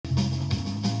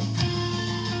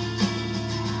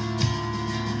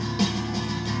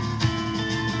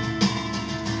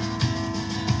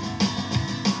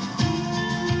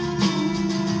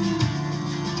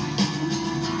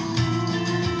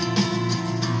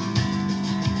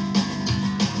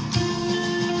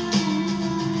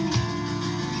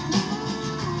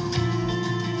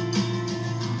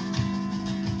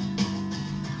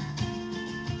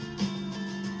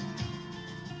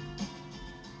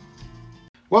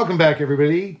Welcome back,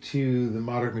 everybody, to The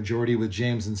Moderate Majority with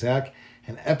James and Zack,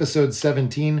 and episode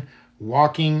 17,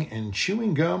 Walking and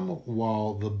Chewing Gum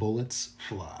While the Bullets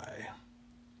Fly.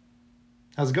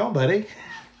 How's it going, buddy?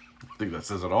 I think that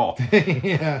says it all.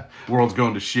 Yeah. World's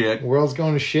going to shit. World's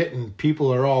going to shit, and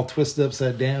people are all twisted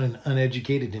upside down and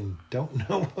uneducated and don't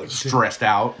know what Stressed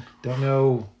out. Don't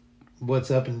know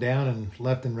what's up and down and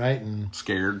left and right and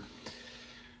scared.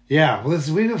 Yeah, well,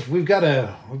 we've got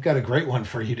a great one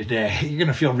for you today. You're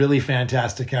gonna feel really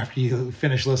fantastic after you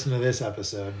finish listening to this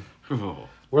epised. Oh.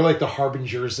 We're like the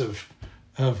harbingers of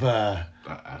I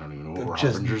don't even know what we're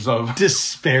harbingers of.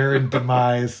 Despair and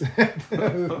demise.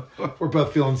 We're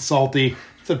both feeling salty.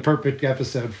 It's a perfect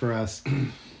episode for us.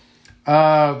 We're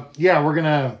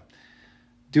gonna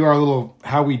do our little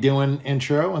how we doing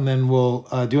intro, and then we'll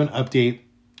do an update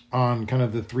on kind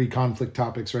of the three conflict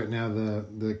topics right now: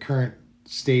 the current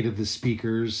state of the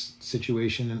speakers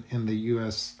situation in the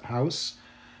U.S. House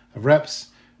of Reps,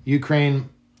 Ukraine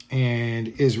and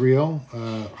Israel,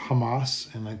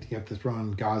 Hamas, and I think you have to throw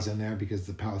in Gaza in there because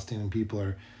the Palestinian people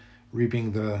are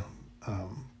reaping the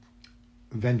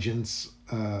vengeance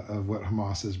of what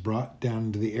Hamas has brought down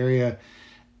into the area.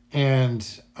 And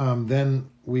then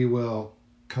we will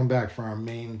come back for our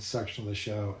main section of the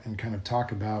show and kind of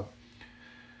talk about,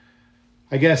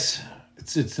 I guess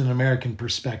it's an American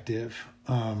perspective,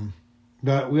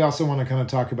 but we also want to kind of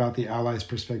talk about the Allies'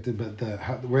 perspective, but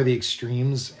where the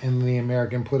extremes in the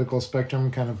American political spectrum,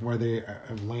 kind of where they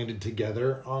have landed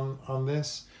together on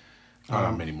this.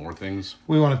 Many more things.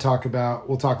 We'll talk a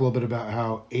little bit about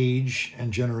how age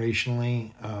and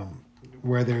generationally,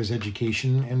 where there's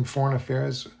education in foreign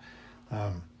affairs,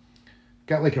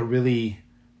 got like a really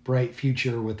bright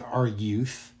future with our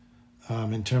youth,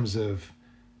 in terms of,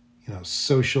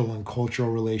 social and cultural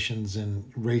relations and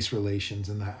race relations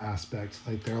in that aspect.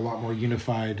 Like they're a lot more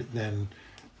unified than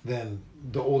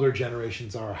the older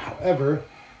generations are. However,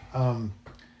 I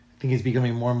think it's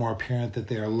becoming more and more apparent that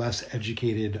they are less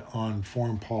educated on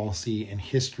foreign policy and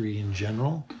history in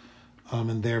general,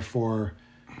 and therefore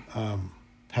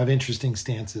have interesting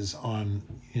stances on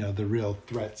the real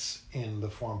threats in the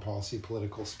foreign policy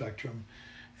political spectrum.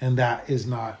 And that is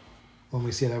not, when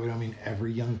we say that, we don't mean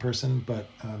every young person, but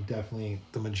definitely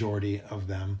the majority of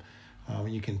them.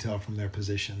 You can tell from their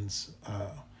positions.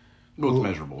 Well, it's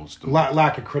measurable. It's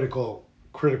lack of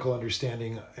critical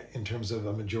understanding in terms of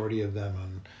a majority of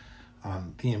them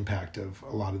on the impact of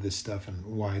a lot of this stuff and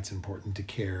why it's important to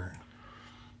care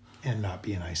and not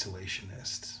be an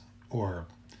isolationist. Or,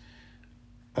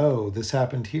 oh, this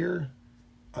happened here?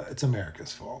 It's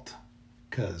America's fault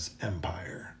because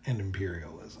empire and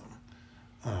imperialism.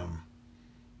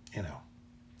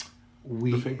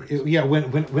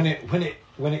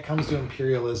 When it comes to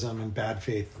imperialism and bad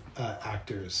faith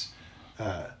actors,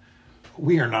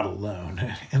 we are not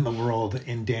alone in the world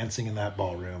in dancing in that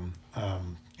ballroom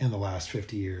in the last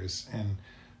 50 years, and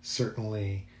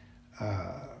certainly,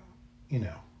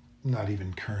 not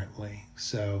even currently.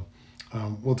 So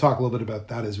we'll talk a little bit about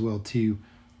that as well too.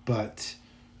 But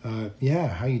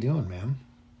how you doing, man?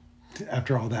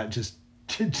 After all that, just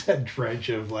a dredge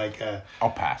of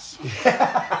I'll pass.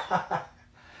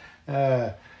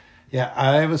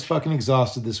 I was fucking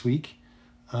exhausted this week.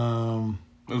 It was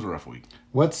a rough week.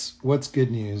 What's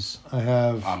good news?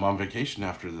 I'm on vacation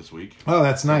after this week. Oh,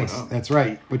 that's nice. That's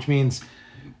right. Which means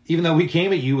even though we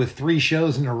came at you with 3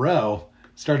 shows in a row,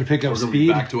 started to pick up speed.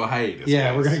 We're back to a hiatus.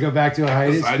 Yeah, we're going to go back to a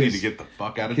hiatus. I need to get the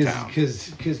fuck out of town.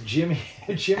 Because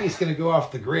Jimmy's going to go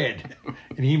off the grid,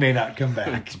 and he may not come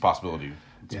back. It's a possibility.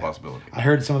 It's a possibility. I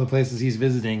heard some of the places he's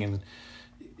visiting, and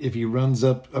if he runs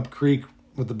up creek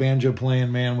with the banjo playing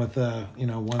man with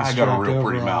one I got a real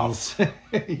pretty mouth.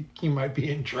 He might be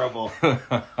in trouble.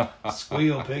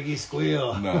 Squeal, piggy,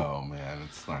 squeal. No, man,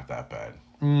 it's not that bad.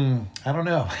 I don't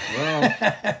know.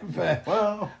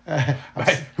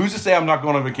 Who's to say I'm not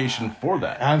going on vacation for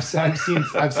that? I've seen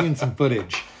some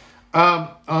footage.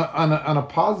 On a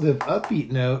positive, upbeat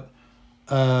note,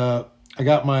 I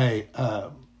got my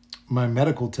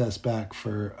medical test back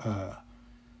for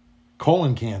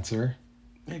colon cancer.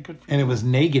 Hey, good for you. And it was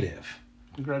negative.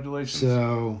 Congratulations.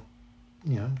 So,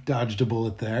 dodged a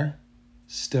bullet there.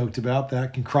 Stoked about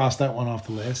that. Can cross that one off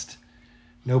the list.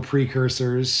 No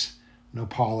precursors, no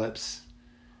polyps,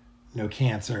 no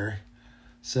cancer.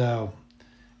 So,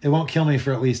 it won't kill me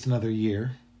for at least another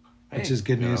year, which is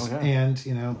good news. Yeah.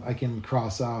 And, I can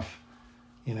cross off,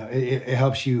 it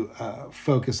helps you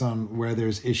focus on where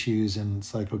there's issues. And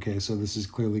it's like, okay, so this is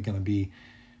clearly going to be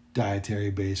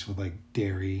dietary based with like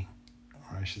dairy,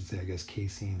 or I should say, I guess,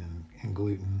 casein and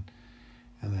gluten,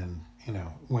 and then,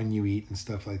 when you eat and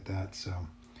stuff like that. So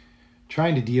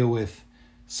trying to deal with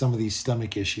some of these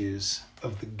stomach issues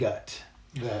of the gut.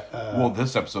 That well,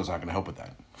 this episode's not going to help with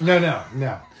that. No.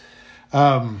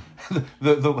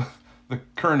 The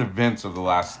current events of the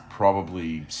last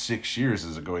probably 6 years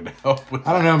isn't going to help with that.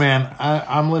 I don't know, man.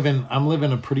 I'm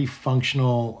living a pretty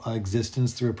functional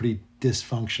existence through a pretty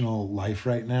dysfunctional life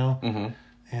right now. Mm-hmm.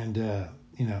 And, a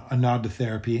nod to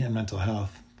therapy and mental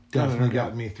health definitely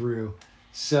got me through.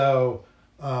 So,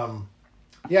 although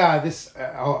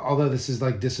this is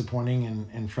like disappointing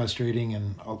and frustrating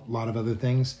and a lot of other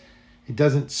things, it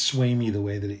doesn't sway me the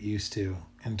way that it used to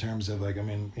in terms of like,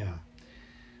 I'm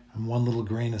one little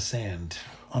grain of sand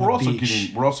on a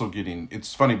beach. We're also getting,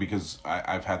 it's funny because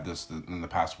I've had this in the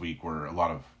past week where a lot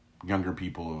of younger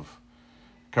people have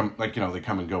come, like, they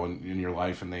come and go in your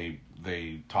life and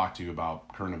they talk to you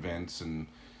about current events and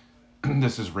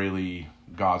this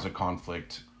Israeli-Gaza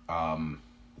conflict.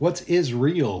 What's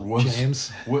Israel,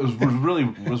 James? was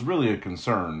really a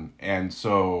concern. And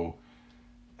so,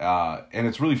 and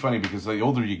it's really funny because the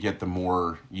older you get, the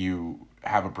more you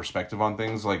have a perspective on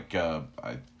things. Like, I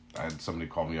had somebody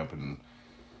call me up and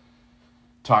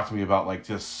talk to me about like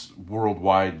this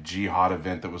worldwide jihad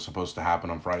event that was supposed to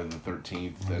happen on Friday the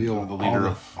 13th. And the leader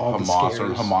of Hamas,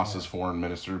 or Hamas's foreign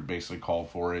minister, basically called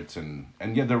for it. And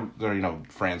they're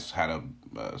France had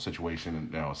a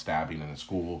situation, a stabbing in a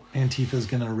school. Antifa's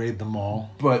gonna raid the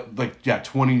mall. But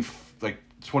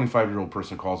 25-year-old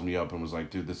person calls me up and was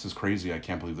like, dude, this is crazy. I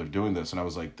can't believe they're doing this. And I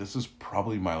was like, this is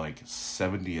probably my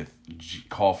 70th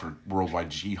call for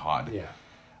worldwide jihad. Yeah.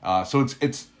 So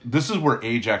this is where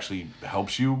age actually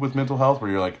helps you with mental health, where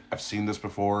you're like, I've seen this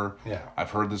before. Yeah. I've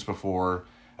heard this before.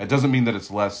 It doesn't mean that it's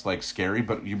less scary,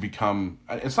 but you become,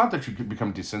 it's not that you could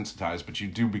become desensitized, but you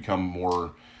do become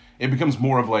more, it becomes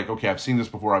more of like, okay, I've seen this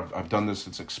before. I've done this.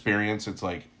 It's experience. It's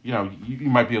like, you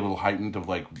might be a little heightened of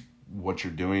like what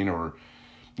you're doing, or,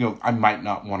 I might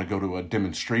not want to go to a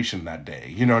demonstration that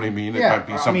day. You know what I mean? Yeah, it might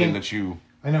be something that you,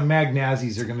 I know mag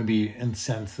Nazis are going to be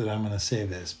incensed that I'm going to say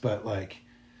this, but like,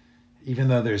 even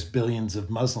though there's billions of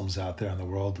Muslims out there in the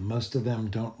world, most of them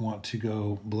don't want to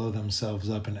go blow themselves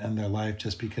up and end their life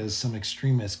just because some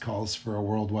extremist calls for a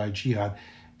worldwide jihad.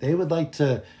 They would like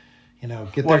to,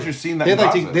 get well, you're seeing that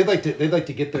they'd like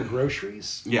to get their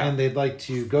groceries. Yeah. And they'd like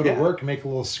to go to work and make a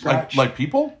little scratch. Like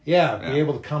people? Yeah, be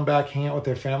able to come back, hang out with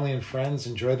their family and friends,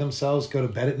 enjoy themselves, go to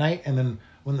bed at night, and then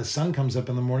when the sun comes up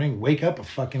in the morning, wake up and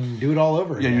fucking do it all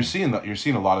over again. Yeah, you're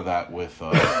seeing a lot of that with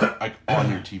like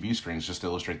on your TV screens, just to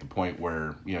illustrate the point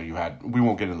where you had, we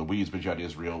won't get into the weeds, but you had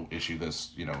Israel issue this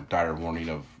dire warning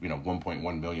of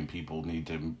 1.1 million people need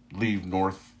to leave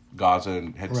North Gaza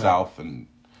and head south and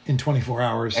in 24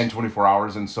 hours. And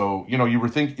so you were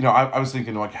thinking, I was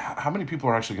thinking like, how many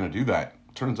people are actually going to do that?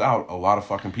 Turns out a lot of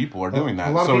fucking people are doing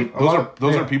that. So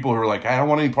those are people who are like, I don't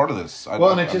want any part of this. And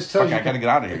it just tells you, I gotta get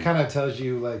out of here. It kind of tells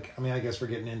you like, I guess we're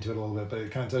getting into it a little bit, but it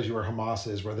kind of tells you where Hamas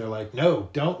is, where they're like, no,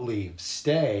 don't leave,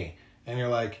 stay. And you're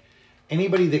like,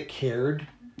 anybody that cared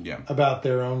about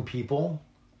their own people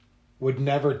would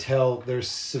never tell their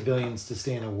civilians to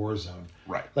stay in a war zone.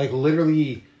 Right. Like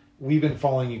literally, we've been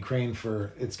following Ukraine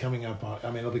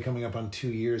it'll be coming up on 2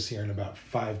 years here in about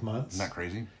 5 months. Isn't that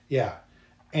crazy? Yeah.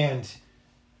 And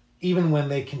even when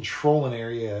they control an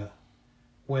area,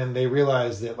 when they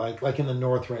realize that like in the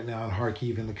north right now in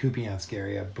Kharkiv and the Kupiansk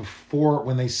area,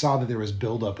 when they saw that there was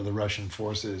buildup of the Russian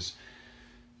forces,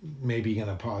 maybe going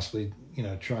to possibly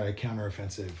try a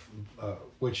counteroffensive,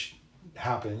 which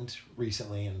happened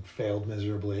recently and failed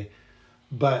miserably,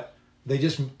 but they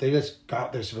just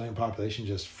got their civilian population,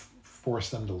 just forced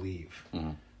them to leave.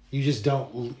 Mm-hmm. You just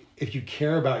don't. If you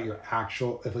care about your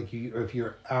actual, if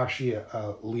you're actually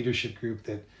a leadership group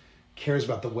that cares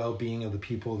about the well-being of the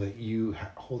people that you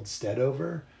hold stead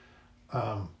over,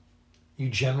 you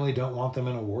generally don't want them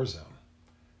in a war zone.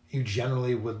 You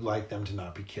generally would like them to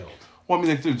not be killed. Well,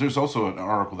 there's also an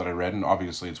article that I read, and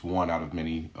obviously it's one out of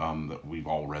many that we've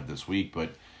all read this week,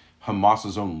 but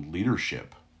Hamas's own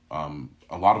leadership, a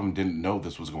lot of them didn't know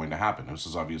this was going to happen. This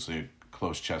is obviously a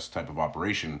close chest type of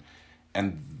operation,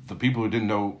 and the people who didn't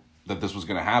know that this was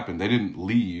going to happen, they didn't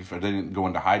leave or they didn't go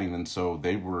into hiding, and so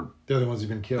they're the ones who've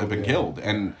been killed. They've been killed,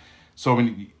 and so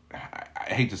I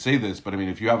hate to say this, but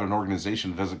if you have an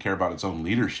organization that doesn't care about its own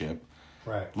leadership,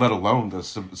 right, let alone the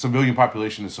civilian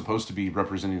population is supposed to be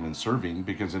representing and serving,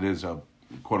 because it is a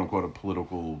quote unquote a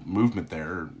political movement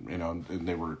there, and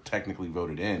they were technically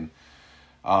voted in,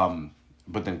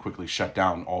 but then quickly shut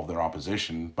down all of their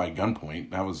opposition by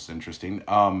gunpoint. That was interesting.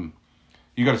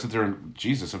 You got to sit there and,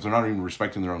 Jesus, if they're not even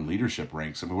respecting their own leadership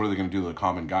ranks, what are they going to do to the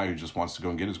common guy who just wants to go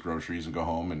and get his groceries and go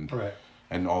home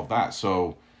and all of that?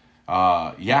 So,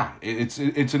 it's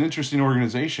an interesting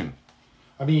organization.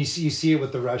 I mean, you see it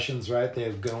with the Russians, right? They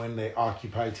go in, they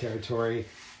occupy territory,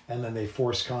 and then they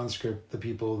force conscript the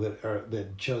people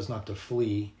that chose not to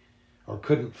flee or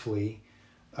couldn't flee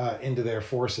into their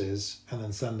forces, and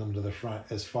then send them to the front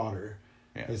as fodder.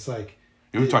 Yeah. It's like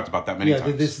we've talked about that many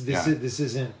times. This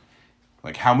isn't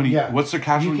like how many. Yeah. What's their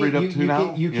casualty rate up to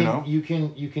now? You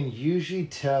can usually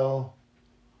tell,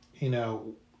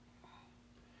 who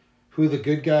the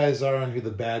good guys are and who the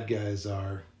bad guys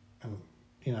are.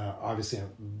 Obviously a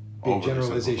big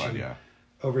generalization,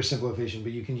 oversimplification,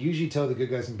 but you can usually tell the good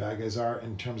guys and bad guys are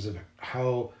in terms of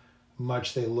how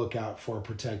much they look out for,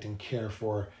 protect, and care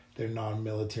for their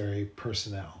non-military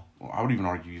personnel. Well, I would even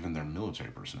argue even their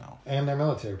military personnel. And their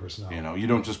military personnel. You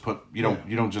don't just you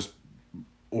don't just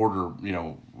order,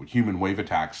 human wave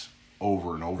attacks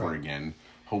over and over again,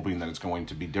 hoping that it's going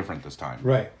to be different this time.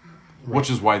 Right.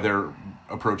 Which is why they're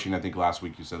approaching, I think last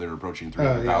week you said they were approaching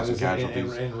 300,000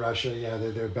 casualties. In Russia,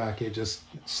 they're back at just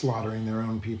slaughtering their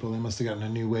own people. They must have gotten a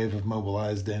new wave of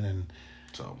mobilized in, and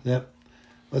so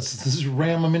let's just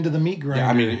ram them into the meat grinder. Yeah,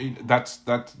 I mean that's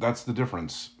the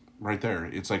difference right there.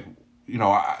 It's like,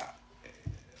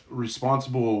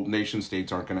 responsible nation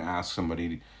states aren't going to ask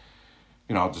somebody.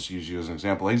 I'll just use you as an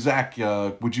example. Hey, Zach,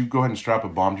 would you go ahead and strap a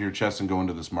bomb to your chest and go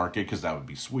into this market? Because that would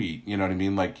be sweet. You know what I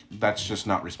mean? Like, that's just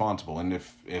not responsible. And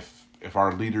if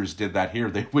our leaders did that here,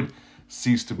 they would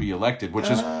cease to be elected. Well,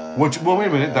 wait a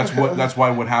minute. That's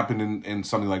why what happened in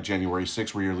something like January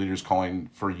 6th, where your leader's calling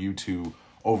for you to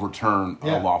overturn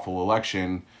a lawful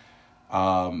election.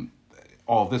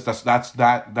 All of this,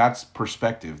 that's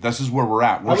perspective. This is where we're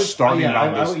at. We're starting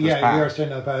down this path. We are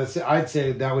starting down the path. I'd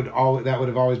say that would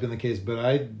have always been the case, but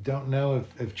I don't know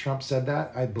if Trump said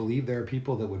that. I believe there are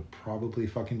people that would probably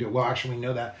fucking do it. Well, actually, we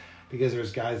know that because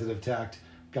there's guys that have attacked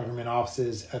government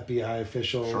offices, FBI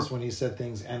officials when he said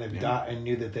things, and have died and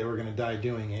knew that they were going to die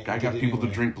doing it. Guy got people to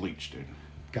drink bleach, dude.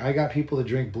 Guy got people to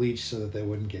drink bleach so that they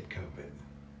wouldn't get COVID.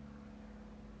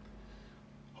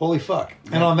 Holy fuck.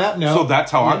 Yeah. And on that note... So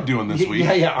that's how I'm doing this week.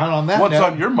 Yeah. And on that What's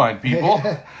on your mind, people?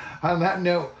 On that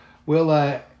note,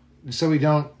 we'll... so we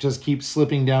don't just keep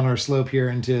slipping down our slope here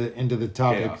into the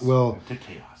topic.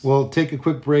 We'll take a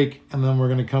quick break, and then we're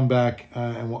going to come back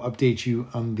and we'll update you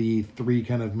on the 3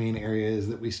 kind of main areas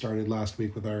that we started last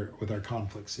week with our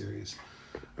conflict series.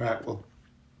 All right, we'll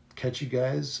catch you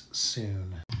guys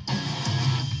soon.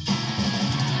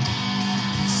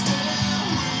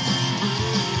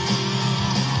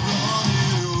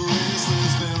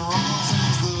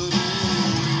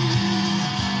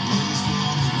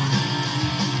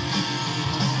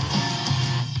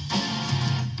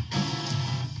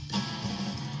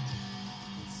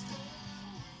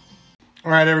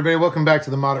 All right, everybody, welcome back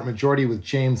to The Moderate Majority with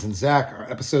James and Zack, our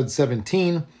episode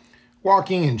 17,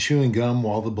 Walking and Chewing Gum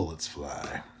While the Bullets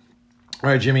Fly. All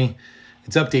right, Jimmy,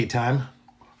 it's update time.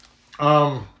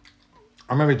 I'm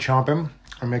going to be chomping.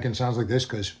 I'm making sounds like this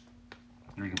because...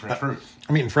 You're eating fresh fruit.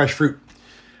 I'm eating fresh fruit.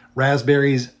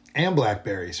 Raspberries and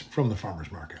blackberries from the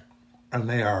farmer's market. And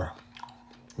they are...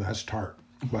 Well, that's tart,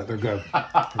 but they're good. They're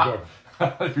good.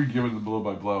 You're giving the blow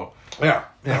by blow. Yeah.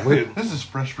 This is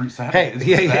fresh fruit Saturday.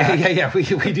 Hey, yeah. We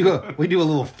do a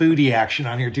little foodie action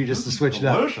on here too, just to switch it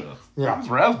up. Delicious. Yeah,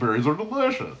 these raspberries are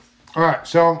delicious. All right,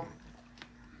 so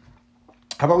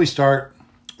how about we start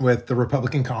with the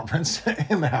Republican conference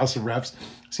in the House of Reps?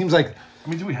 Seems like. I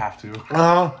mean, do we have to?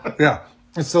 Yeah.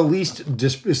 It's the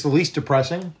least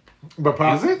depressing. But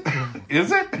is it?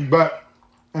 Is it? But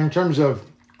in terms of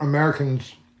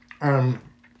Americans.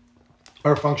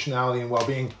 Our functionality and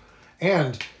well-being,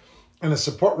 and in a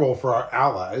support role for our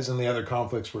allies and the other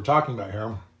conflicts we're talking about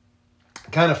here,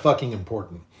 kind of fucking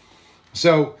important.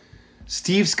 So,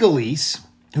 Steve Scalise,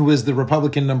 who was the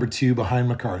Republican number 2 behind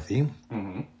McCarthy,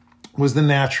 was the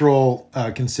natural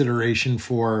consideration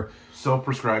for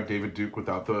self-prescribed David Duke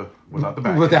without the back.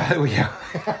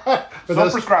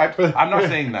 Self-prescribed. I'm not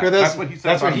saying that. That's what he said.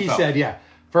 That's what he said. Yeah.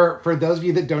 For those of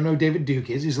you that don't know, David Duke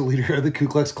he's a leader of the Ku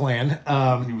Klux Klan.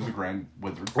 He was a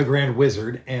Grand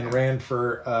Wizard. And ran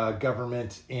for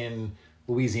government in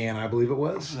Louisiana, I believe it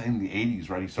was. In the 80s,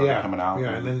 right? He started coming out.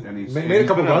 Yeah, and he made a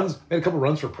couple runs. Made a couple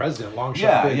runs for president. Long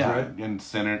shot bids, right? In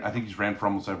Senate, I think he's ran for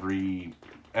almost every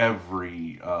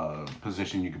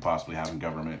position you could possibly have in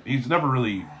government. He's never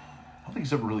really. I don't think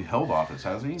he's ever really held office,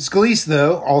 has he? Scalise,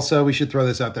 though, also we should throw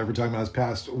this out there. We're talking about his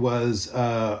past. Was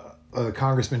a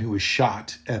congressman who was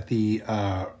shot at the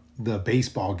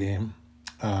baseball game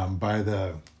by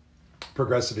the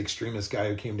progressive extremist guy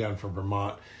who came down from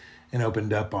Vermont and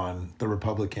opened up on the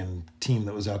Republican team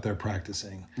that was out there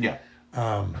practicing. Yeah.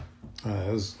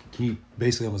 He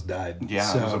basically almost died. Yeah,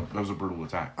 so, that was a brutal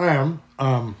attack. I am.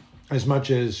 As much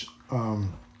as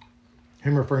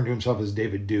him referring to himself as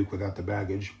David Duke without the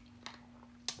baggage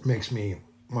makes me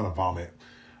want to vomit.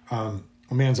 A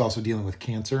man's also dealing with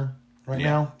cancer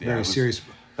now. Very serious.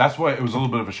 That's why it was a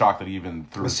little bit of a shock that he even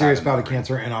threw a serious bout of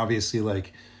cancer, and obviously,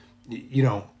 like, you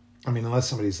know, I mean, unless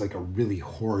somebody's like a really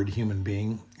horrid human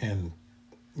being and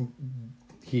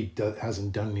he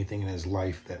hasn't done anything in his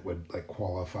life that would like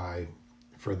qualify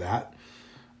for that.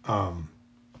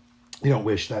 You don't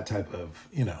wish that type of,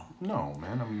 you know. No,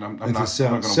 man. I'm not going to wish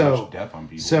death on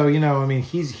people. So, you know, I mean,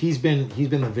 he's been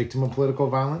the victim of political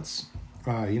violence,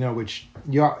 you know, which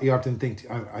you often think.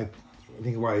 I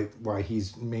think why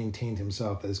he's maintained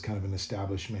himself as kind of an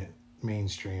establishment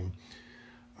mainstream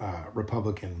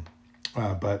Republican,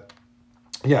 but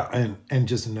yeah, and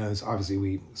just to know this, obviously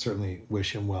we certainly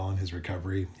wish him well in his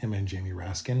recovery. Him and Jamie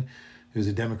Raskin, who's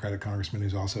a Democratic congressman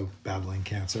who's also battling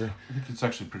cancer. I think it's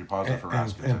actually pretty positive for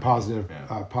Raskin. And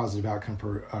positive outcome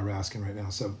for Raskin right now.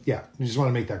 So, yeah, I just want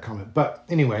to make that comment. But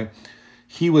anyway,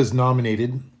 he was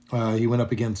nominated. He went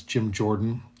up against Jim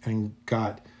Jordan and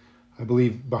got, I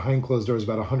believe, behind closed doors,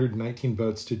 about 119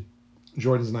 votes to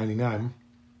Jordan's 99.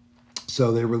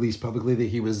 So they released publicly that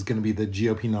he was going to be the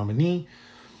GOP nominee.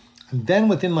 And then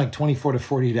within like 24 to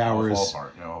 48 hours,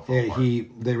 they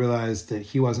realized that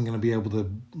he wasn't going to be able to,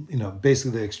 you know,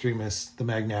 basically the extremists, the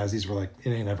Magnazis were like, it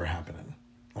ain't ever happening.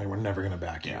 Like, we're never going to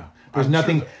back you. There's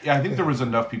nothing. Sure I think there was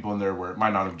enough people in there where it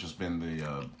might not have just been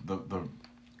the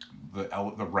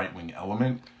right wing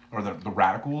element or the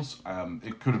radicals.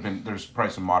 It could have been. There's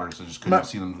probably some moderates that just couldn't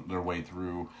see their way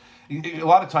through. A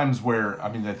lot of times where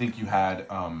I mean, I think you had.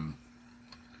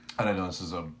 And I know this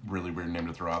is a really weird name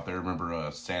to throw out there. Remember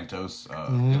Santos, you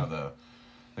know,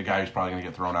 the guy who's probably going to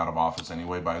get thrown out of office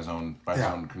anyway by his own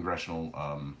congressional.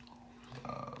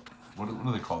 What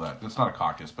do they call that? It's not a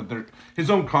caucus, but they're his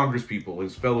own Congress people,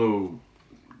 his fellow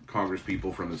Congress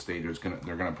people from the state.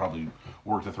 They're gonna probably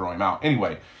work to throw him out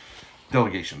anyway.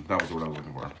 Delegation. That was the word I was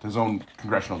looking for. His own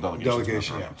congressional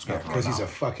delegation. Because he's a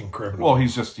fucking criminal. Well,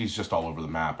 he's just all over the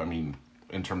map. I mean,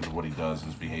 in terms of what he does,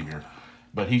 his behavior.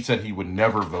 But he said he would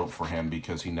never vote for him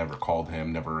because he never called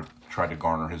him, never tried to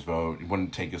garner his vote. He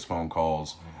wouldn't take his phone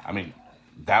calls. I mean,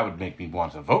 that would make me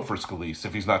want to vote for Scalise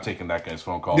if he's not taking that guy's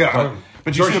phone calls. Yeah,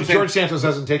 but George Santos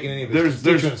hasn't taken any of his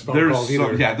phone calls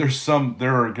either. Yeah,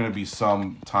 there are going to be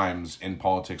some times in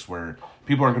politics where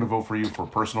people aren't going to vote for you for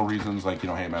personal reasons. Like, you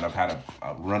know, hey, man, I've had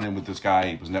a run-in with this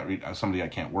guy. He was somebody I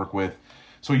can't work with.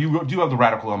 So you do have the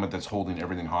radical element that's holding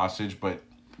everything hostage, but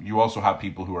you also have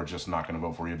people who are just not going to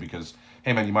vote for you because,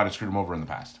 hey, man, you might have screwed them over in the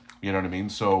past. You know what I mean?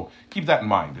 So keep that in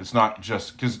mind. It's not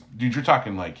just because, dude, you're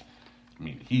talking like, I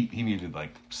mean, he needed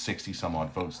like 60 some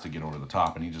odd votes to get over the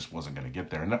top, and he just wasn't going to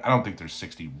get there. And I don't think there's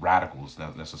 60 radicals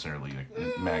necessarily, like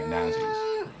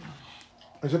Magnazis.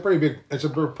 It's a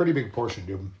pretty big portion,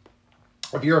 dude.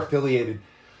 If you're affiliated,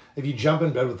 if you jump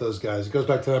in bed with those guys, it goes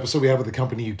back to the episode we have with the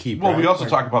company you keep. Well, right? We also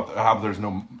talk about how there's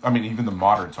no, I mean, even the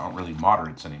moderates aren't really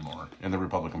moderates anymore in the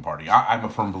Republican Party. I'm a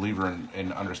firm believer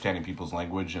in understanding people's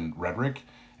language and rhetoric.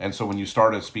 And so when you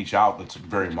start a speech out that's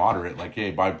very moderate, like,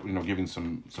 hey, giving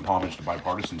some homage to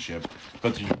bipartisanship,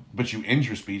 but you end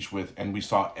your speech with, and we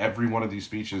saw every one of these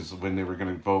speeches when they were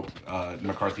going to vote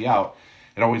McCarthy out,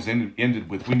 it always ended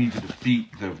with, we need to defeat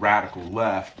the radical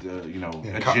left,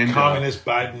 agenda. Communist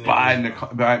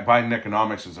Biden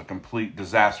economics is a complete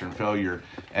disaster and failure.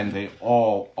 And they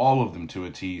all of them to a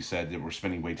T said that we're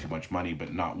spending way too much money,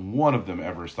 but not one of them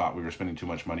ever thought we were spending too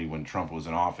much money when Trump was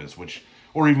in office,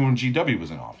 or even when GW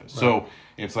was in office. Right. So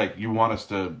it's like you want us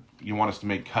to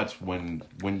make cuts when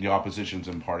the opposition's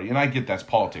in party. And I get that's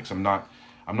politics. I'm not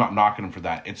knocking them for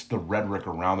that. It's the rhetoric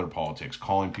around their politics,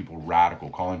 calling people radical,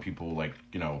 calling people like,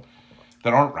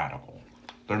 that aren't radical.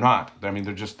 They're not. I mean,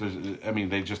 they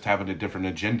just have a different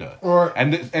agenda.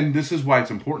 And this is why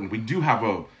it's important. We do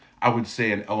have I would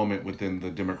say, an element within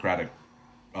the Democratic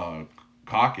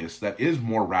caucus that is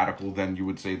more radical than you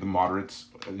would say the moderates,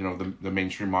 the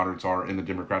mainstream moderates are in the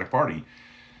Democratic Party.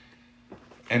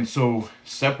 And so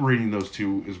separating those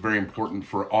two is very important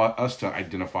for us to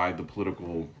identify the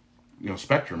political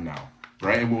spectrum now,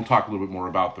 right? And we'll talk a little bit more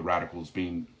about the radicals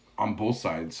being on both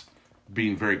sides,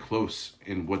 being very close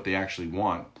in what they actually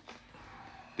want.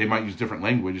 They might use different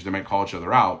language, they might call each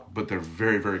other out, but they're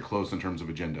very, very close in terms of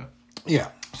agenda. Yeah.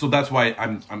 So that's why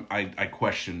I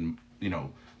question,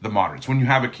 the moderates. When you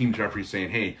have a Keem Jeffries saying,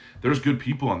 "Hey, there's good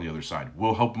people on the other side.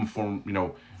 We'll help them form,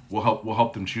 we'll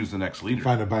help them choose the next leader."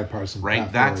 Find a bipartisan right?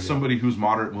 path That's forward, somebody who's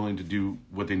moderate, willing to do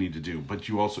what they need to do. But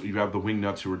you have the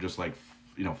wingnuts who are just like,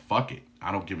 fuck it.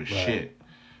 I don't give a shit.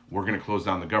 We're going to close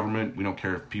down the government. We don't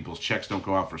care if people's checks don't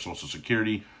go out for Social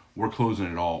Security. We're closing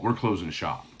it all. We're closing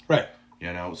shop. Right.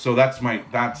 So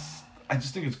I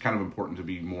just think it's kind of important to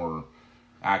be more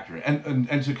accurate.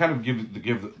 And to kind of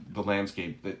give the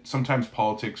landscape that sometimes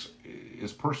politics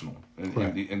is personal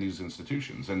in these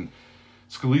institutions. And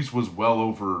Scalise was well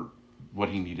over what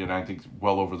he needed. I think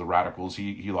well over the radicals.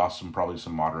 He lost probably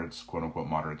some moderates, quote unquote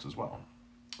moderates as well.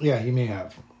 Yeah, he may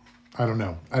have. I don't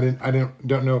know. I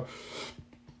don't know.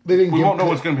 We won't know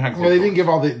what's going to be behind closed doors. They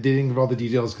didn't give all the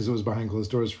details because it was behind closed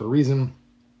doors for a reason.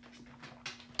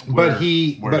 But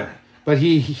he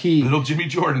little Jimmy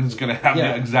Jordan is going to have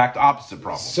the exact opposite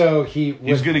problem. So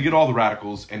he's going to get all the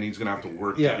radicals, and he's going to have to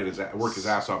work his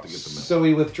ass off to get them in. So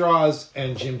he withdraws,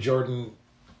 and Jim Jordan,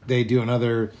 they do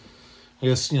another,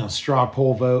 straw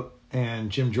poll vote, and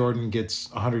Jim Jordan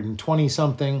gets 120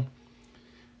 something,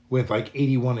 with like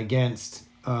 81 against,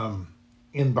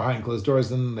 in behind closed doors.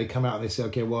 Then they come out and they say,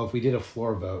 okay, well, if we did a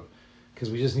floor vote, because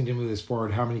we just need to move this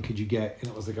forward, how many could you get? And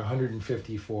it was like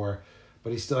 154,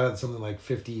 but he still had something like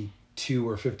 52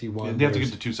 or 51. Yeah, they have to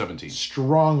get to 217.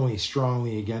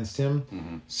 Strongly against him.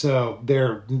 Mm-hmm. So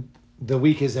the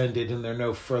week has ended and they're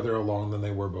no further along than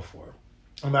they were before.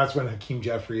 And that's when Hakeem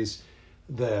Jeffries,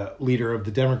 the leader of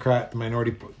the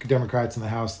minority Democrats in the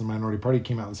House, the minority party,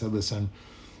 came out and said, listen,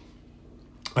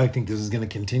 I think this is going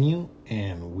to continue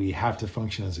and we have to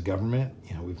function as a government.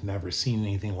 We've never seen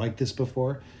anything like this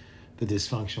before. The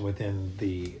dysfunction within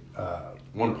the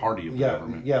one party of the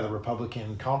government. Yeah, the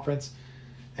Republican conference.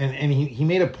 And he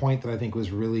made a point that I think was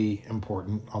really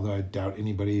important, although I doubt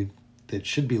anybody that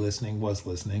should be listening was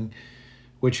listening,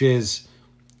 which is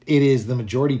it is the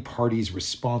majority party's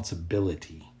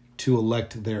responsibility to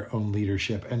elect their own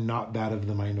leadership and not that of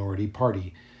the minority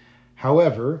party.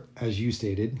 However, as you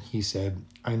stated, he said,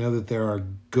 I know that there are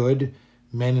good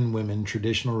men and women,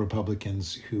 traditional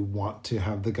Republicans, who want to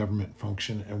have the government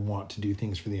function and want to do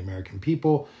things for the American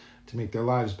people to make their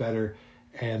lives better,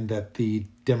 and that the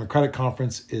Democratic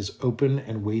Conference is open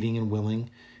and waiting and willing.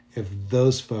 If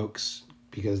those folks,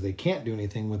 because they can't do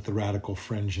anything with the radical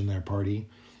fringe in their party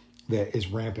that is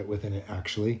rampant within it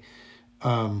actually,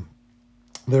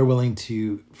 they're willing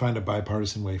to find a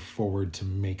bipartisan way forward to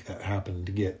make that happen,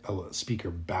 to get a speaker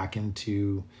back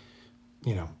into,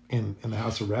 in the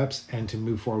House of Reps, and to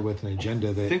move forward with an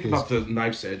agenda that Think about the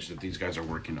knife's edge that these guys are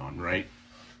working on, right?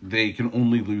 They can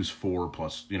only lose 4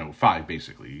 plus, 5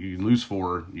 basically. You lose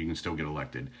 4, you can still get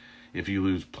elected. If you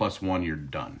lose +1, you're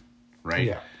done, right?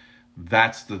 Yeah.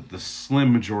 That's the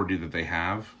slim majority that they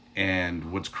have.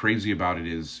 And what's crazy about it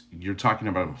is you're talking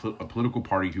about a political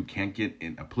party who can't get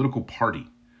in, a political party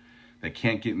that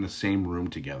can't get in the same room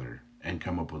together and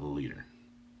come up with a leader.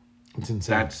 It's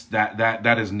insane. That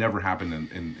has never happened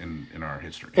in our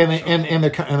history.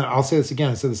 And I'll say this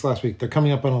again. I said this last week. They're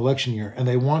coming up on election year, and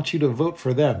they want you to vote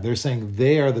for them. They're saying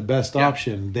they are the best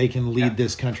option. They can lead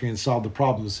this country and solve the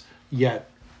problems.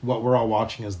 Yet, what we're all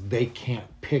watching is they can't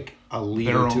pick a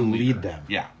leader to lead them.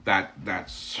 Yeah,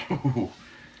 that's so.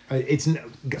 It's a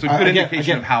good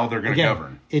indication of how they're going to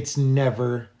govern. It's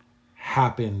never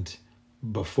happened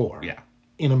before. Yeah.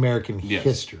 In American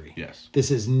history. Yes. This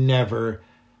has never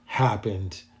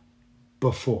happened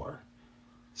before.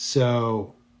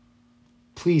 So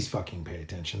please fucking pay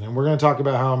attention. And we're going to talk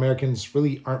about how Americans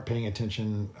really aren't paying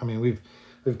attention. I mean, we've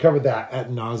covered that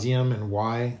ad nauseum and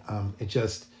why.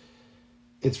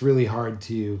 It's really hard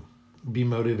to be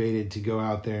motivated to go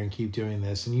out there and keep doing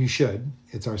this, and you should.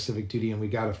 It's our civic duty and we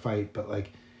got to fight. But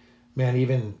man,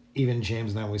 even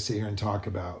James and I, we sit here and talk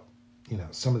about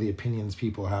some of the opinions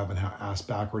people have and how ass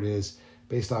backward it is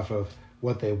based off of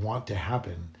what they want to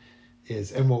happen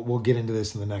is, and we'll get into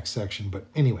this in the next section. But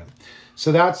anyway,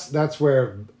 so that's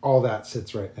where all that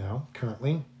sits right now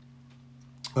currently.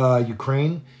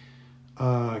 Ukraine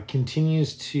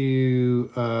continues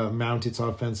to mount its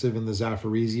offensive in the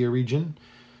Zaporizhia region,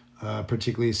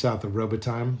 particularly south of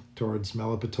Robotyne towards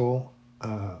Melitopol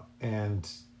and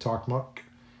Tokmak.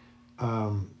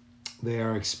 They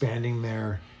are expanding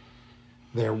their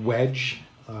wedge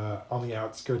on the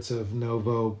outskirts of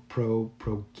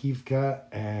Novoprokivka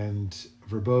and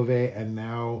Verbove, and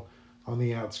now on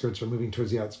the outskirts, or moving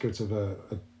towards the outskirts of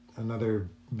another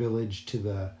village to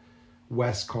the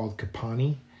west called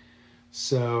Kapani.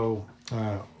 So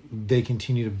they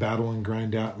continue to battle and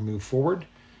grind out and move forward.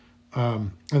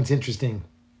 And it's interesting.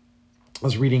 I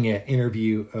was reading an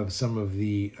interview of some of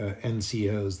the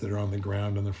NCOs that are on the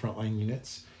ground on the frontline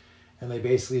units, and they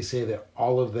basically say that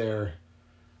all of their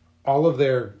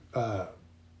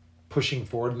pushing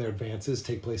forward and their advances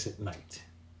take place at night.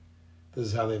 This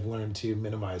is how they've learned to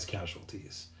minimize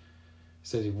casualties.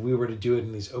 So if we were to do it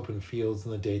in these open fields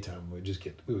in the daytime, we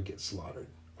would get slaughtered,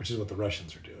 which is what the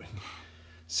Russians are doing.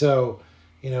 So,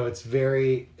 it's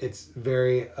very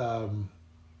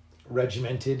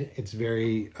regimented. It's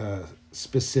very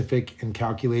specific and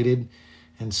calculated,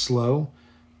 and slow,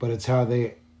 but it's how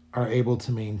they are able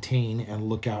to maintain and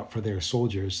look out for their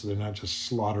soldiers, so they're not just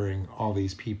slaughtering all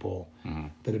these people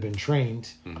that have been trained.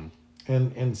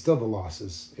 And still the loss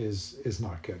is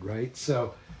not good, right?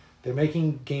 So they're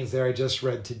making gains there. I just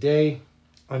read today,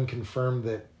 unconfirmed,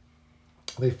 that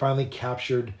they finally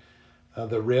captured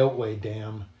the railway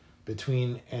dam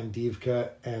between Avdiivka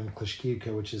and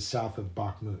Klishchiivka, which is south of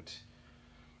Bakhmut.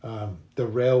 The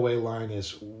railway line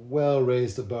is well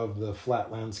raised above the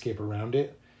flat landscape around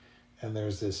it, and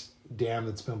there's this dam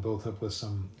that's been built up with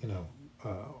some,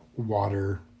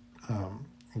 water.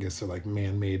 I guess they're like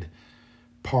man-made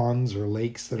ponds or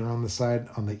lakes that are on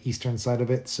the eastern side of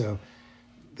it. So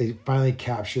they finally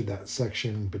captured that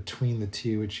section between the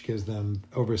two, which gives them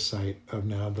oversight of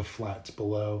now the flats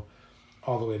below,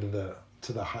 all the way to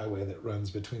the highway that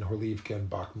runs between Horlivka and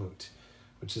Bakhmut,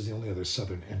 which is the only other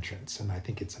southern entrance. And I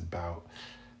think it's about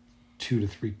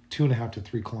 2.5 to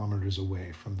 3 kilometers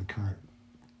away from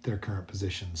their current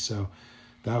position. So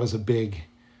that was a big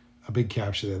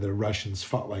capture there. The Russians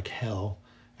fought like hell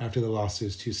after they lost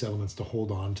those two settlements to hold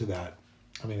on to that.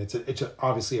 I mean, it's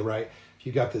obviously a right. If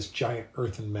you got this giant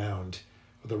earthen mound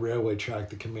with a railway track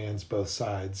that commands both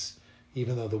sides,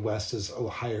 even though the west is a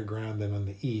higher ground than on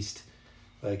the east,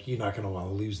 like, you're not going to want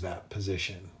to lose that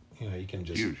position. You can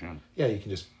just huge, yeah, you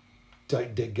can just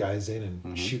dig guys in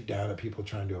and shoot down at people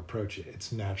trying to approach it.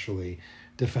 It's naturally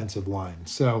defensive line.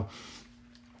 So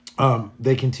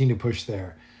they continue to push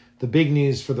there. The big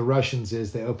news for the Russians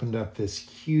is they opened up this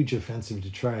huge offensive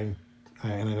to try and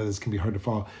I know this can be hard to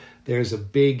follow. There's a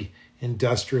big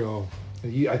industrial,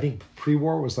 I think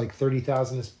pre-war was like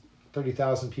 30,000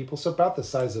 people. So about the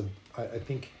size of, I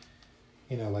think,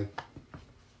 like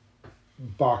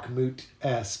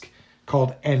Bakhmut-esque,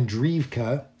 called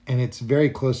Avdiivka, and it's very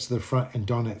close to the front in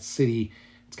Donetsk city.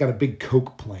 It's got a big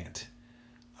coke plant.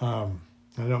 I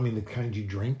don't mean the kind you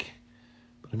drink,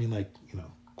 but I mean like,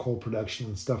 coal production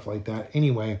and stuff like that.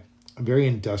 Anyway, a very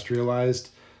industrialized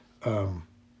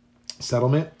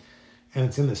settlement, and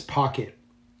it's in this pocket,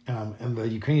 and the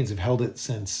Ukrainians have held it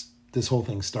since this whole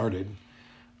thing started.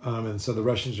 And so the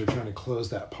Russians are trying to close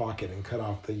that pocket and cut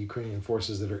off the Ukrainian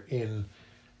forces that are in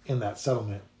that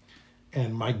settlement.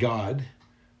 And my God,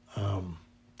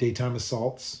 daytime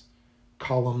assaults,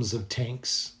 columns of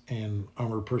tanks and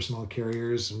armored personnel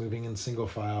carriers moving in single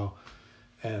file.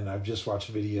 And I've just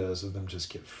watched videos of them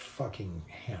just get fucking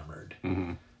hammered.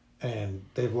 And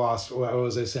they've lost, what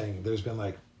was I saying? There's been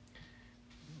like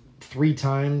 3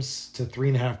 times to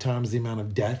 3.5 times the amount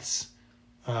of deaths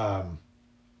over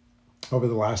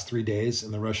the last 3 days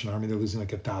in the Russian army. They're losing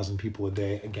like 1,000 people a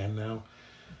day again now,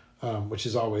 which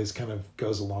is always kind of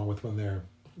goes along with when they're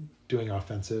doing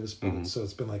offensives. But so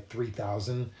it's been like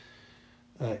 3,000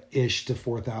 ish to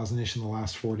 4,000 ish in the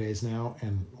last 4 days now,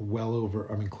 and well over,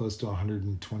 close to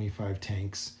 125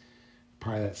 tanks,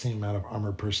 probably that same amount of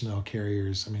armored personnel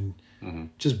carriers.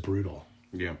 Just brutal.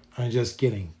 Yeah. Just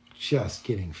getting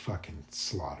fucking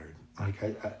slaughtered. Like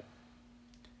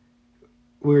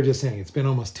we were just saying, it's been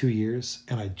almost 2 years,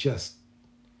 and I just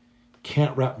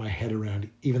can't wrap my head around,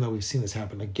 even though we've seen this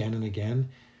happen again and again,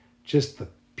 just the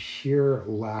pure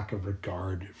lack of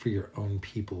regard for your own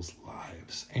people's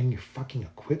lives and your fucking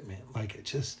equipment. Like, it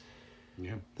just,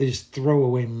 they just throw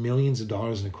away millions of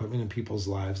dollars in equipment in people's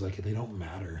lives like they don't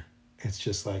matter. It's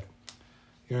just like,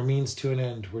 you're a means to an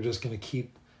end. We're just going to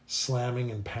keep slamming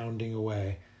and pounding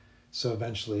away. So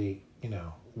eventually,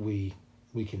 we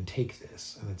can take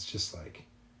this. And it's just like,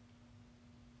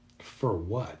 for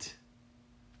what?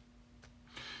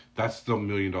 That's the $1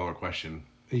 million question.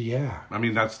 Yeah.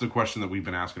 That's the question that we've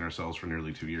been asking ourselves for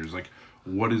nearly 2 years. Like,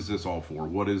 what is this all for?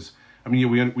 What is,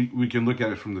 we can look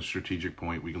at it from the strategic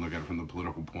point. We can look at it from the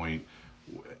political point.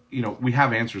 We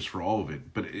have answers for all of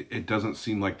it, but it doesn't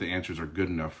seem like the answers are good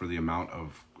enough for the amount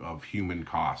of human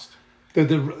cost.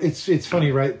 It's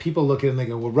funny, right? People look at it and they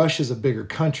go, well, Russia's a bigger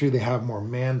country. They have more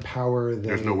manpower.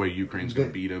 There's no way Ukraine's going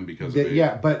to beat them because of it.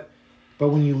 Yeah, but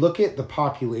when you look at the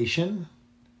population,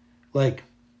 like,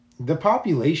 the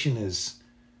population is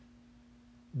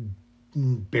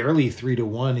barely 3 to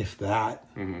 1, if that.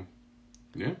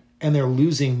 Yeah. And they're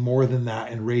losing more than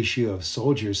that in ratio of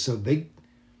soldiers. So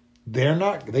they're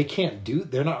not going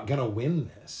to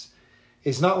win this.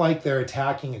 It's not like they're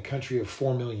attacking a country of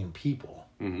 4 million people,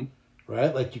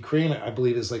 right? Like, Ukraine, I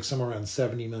believe, is like somewhere around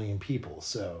 70 million people.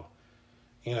 So,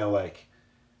 like,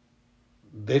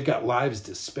 they've got lives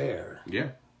to spare. Yeah.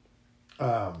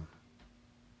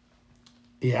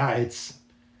 Yeah, it's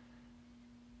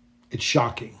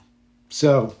shocking.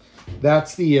 So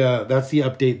that's the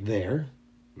update there.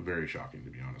 Very shocking,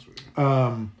 to be honest with you.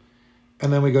 And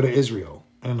then we go to Israel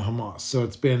and Hamas. So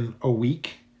it's been a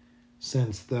week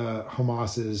since the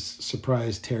Hamas's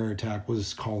surprise terror attack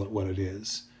was, call it what it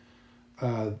is.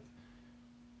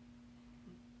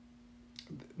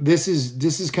 This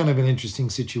is kind of an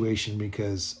interesting situation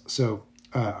because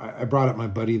I brought up my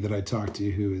buddy that I talked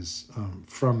to who is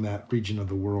from that region of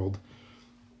the world,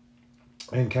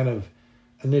 and kind of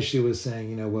initially was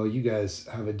saying, well, you guys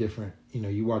have a different,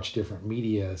 you watch different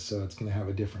media, so it's going to have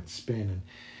a different spin,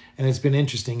 and it's been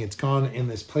interesting. It's gone in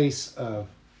this place of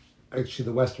actually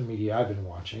the Western media I've been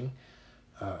watching,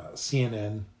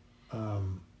 CNN.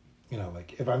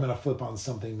 Like if I'm going to flip on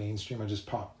something mainstream, I just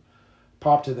pop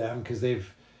to them because they've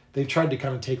tried to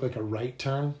kind of take like a right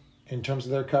turn in terms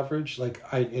of their coverage. Like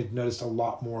I noticed a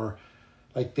lot more,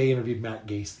 like they interviewed Matt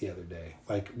Gaetz the other day.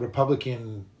 Like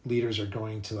Republican leaders are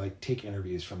going to like take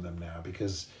interviews from them now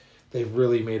because they've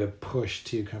really made a push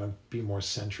to kind of be more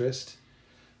centrist.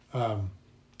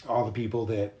 All the people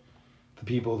that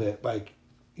like,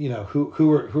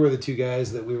 who are the two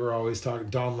guys that we were always talking,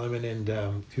 Don Lemon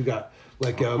and who got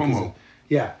let go.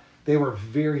 Yeah, they were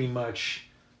very much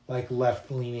like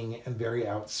left-leaning and very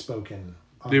outspoken.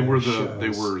 They were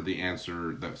the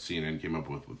answer that CNN came up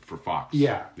with for Fox.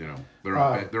 Yeah, their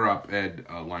op-ed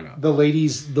lineup.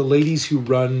 The ladies who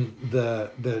run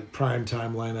the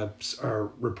primetime lineups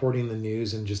are reporting the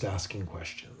news and just asking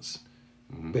questions,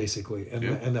 basically,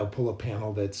 and they'll pull a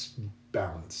panel that's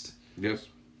balanced. Yes,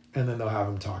 and then they'll have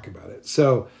them talk about it.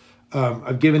 So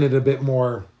I've given it a little bit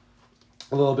more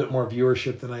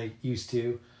viewership than I used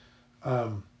to.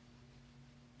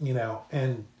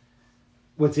 And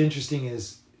what's interesting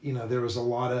is, there was a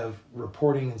lot of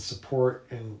reporting and support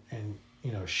and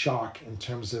shock in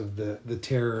terms of the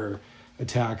terror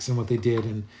attacks and what they did.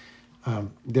 And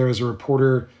there was a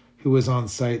reporter who was on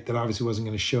site that obviously wasn't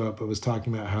going to show up, but was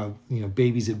talking about how,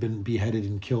 babies had been beheaded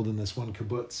and killed in this one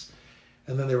kibbutz.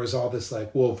 And then there was all this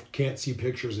like, well, if you can't see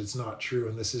pictures, it's not true.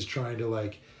 And this is trying to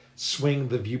like swing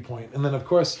the viewpoint. And then of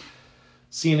course,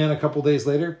 CNN a couple days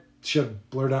later showed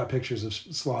blurred out pictures of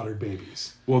slaughtered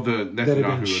babies. Well, the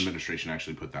Netanyahu administration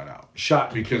actually put that out.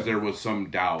 Shot because there was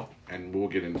some doubt, and we'll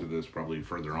get into this probably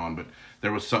further on, but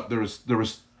there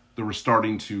were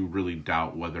starting to really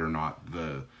doubt whether or not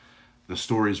the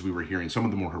stories we were hearing, some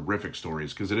of the more horrific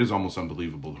stories, because it is almost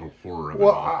unbelievable the horror of it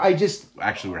all. I just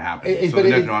actually were happening. So the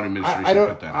Netanyahu administration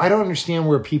put that out. I don't understand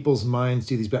where people's minds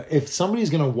do these. But if somebody's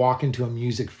going to walk into a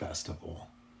music festival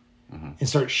and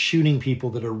start shooting people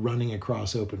that are running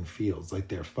across open fields like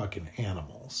they're fucking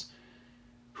animals,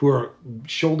 who are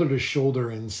shoulder to shoulder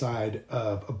inside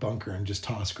of a bunker and just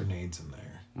toss grenades in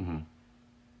there,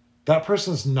 that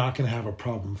person's not going to have a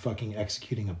problem fucking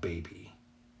executing a baby.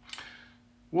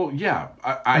 Well, yeah,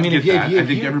 I mean, get that. I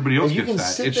think everybody else gets that. You can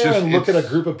sit there and look at a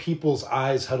group of people's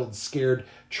eyes huddled, scared,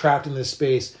 trapped in this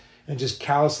space, and just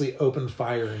callously open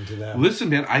fire into them. Listen,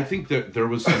 man, I think that there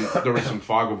was some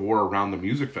fog of war around the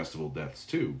music festival deaths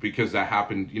too, because that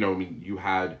happened. You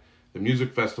had the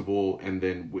music festival, and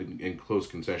then in close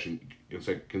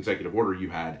consecutive order, you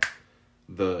had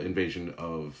the invasion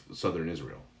of southern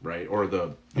Israel, right? Or it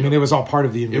was all part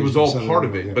of the invasion. It was all part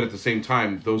of it, but at the same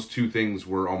time, those two things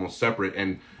were almost separate.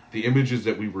 And the images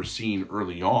that we were seeing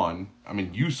early on, I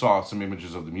mean, you saw some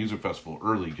images of the music festival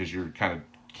early because you're kind of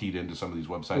keyed into some of these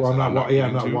websites. Well, I'm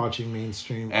not watching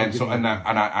mainstream. And so, I'm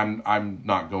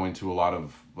not going to a lot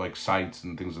of like sites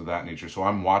and things of that nature. So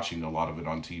I'm watching a lot of it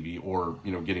on TV or,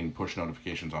 getting push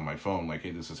notifications on my phone, like,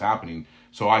 hey, this is happening.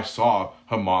 So I saw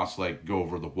Hamas like go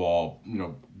over the wall,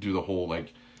 do the whole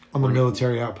like on the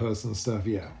military outposts and stuff.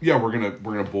 Yeah. Yeah. We're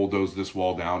going to bulldoze this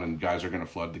wall down and guys are going to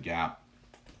flood the gap,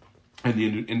 and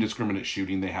the indiscriminate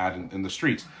shooting they had in the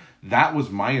streets. That was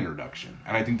my introduction.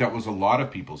 And I think that was a lot of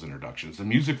people's introductions. The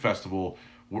music festival,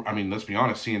 I mean, let's be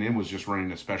honest, CNN was just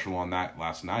running a special on that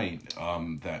last night,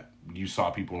 that you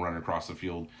saw people running across the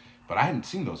field, but I hadn't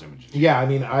seen those images. Yeah, I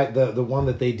mean, the one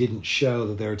that they didn't show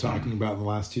that they were talking about in the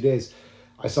last 2 days,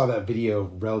 I saw that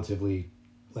video relatively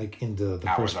like into the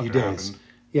first few days.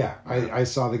 Yeah, I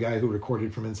saw the guy who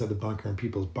recorded from inside the bunker and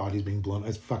people's bodies being blown.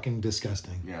 It's fucking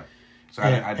disgusting. Yeah. So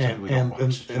I typically don't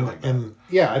watch shit like that.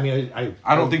 Yeah, I mean,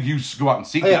 I don't think you go out and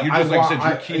seek it. You just, like I said,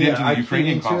 you're keyed into the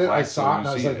Ukrainian conflict. I saw it and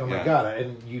I was like, oh my God.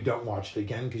 And you don't watch it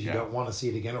again because you don't want to see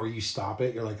it again, or you stop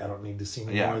it. You're like, I don't need to see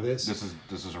any more of this.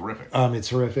 This is horrific. It's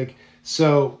horrific.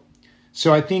 So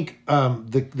I think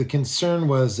the concern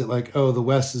was that like, oh, the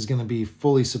West is going to be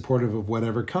fully supportive of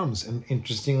whatever comes. And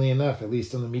interestingly enough, at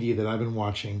least on the media that I've been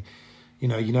watching, you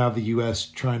now have the U.S.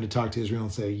 trying to talk to Israel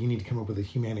and say, you need to come up with a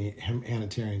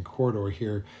humanitarian corridor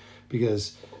here,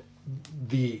 because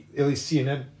at least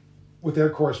CNN, with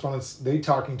their correspondents, they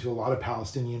talking to a lot of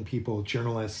Palestinian people,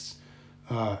 journalists,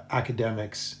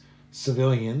 academics,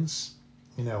 civilians,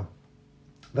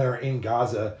 that are in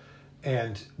Gaza,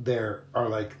 and there are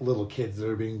like little kids that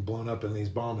are being blown up in these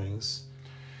bombings.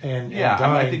 And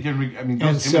I think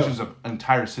those images of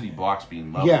entire city blocks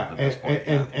being leveled at this point.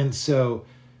 And so,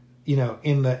 you know,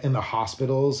 in the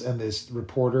hospitals, and this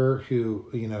reporter who,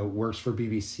 you know, works for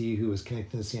BBC, who was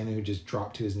connected to CNN, who just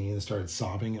dropped to his knee and started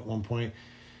sobbing at one point,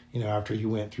 you know, after he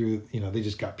went through, you know, they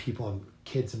just got people and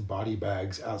kids in body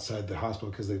bags outside the hospital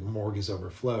because the morgue is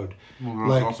overflowed. Well,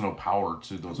 there's also no power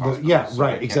to those hospitals.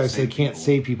 Exactly. So they can't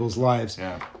save people's lives.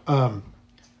 Yeah.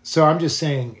 So I'm just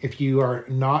saying, if you are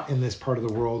not in this part of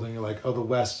the world and you're like, oh, the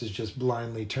West is just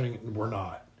blindly turning, we're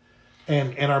not.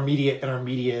 And our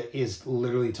media is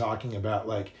literally talking about,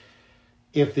 like,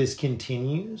 if this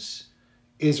continues,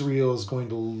 Israel is going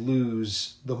to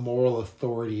lose the moral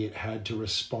authority it had to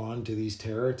respond to these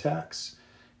terror attacks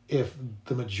if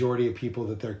the majority of people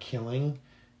that they're killing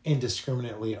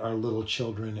indiscriminately are little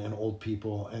children and old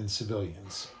people and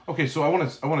civilians. Okay, so I want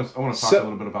to talk a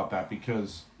little bit about that,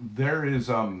 because there is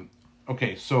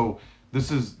okay, so this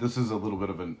is a little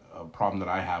bit of a problem that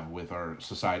I have with our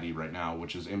society right now,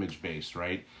 which is image based,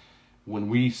 right? When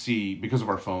we see, because of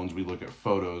our phones, we look at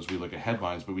photos, we look at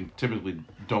headlines, but we typically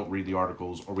don't read the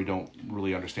articles, or we don't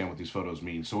really understand what these photos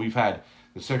mean. So we've had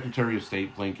the Secretary of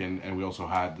State Blinken, and we also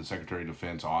had the Secretary of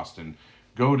Defense Austin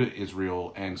go to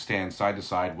Israel and stand side to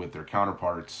side with their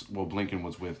counterparts. Well, Blinken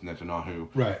was with Netanyahu.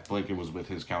 Right. Blinken was with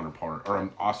his counterpart, or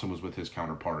Austin was with his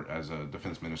counterpart as a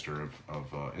defense minister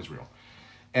of Israel.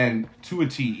 And to a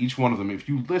T, each one of them, if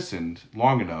you listened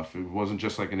long enough, it wasn't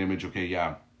just like an image, okay,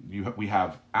 yeah, we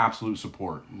have absolute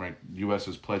support, right? U.S.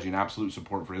 is pledging absolute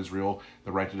support for Israel,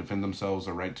 the right to defend themselves,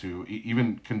 the right to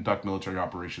even conduct military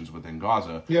operations within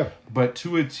Gaza. Yeah. But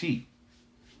to a T,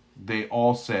 they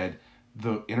all said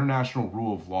the international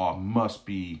rule of law must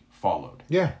be followed.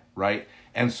 Yeah. Right?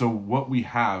 And so what we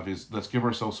have is, let's give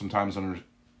ourselves some time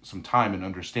and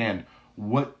understand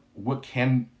what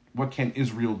can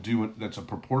Israel do that's a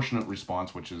proportionate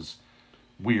response, which is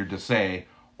weird to say,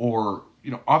 or,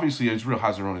 you know, obviously Israel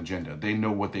has their own agenda. They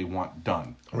know what they want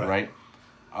done, right?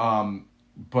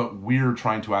 But we're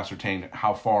trying to ascertain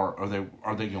how far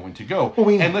are they going to go. Well,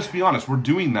 and let's be honest, we're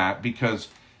doing that because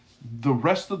the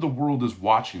rest of the world is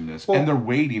watching this, and they're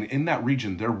waiting in that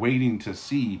region. They're waiting to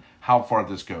see how far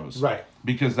this goes, right?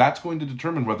 Because that's going to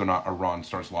determine whether or not Iran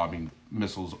starts lobbing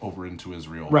missiles over into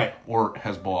Israel, right? Or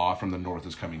Hezbollah from the north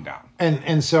is coming down.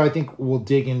 And so I think we'll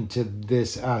dig into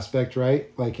this aspect, right?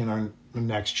 Like in our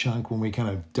next chunk when we kind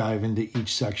of dive into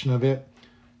each section of it.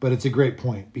 But it's a great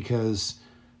point because,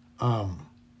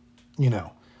 you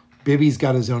know, Bibi's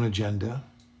got his own agenda.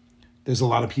 There's a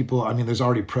lot of people. I mean, there's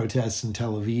already protests in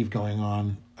Tel Aviv going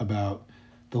on about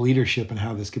the leadership and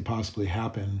how this could possibly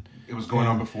happen. It was going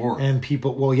on before. And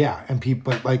people, well, yeah. And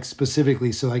people, but like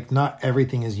specifically, so like not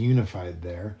everything is unified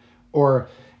there. Or,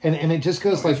 and it just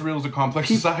goes like... Israel's a complex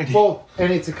society. Well,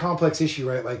 and it's a complex issue,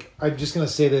 right? Like, I'm just going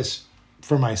to say this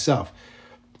for myself.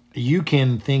 You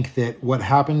can think that what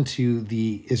happened to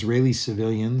the Israeli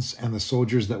civilians and the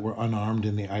soldiers that were unarmed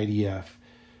in the IDF,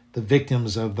 the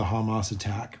victims of the Hamas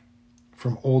attack,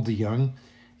 from old to young,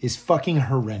 is fucking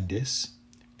horrendous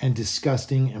and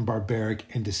disgusting and barbaric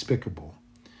and despicable.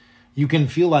 You can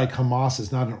feel like Hamas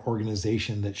is not an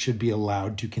organization that should be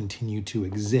allowed to continue to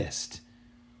exist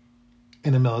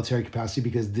in a military capacity,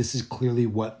 because this is clearly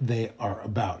what they are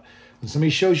about. When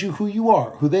somebody shows you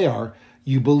who they are,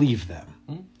 you believe them.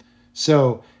 Mm-hmm.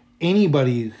 So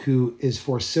anybody who is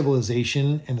for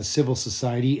civilization and a civil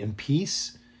society and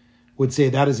peace would say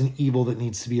that is an evil that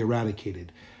needs to be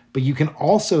eradicated. But you can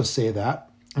also say that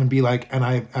and be like, and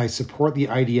I support the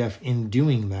IDF in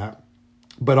doing that,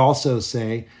 but also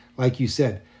say, like you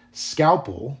said,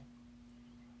 scalpel,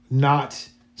 not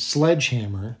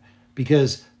sledgehammer,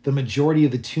 because the majority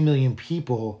of the 2 million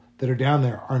people that are down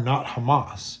there are not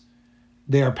Hamas.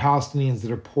 They are Palestinians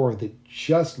that are poor, that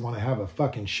just want to have a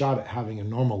fucking shot at having a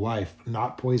normal life,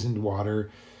 not poisoned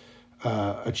water,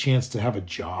 a chance to have a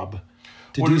job,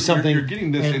 to do something. You're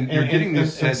getting this,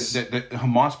 that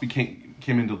Hamas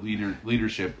came into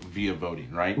leadership via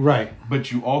voting, right? Right.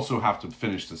 But you also have to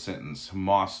finish the sentence.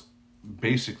 Hamas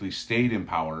basically stayed in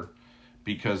power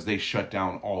because they shut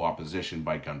down all opposition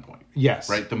by gunpoint. Yes.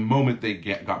 Right? The moment they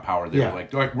got power, they were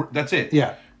like, all right, that's it.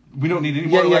 Yeah. We don't need any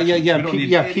more elections. We don't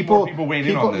need any more people weighing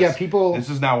in on this. Yeah, people. This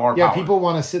is now our power. Yeah, people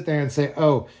want to sit there and say,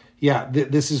 oh, yeah,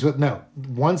 this is what... No.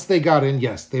 Once they got in,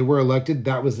 yes, they were elected.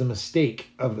 That was the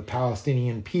mistake of the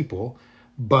Palestinian people.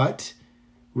 But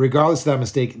regardless of that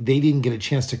mistake, they didn't get a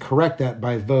chance to correct that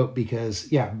by vote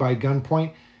because, yeah, by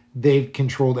gunpoint, they've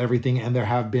controlled everything and there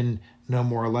have been no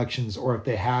more elections. Or if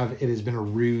they have, it has been a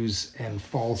ruse and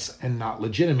false and not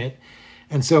legitimate.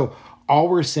 And so all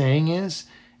we're saying is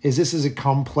is this is a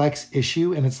complex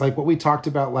issue, and it's like what we talked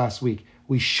about last week.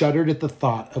 We shuddered at the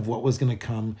thought of what was going to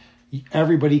come.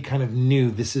 Everybody kind of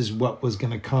knew this is what was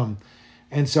going to come.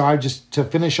 And so to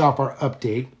finish off our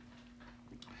update,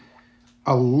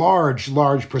 a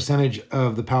large percentage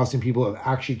of the Palestinian people have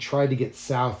actually tried to get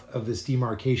south of this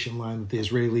demarcation line that the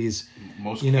Israelis,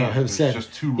 have said.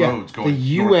 Just two roads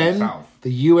going north and south.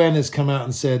 The UN has come out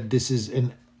and said this is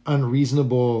an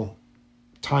unreasonable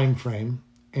time frame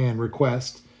and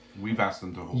request. We've asked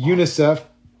them to hold UNICEF,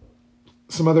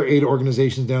 some other aid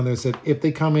organizations down there said if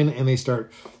they come in and they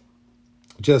start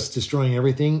just destroying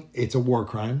everything, it's a war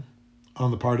crime on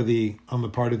the part of the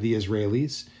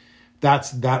Israelis.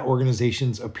 That's that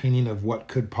organization's opinion of what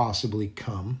could possibly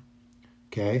come.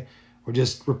 Okay, we're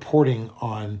just reporting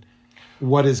on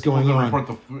what is going on.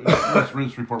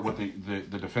 Let's report what the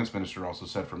defense minister also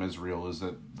said from Israel is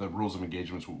that the rules of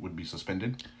engagements would be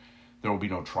suspended. There will be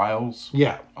no trials.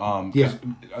 Yeah.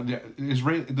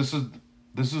 Israel.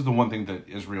 This is the one thing that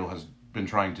Israel has been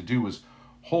trying to do is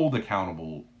hold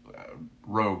accountable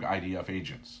rogue IDF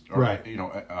agents, or, right?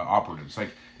 Operatives.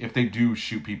 Like if they do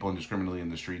shoot people indiscriminately in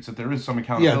the streets, that there is some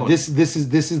accountability. Yeah, this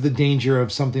is the danger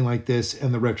of something like this,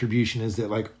 and the retribution is that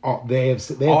like they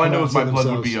have all I know is my blood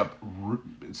would be up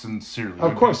sincerely.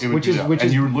 Of course, which is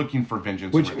and you're looking for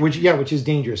vengeance, which is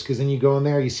dangerous because then you go in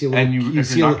there, you see a little, and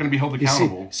if you're not going to be held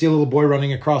accountable, see a little boy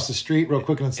running across the street real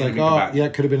quick, and it's like,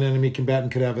 it could have been an enemy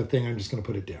combatant, could have a thing. I'm just going to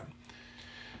put it down.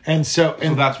 And so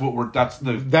that's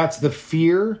the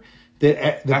fear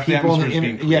that the people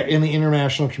in the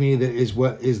international community that is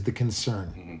what is the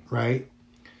concern, right?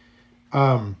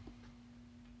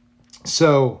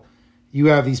 So you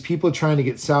have these people trying to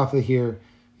get south of here.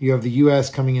 You have the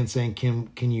U.S. coming in saying,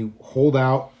 "Can you hold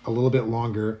out a little bit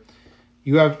longer?"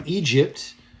 You have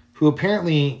Egypt, who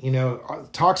apparently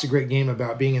talks a great game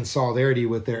about being in solidarity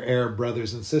with their Arab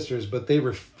brothers and sisters, but they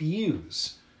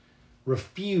refuse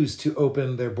to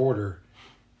open their border,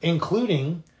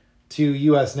 including to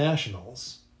U.S.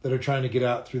 nationals that are trying to get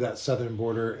out through that southern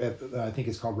border at, I think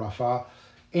it's called Rafah.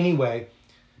 Anyway.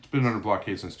 It's been under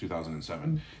blockade since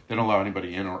 2007. They don't allow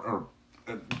anybody in or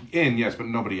in, yes, but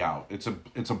nobody out. It's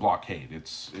a blockade.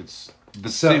 It's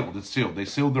sealed. It's sealed. They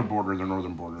sealed their border, their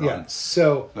northern border. Yeah,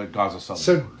 so the Gaza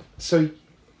southern border. So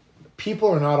people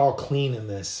are not all clean in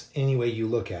this any way you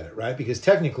look at it, right? Because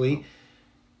technically,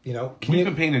 we've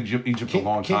been paying Egypt a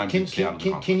long time to stay out of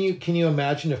the conflict. Can you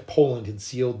imagine if Poland had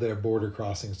sealed their border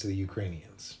crossings to the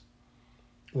Ukrainians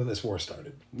when this war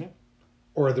started? Yeah.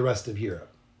 Or the rest of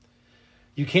Europe?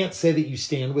 You can't say that you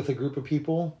stand with a group of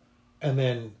people and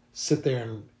then sit there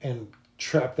and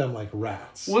trap them like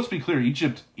rats. Well, let's be clear.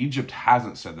 Egypt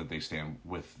hasn't said that they stand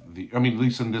with at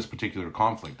least in this particular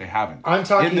conflict, they haven't. I'm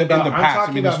talking about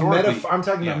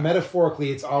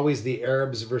metaphorically. It's always the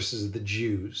Arabs versus the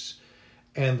Jews.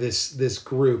 And this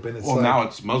group, and it's now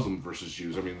it's Muslim versus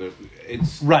Jews. I mean,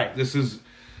 it's right. This is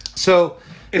so.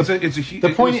 It's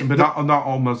the point, but not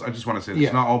all Muslim. I just want to say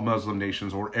this: not all Muslim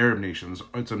nations or Arab nations.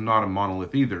 It's not a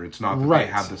monolith either. It's not that they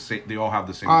have the same. They all have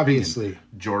the same. Obviously, opinion.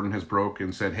 Jordan has broke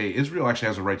and said, "Hey, Israel actually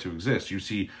has a right to exist." You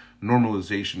see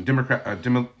normalization, they were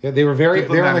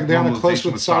they're on the close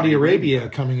with Saudi Arabia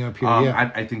coming up here.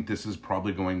 I think this is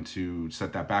probably going to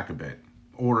set that back a bit.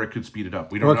 Or it could speed it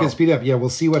up. We don't know. Or it could speed up. Yeah, we'll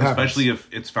see what happens. Especially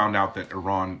if it's found out that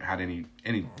Iran had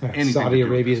anything Saudi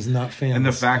Arabia is not fans. And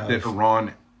the fact that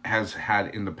Iran has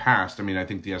had in the past, I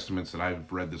think the estimates that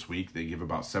I've read this week, they give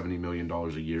about $70 million a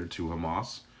year to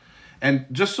Hamas. And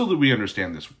just so that we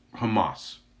understand this,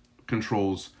 Hamas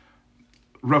controls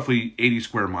roughly 80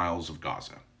 square miles of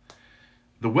Gaza.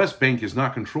 The West Bank is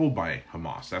not controlled by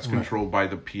Hamas. That's controlled by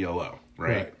the PLO.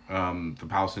 Right. The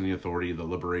Palestinian Authority, the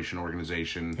Liberation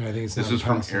Organization. I think it's this is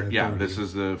from this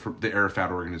is the Arafat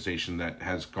organization that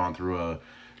has gone through a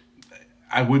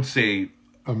massive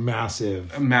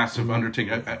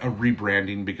undertaking, a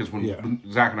rebranding, because when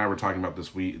Zach and I were talking about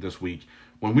this week,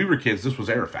 when we were kids, this was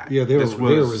Arafat. Yeah, they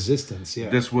were resistance. Yeah,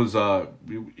 this was and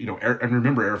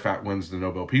remember Arafat wins the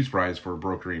Nobel Peace Prize for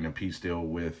brokering a peace deal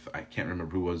with, I can't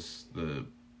remember who was the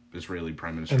Israeli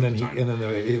prime minister and then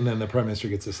the prime minister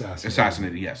gets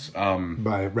assassinated. Yes,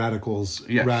 by radicals,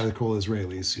 radical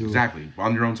Israelis who, exactly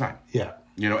on your own side. Yeah,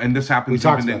 and this happens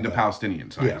even in the Palestinian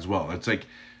side as well. It's like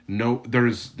there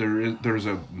is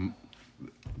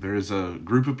a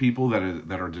group of people that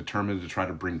are determined to try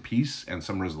to bring peace and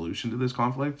some resolution to this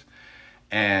conflict,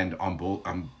 and on both.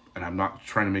 I'm not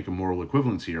trying to make a moral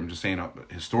equivalence here. I'm just saying,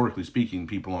 historically speaking,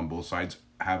 people on both sides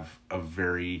have a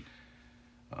very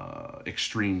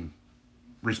extreme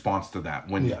response to that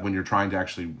when you're trying to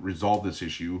actually resolve this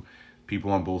issue.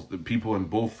 people in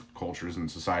both cultures and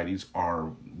societies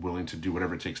are willing to do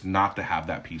whatever it takes not to have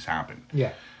that peace happen.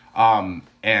 Yeah.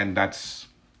 And that's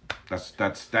a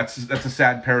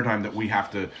sad paradigm that we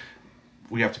have to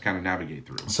kind of navigate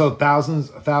through. So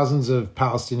thousands of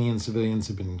Palestinian civilians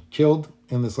have been killed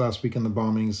in this last week in the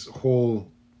bombings.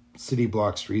 Whole city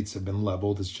block streets have been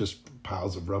leveled. It's just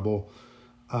piles of rubble.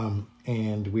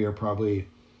 And we are probably,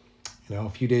 a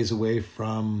few days away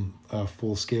from a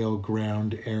full-scale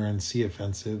ground, air, and sea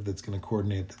offensive that's going to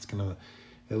coordinate, that's going to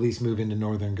at least move into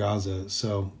northern Gaza.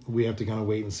 So we have to kind of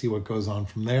wait and see what goes on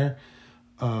from there.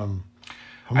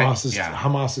 Hamas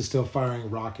is still firing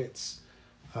rockets.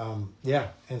 And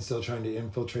still trying to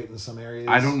infiltrate in some areas.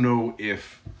 I don't know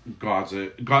if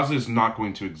Gaza is not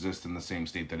going to exist in the same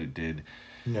state that it did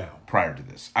prior to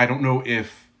this. I don't know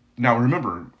if... Now,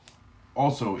 remember,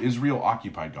 also, Israel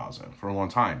occupied Gaza for a long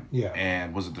time. Yeah.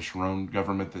 And was it the Sharon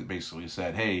government that basically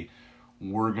said, hey,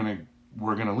 we're gonna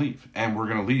leave. And we're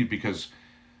going to leave because,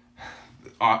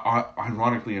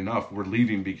 ironically enough, we're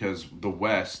leaving because the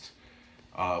West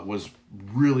was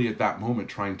really at that moment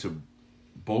trying to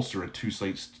bolster a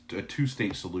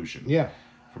two-state solution. Yeah.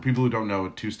 For people who don't know, a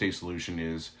two-state solution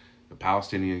is the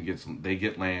Palestinian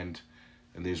get land,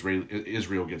 and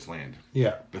Israel gets land.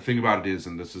 Yeah. The thing about it is,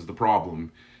 and this is the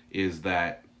problem, is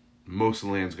that most of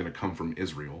the land is going to come from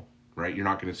Israel, right? You're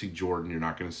not going to see Jordan, you're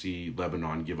not going to see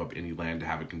Lebanon give up any land to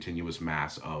have a continuous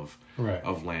mass of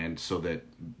land, so that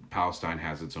Palestine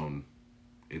has its own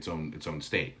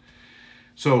state.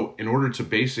 So in order to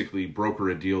basically broker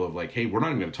a deal of like, hey, we're not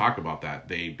even going to talk about that,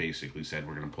 they basically said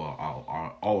we're going to pull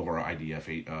out all of our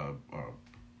IDF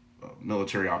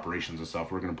military operations and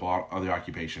stuff. We're going to pull out of the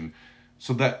occupation,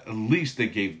 so that at least they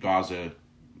gave Gaza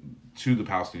to the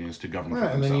Palestinians to govern for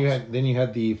themselves. And then you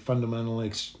had the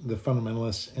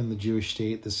fundamentalists in the Jewish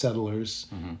state, the settlers,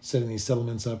 setting these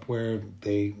settlements up where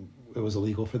it was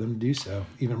illegal for them to do so,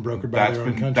 even brokered by their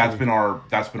own country.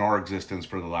 That's been our existence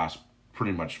for the last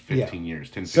pretty much 15 years,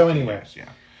 10, 15 so anyway, years. Yeah.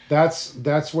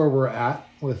 That's where we're at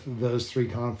with those three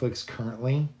conflicts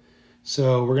currently.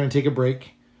 So we're going to take a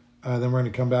break. Then we're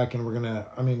going to come back and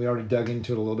we already dug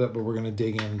into it a little bit, but we're going to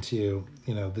dig into,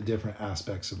 the different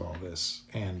aspects of all this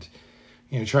and,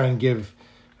 try and give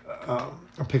a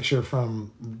picture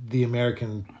from the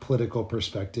American political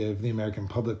perspective, the American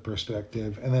public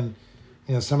perspective, and then,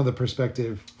 some of the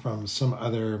perspective from some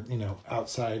other,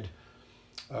 outside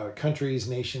countries,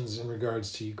 nations in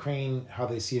regards to Ukraine, how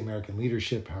they see American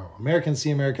leadership, how Americans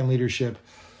see American leadership,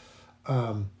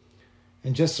 and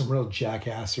just some real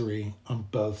jackassery on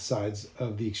both sides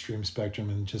of the extreme spectrum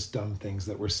and just dumb things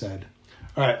that were said.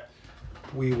 All right,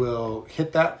 we will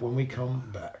hit that when we come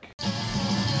back.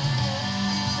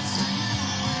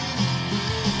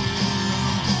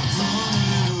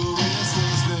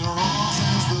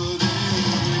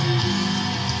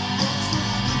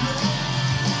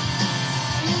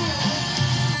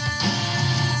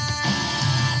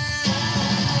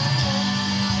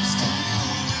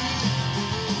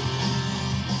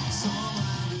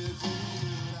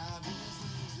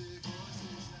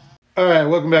 All right,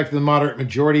 welcome back to the Moderate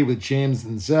Majority with James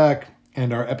and Zack,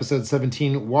 and our episode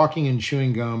 17, Walking and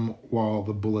Chewing Gum While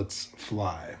the Bullets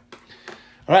Fly.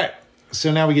 All right,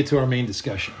 so now we get to our main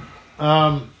discussion.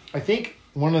 I think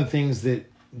one of the things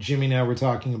that Jimmy and I were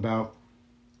talking about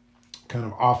kind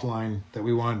of offline that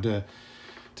we wanted to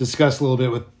discuss a little bit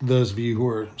with those of you who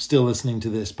are still listening to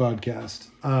this podcast.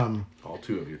 All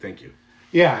two of you, thank you.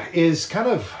 Yeah, is kind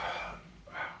of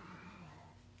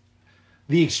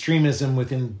the extremism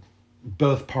within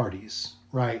both parties,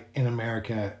 right, in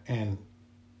America and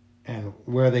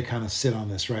where they kind of sit on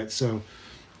this, right? So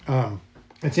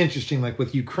it's interesting, like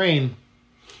with Ukraine,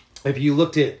 if you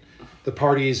looked at the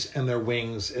parties and their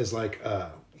wings as like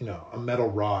a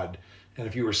metal rod, and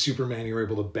if you were Superman, you were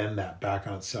able to bend that back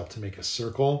on itself to make a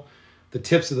circle, the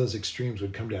tips of those extremes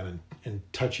would come down and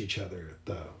touch each other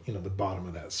at the bottom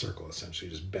of that circle,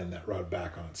 essentially, just bend that rod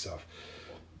back on itself.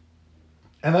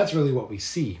 And that's really what we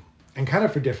see, and kind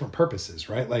of for different purposes,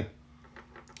 right? Like,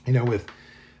 with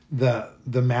the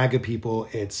MAGA people,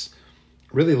 it's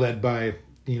really led by,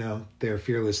 their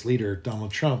fearless leader,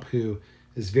 Donald Trump, who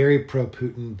is very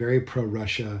pro-Putin, very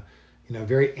pro-Russia,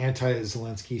 very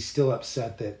anti-Zelensky, still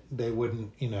upset that they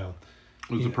wouldn't, It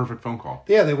was a perfect phone call.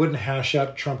 Yeah, they wouldn't hash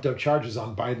up trumped up charges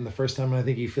on Biden the first time. And I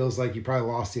think he feels like he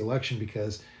probably lost the election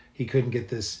because he couldn't get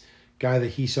this guy that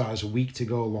he saw as weak to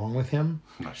go along with him.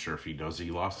 I'm not sure if he knows he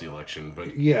lost the election,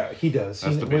 but yeah, he does.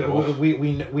 That's debatable.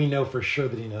 We know for sure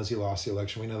that he knows he lost the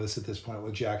election. We know this at this point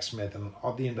with Jack Smith and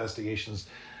all the investigations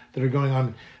that are going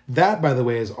on. That, by the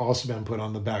way, has also been put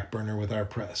on the back burner with our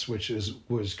press, which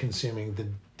was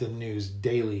consuming the news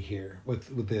daily here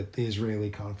with the Israeli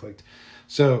conflict.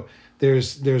 So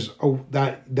that's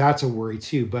a worry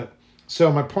too. But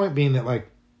so my point being that like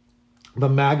the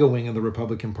MAGA wing of the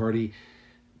Republican Party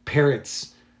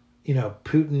parrots,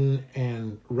 Putin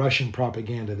and Russian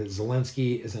propaganda that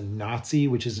Zelensky is a Nazi,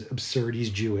 which is absurd. He's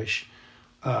Jewish,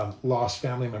 lost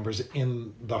family members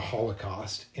in the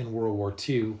Holocaust in World War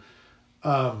II.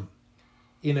 And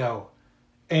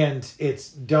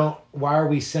why are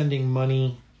we sending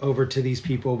money over to these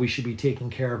people? We should be taking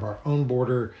care of our own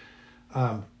border.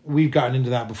 We've gotten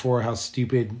into that before, how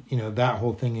stupid, that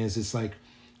whole thing is. It's like,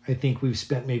 I think we've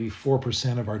spent maybe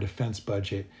 4% of our defense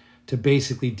budget to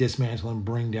basically dismantle and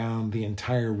bring down the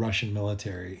entire Russian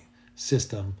military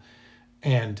system.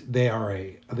 And they are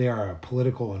a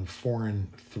political and foreign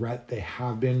threat. They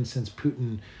have been since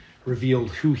Putin revealed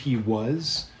who he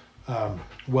was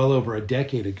well over a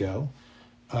decade ago.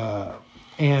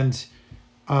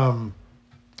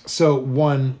 So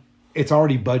one, it's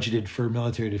already budgeted for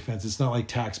military defense. It's not like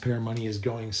taxpayer money is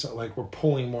going, so like we're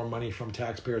pulling more money from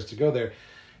taxpayers to go there.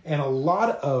 And a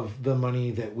lot of the money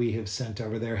that we have sent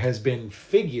over there has been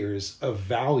figures of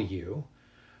value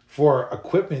for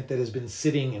equipment that has been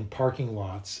sitting in parking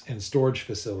lots and storage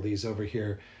facilities over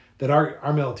here that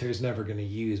our military is never going to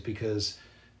use, because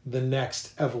the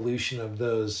next evolution of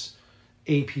those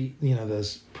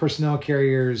those personnel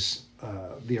carriers,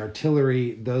 the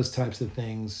artillery, those types of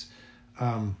things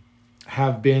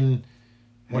have been.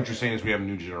 What you're saying is we have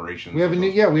new generations. We have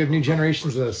new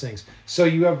generations of those things. So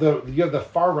you have the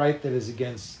far right that is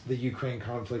against the Ukraine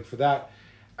conflict for that,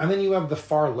 and then you have the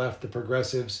far left, the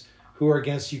progressives, who are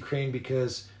against Ukraine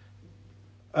because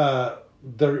the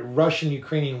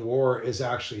Russian-Ukrainian war is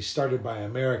actually started by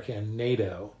America and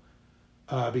NATO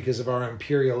because of our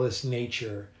imperialist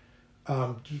nature.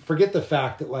 Forget the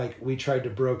fact that like we tried to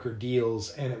broker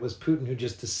deals and it was Putin who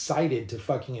just decided to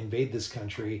fucking invade this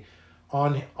country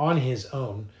on his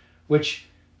own, which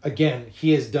again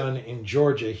he has done in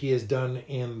Georgia, he has done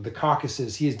in the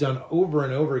Caucasus, he has done over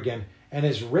and over again, and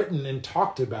has written and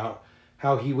talked about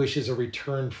how he wishes a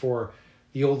return for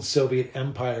the old Soviet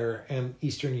Empire and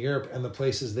Eastern Europe and the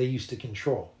places they used to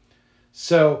control.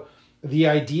 So the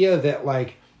idea that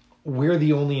like we're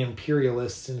the only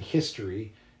imperialists in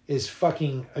history is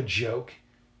fucking a joke.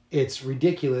 It's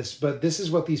ridiculous, but this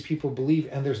is what these people believe,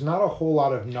 and there's not a whole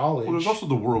lot of knowledge. Well, there's also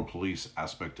the world police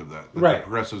aspect of that right. The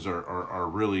progressives are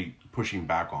really pushing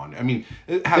back on. I mean,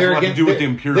 it has a lot to do with the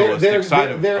imperialistic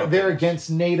side of they're against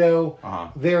NATO. Uh-huh.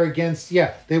 They're against,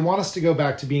 they want us to go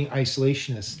back to being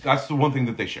isolationists. That's the one thing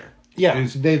that they share. Yeah,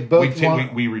 they both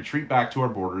we retreat back to our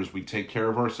borders. We take care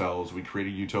of ourselves. We create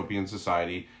a utopian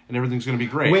society, and everything's going to be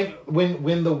great.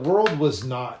 When the world was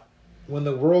not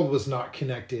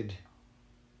connected,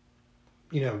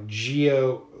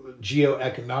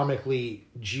 geoeconomically,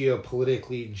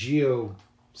 geopolitically,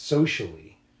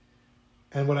 geosocially.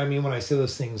 And what I mean when I say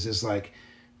those things is like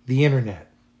the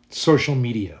internet, social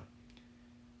media.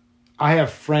 I have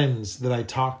friends that I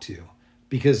talk to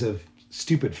because of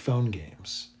stupid phone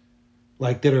games,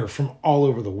 like that are from all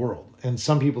over the world. And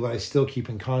some people that I still keep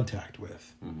in contact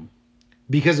with. Mm-hmm.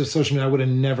 Because of social media, I would have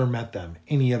never met them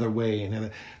any other way.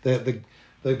 And the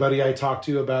buddy I talked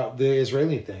to about the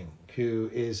Israeli thing, who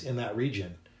is in that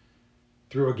region,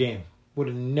 through a game, would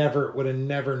have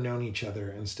never known each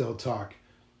other and still talk,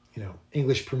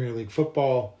 English Premier League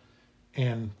football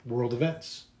and world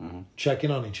events. Mm-hmm. Check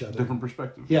in on each other. Different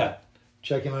perspective. Yeah.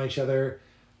 Check in on each other.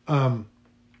 So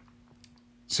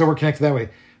we're connected that way.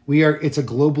 It's a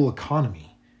global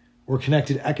economy. We're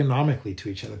connected economically to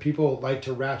each other. People like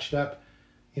to ratchet up,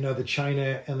 the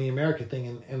China and the America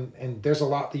thing. And there's a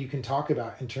lot that you can talk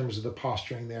about in terms of the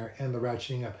posturing there and the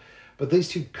ratcheting up. But these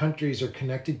two countries are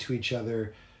connected to each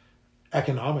other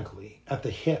economically at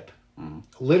the hip, mm-hmm.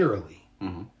 literally.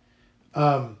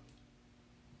 Mm-hmm.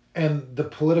 And the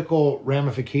political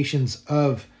ramifications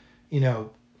of,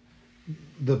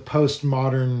 the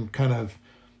postmodern kind of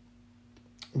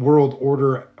world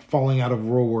order falling out of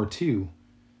World War II,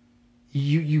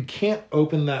 you can't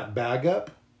open that bag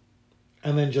up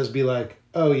and then just be like,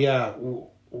 oh yeah,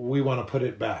 we want to put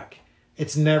it back.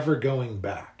 It's never going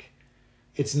back.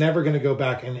 It's never going to go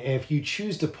back. And if you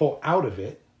choose to pull out of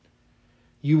it,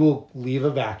 you will leave a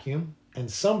vacuum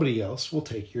and somebody else will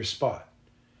take your spot.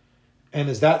 And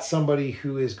is that somebody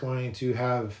who is going to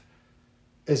have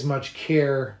as much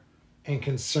care and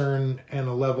concern and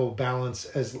a level balance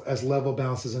as level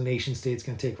balance as a nation state's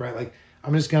going to take, right? Like,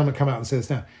 I'm just going to come out and say this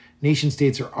now. Nation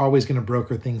states are always going to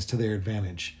broker things to their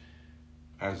advantage.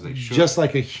 As they should. Just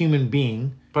like a human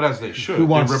being. But as they should. Who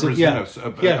wants they represent to,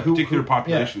 a particular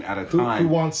population at a time who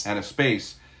wants, and a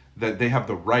space that they have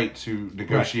the right to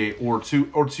negotiate or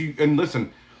to and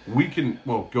listen, we can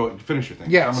go finish your thing.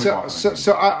 Yeah,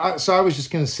 so I was just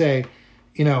going to say,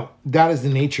 that is the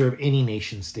nature of any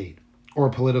nation state or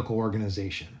political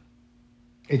organization.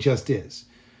 It just is.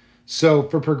 So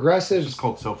for progressives, it's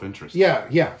called self-interest.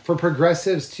 Yeah. For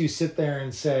progressives to sit there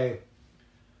and say,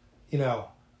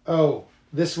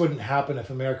 this wouldn't happen if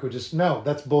America would just... No,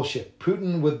 that's bullshit.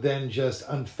 Putin would then just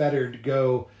unfettered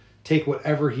go take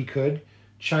whatever he could.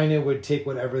 China would take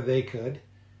whatever they could.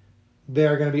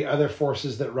 There are going to be other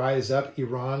forces that rise up.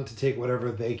 Iran to take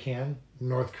whatever they can.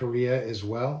 North Korea as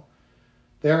well.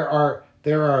 There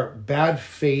are bad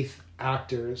faith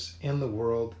actors in the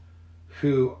world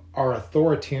who are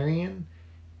authoritarian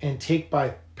and take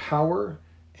by power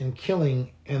and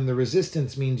killing, and the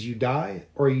resistance means you die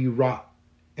or you rot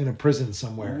in a prison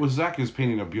somewhere. What Zack is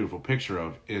painting a beautiful picture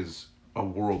of is a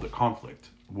world of conflict,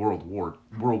 World War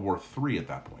III at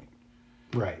that point.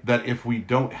 Right. That if we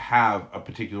don't have a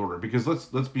particular order, because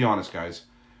let's be honest, guys,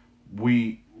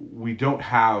 we don't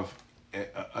have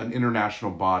an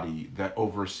international body that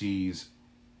oversees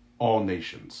all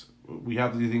nations. We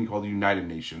have the thing called the United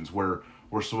Nations, where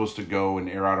we're supposed to go and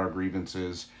air out our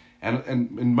grievances.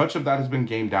 And much of that has been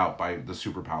gamed out by the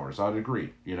superpowers. I'd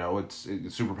agree.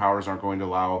 Superpowers aren't going to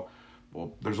allow...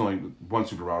 Well, there's only one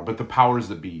superpower, but the powers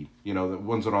that be, the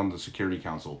ones that are on the Security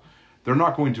Council, they're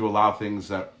not going to allow things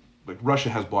that... Like Russia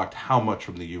has blocked how much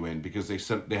from the UN because they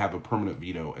said they have a permanent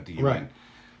veto at the UN. Right.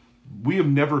 We have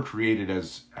never created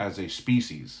as a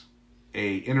species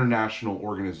a international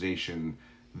organization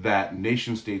that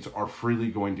nation states are freely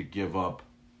going to give up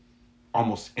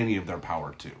almost any of their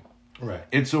power to. Right.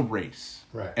 It's a race.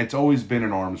 Right. It's always been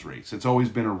an arms race. It's always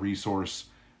been a resource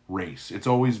race. It's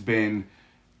always been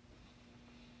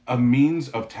a means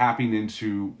of tapping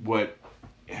into what...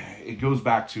 It goes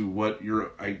back to what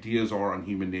your ideas are on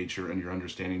human nature and your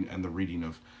understanding and the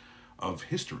reading of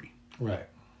history. Right.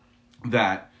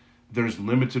 That there's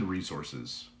limited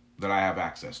resources that I have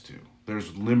access to.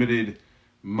 There's limited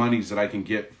monies that I can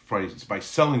get by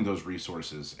selling those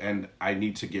resources, and I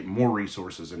need to get more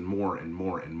resources and more and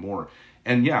more and more.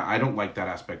 And yeah, I don't like that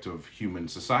aspect of human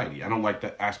society. I don't like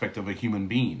that aspect of a human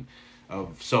being,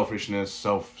 of selfishness,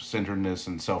 self-centeredness,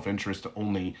 and self-interest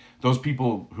only. Those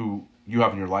people who you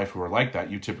have in your life who are like that,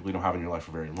 you typically don't have in your life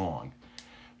for very long.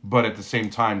 But at the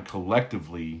same time,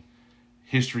 collectively,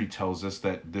 history tells us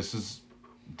that this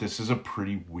is a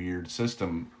pretty weird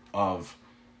system of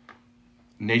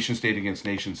nation state against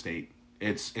nation state.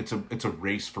 It's a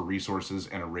race for resources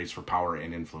and a race for power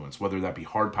and influence, whether that be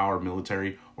hard power,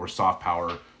 military, or soft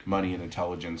power, money and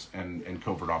intelligence and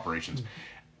covert operations.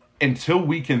 Until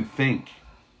we can think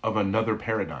of another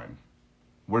paradigm,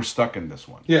 we're stuck in this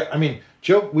one. Yeah, I mean,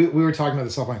 Joe, we were talking about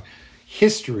this offline.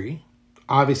 History,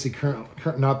 obviously,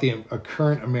 not a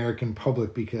current American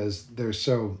public, because they're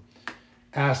so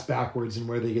ass backwards in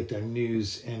where they get their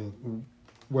news and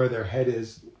where their head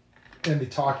is and the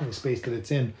talking space that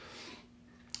it's in.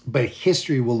 But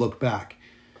history will look back,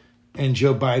 and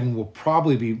Joe Biden will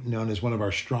probably be known as one of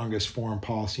our strongest foreign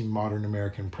policy modern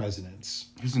American presidents.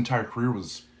 His entire career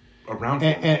was around.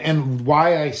 And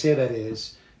why I say that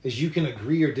is you can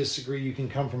agree or disagree, you can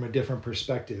come from a different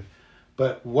perspective.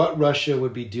 But what Russia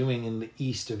would be doing in the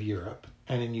east of Europe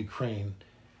and in Ukraine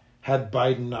had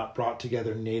Biden not brought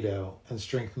together NATO and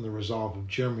strengthened the resolve of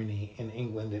Germany and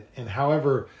England, and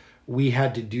however we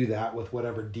had to do that with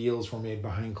whatever deals were made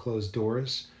behind closed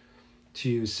doors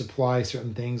to supply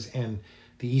certain things, and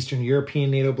the Eastern European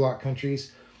NATO bloc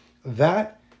countries,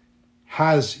 that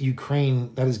has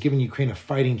given Ukraine a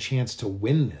fighting chance to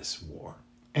win this war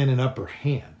and an upper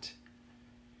hand.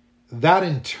 That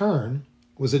in turn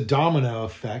was a domino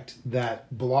effect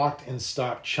that blocked and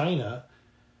stopped China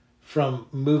from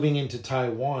moving into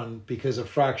Taiwan, because a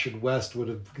fractured West would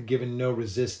have given no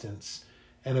resistance,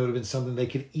 and it would have been something they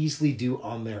could easily do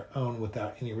on their own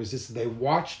without any resistance. They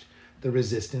watched the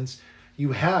resistance.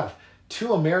 You have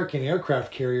 2 American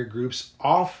aircraft carrier groups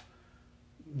in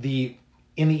the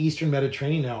Eastern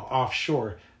Mediterranean now,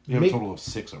 offshore. You have a total of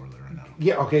 6 over there right now.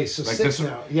 Yeah, okay, so like 6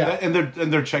 now. Yeah, and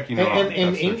they're checking out.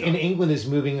 And England is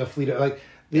moving a fleet of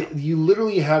you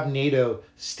literally have NATO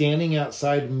standing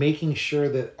outside, making sure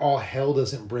that all hell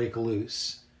doesn't break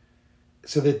loose,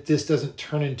 so that this doesn't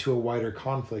turn into a wider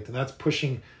conflict, and that's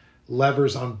pushing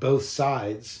levers on both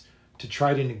sides to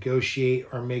try to negotiate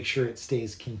or make sure it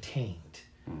stays contained,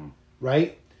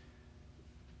 right?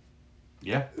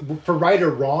 Yeah. For right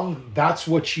or wrong, that's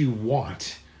what you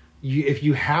want. If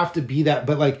you have to be that,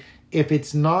 but if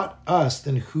it's not us,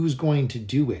 then who's going to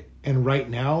do it? And right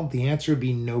now, the answer would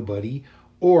be nobody,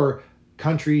 or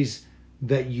countries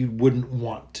that you wouldn't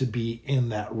want to be in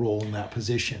that role, in that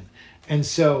position. And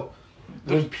so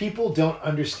when people don't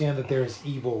understand that there is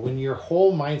evil, when your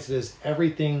whole mindset is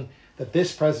everything that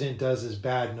this president does is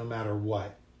bad no matter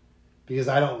what, because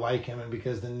I don't like him and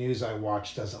because the news I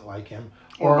watch doesn't like him,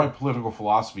 or my political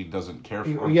philosophy doesn't care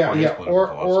for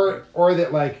or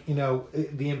that, like, you know,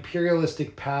 the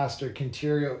imperialistic past or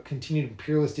continued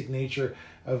imperialistic nature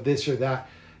of this or that,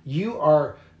 you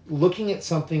are looking at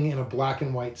something in a black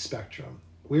and white spectrum.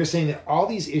 We are saying that all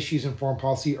these issues in foreign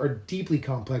policy are deeply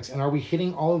complex, and are we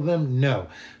hitting all of them? No.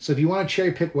 So if you want to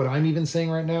cherry pick what I'm even saying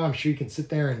right now, I'm sure you can sit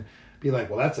there and be like,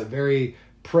 well, that's a very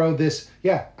pro this.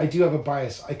 Yeah, I do have a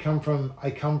bias. I come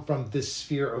from this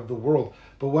sphere of the world.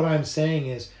 But what I'm saying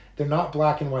is they're not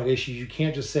black and white issues. You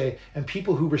can't just say, and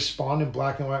people who respond in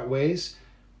black and white ways,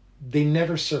 they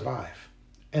never survive.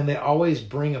 And they always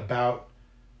bring about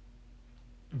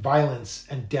violence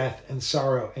and death and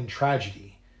sorrow and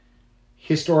tragedy,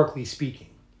 historically speaking.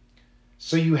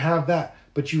 So you have that,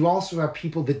 but you also have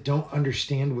people that don't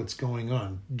understand what's going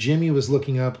on. Jimmy was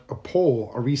looking up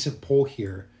a recent poll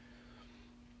here,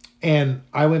 and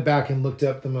I went back and looked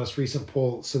up the most recent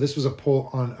poll. So this was a poll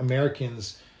on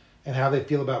Americans and how they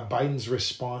feel about Biden's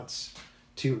response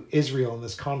to Israel in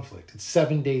this conflict. It's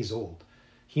 7 days old.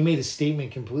 He made a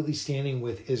statement completely standing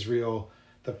with Israel.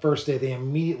 The first day, they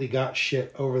immediately got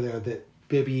shit over there that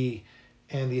Bibi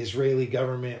and the Israeli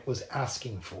government was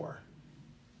asking for.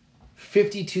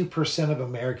 52% of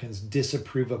Americans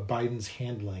disapprove of Biden's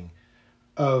handling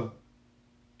of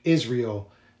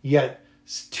Israel, yet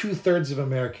 2/3 of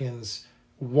Americans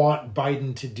want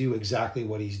Biden to do exactly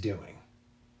what he's doing.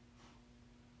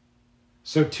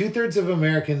 So 2/3 of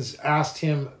Americans asked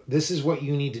him, this is what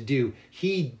you need to do.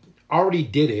 He already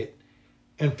did it,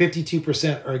 and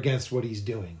 52% are against what he's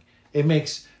doing. It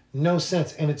makes no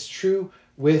sense. And it's true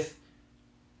with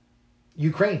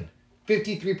Ukraine.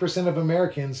 53% of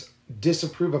Americans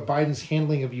disapprove of Biden's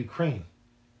handling of Ukraine.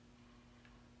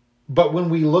 But when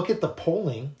we look at the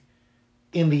polling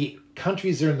in the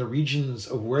countries that are in the regions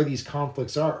of where these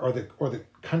conflicts are, or the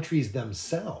countries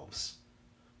themselves,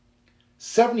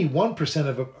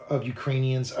 71% of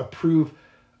Ukrainians approve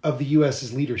of the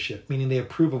U.S.'s leadership, meaning they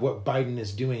approve of what Biden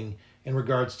is doing in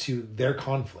regards to their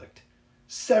conflict.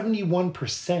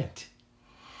 71%.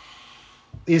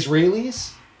 The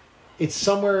Israelis, it's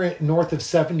somewhere north of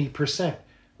 70%.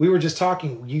 We were just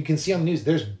talking, you can see on the news,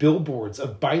 there's billboards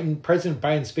of President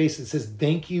Biden's face that says,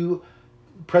 thank you,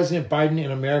 President Biden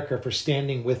and America, for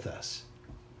standing with us.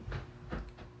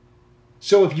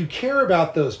 So if you care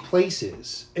about those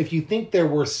places, if you think they're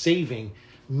worth saving,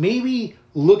 maybe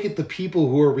look at the people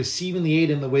who are receiving the aid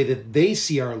in the way that they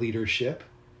see our leadership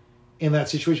in that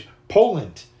situation.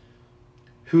 Poland,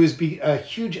 who is a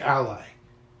huge ally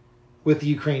with the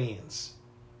Ukrainians.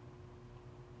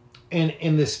 And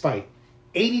in this fight,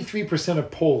 83% of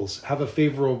Poles have a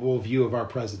favorable view of our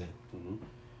president. Mm-hmm.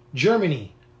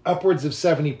 Germany, upwards of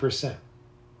 70%.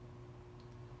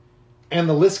 And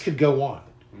the list could go on.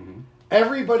 Mm-hmm.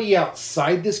 Everybody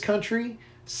outside this country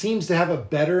seems to have a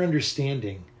better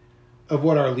understanding of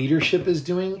what our leadership is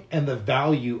doing and the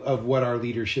value of what our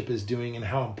leadership is doing and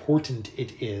how important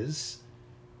it is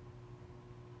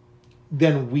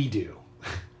than we do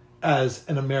as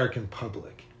an American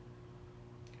public.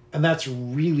 And that's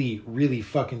really, really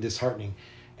fucking disheartening.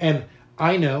 And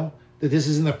I know that this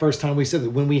isn't the first time we said that.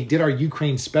 When we did our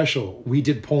Ukraine special, we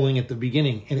did polling at the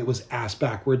beginning, and it was ass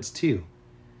backwards too.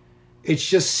 It's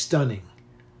just stunning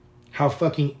how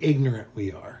fucking ignorant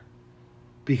we are,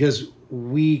 because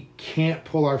we can't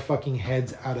pull our fucking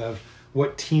heads out of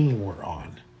what team we're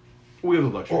on. We have a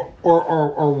luxury.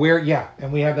 Or where, yeah,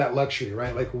 and we have that luxury,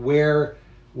 right? Like where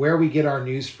we get our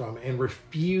news from, and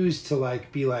refuse to like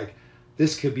be like,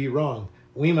 this could be wrong.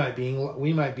 We might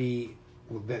be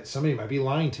that somebody might be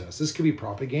lying to us. This could be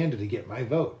propaganda to get my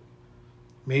vote.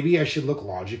 Maybe I should look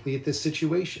logically at this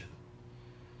situation.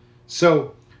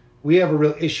 So we have a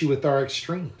real issue with our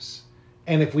extremes.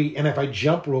 And if I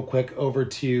jump real quick over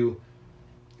to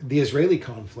the Israeli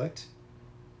conflict,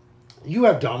 you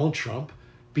have Donald Trump,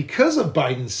 because of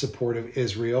Biden's support of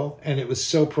Israel, and it was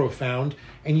so profound,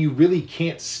 and you really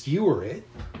can't skewer it.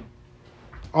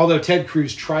 Although Ted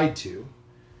Cruz tried to.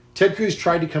 Ted Cruz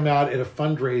tried to come out at a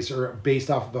fundraiser based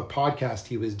off of a podcast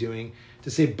he was doing to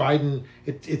say Biden,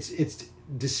 it's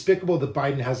despicable that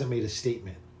Biden hasn't made a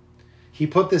statement. He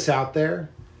put this out there.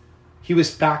 He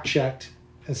was fact-checked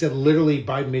and said literally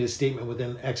Biden made a statement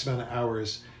within X amount of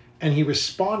hours. And he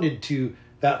responded to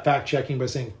that fact-checking by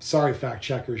saying, sorry,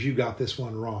 fact-checkers, you got this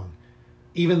one wrong.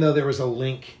 Even though there was a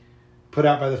link put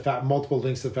out by the multiple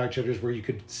links to the fact checkers where you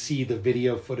could see the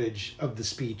video footage of the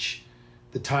speech,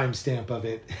 the timestamp of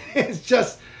it. It's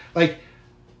just like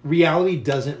reality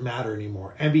doesn't matter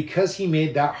anymore. And because he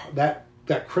made that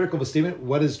critical of a statement,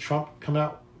 what does Trump come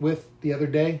out with the other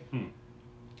day?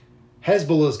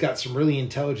 Hezbollah's got some really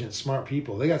intelligent, smart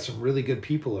people. They got some really good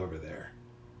people over there.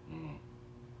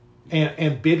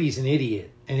 And Bibi's an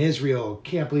idiot. And Israel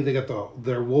can't believe they got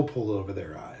their wool pulled over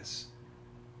their eyes.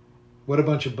 What a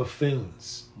bunch of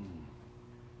buffoons.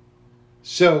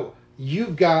 So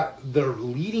you've got the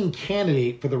leading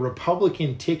candidate for the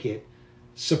Republican ticket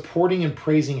supporting and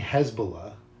praising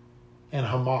Hezbollah and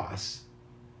Hamas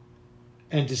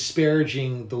and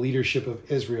disparaging the leadership of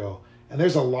Israel. And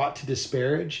there's a lot to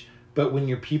disparage, but when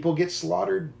your people get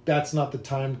slaughtered, that's not the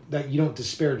time that you don't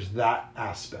disparage that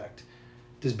aspect.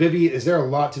 Is there a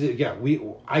lot to do? Yeah,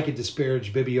 I could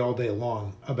disparage Bibi all day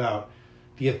long about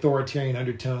the authoritarian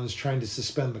undertones, trying to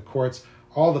suspend the courts,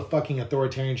 all the fucking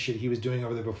authoritarian shit he was doing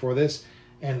over there before this.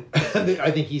 And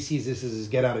I think he sees this as his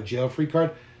get out of jail free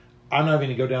card. I'm not going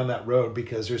to go down that road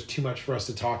because there's too much for us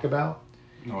to talk about.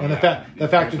 The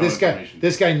fact that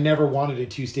this guy never wanted a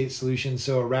 2-state solution,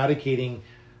 so eradicating,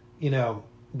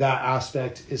 that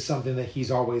aspect is something that he's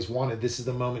always wanted. This is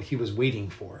the moment he was waiting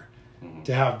for,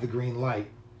 to have the green light.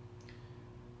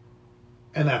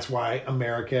 And that's why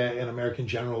America and American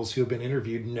generals who have been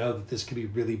interviewed know that this could be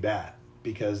really bad,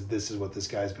 because this is what this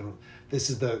guy's been. This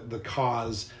is the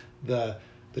cause, the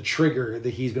trigger that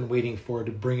he's been waiting for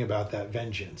to bring about that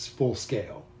vengeance full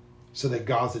scale, so that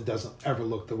Gaza doesn't ever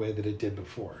look the way that it did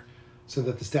before, so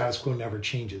that the status quo never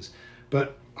changes.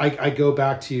 But I go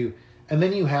back to, and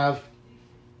then you have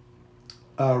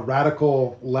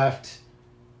radical left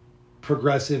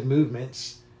progressive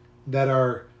movements that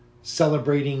are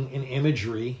celebrating an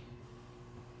imagery.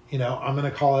 I'm going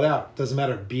to call it out. Doesn't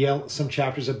matter. Some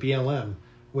chapters of BLM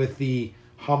with the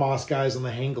Hamas guys on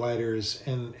the hang gliders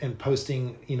and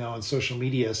posting, on social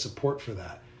media support for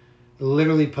that.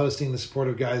 Literally posting the support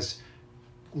of guys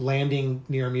landing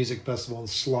near a music festival and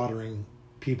slaughtering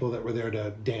people that were there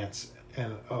to dance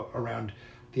and around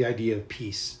the idea of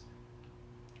peace.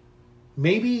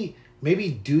 Maybe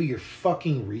do your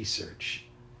fucking research.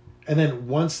 And then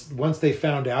once they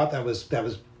found out that was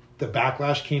the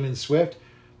backlash came in swift,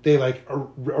 they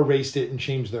erased it and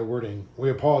changed their wording.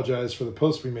 We apologize for the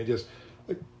post we made.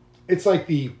 It's like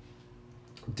the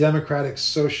Democratic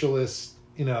Socialist,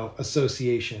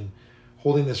 Association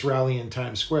holding this rally in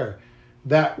Times Square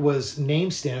that was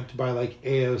name stamped by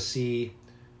AOC,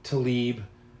 Tlaib,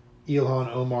 Ilhan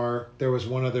Omar. There was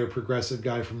one other progressive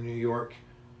guy from New York.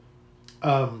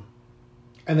 And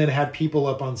then had people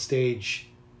up on stage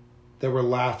that were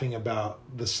laughing about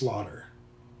the slaughter.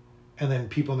 And then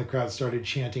people in the crowd started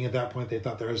chanting. At that point, they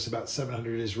thought there was about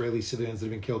 700 Israeli civilians that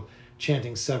had been killed,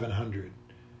 chanting 700.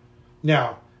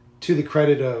 Now, to the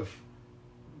credit of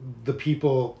the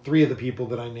people, 3 of the people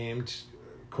that I named,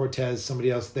 Cortez,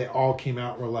 somebody else, they all came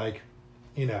out and were like,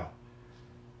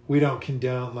 we don't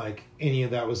condone, any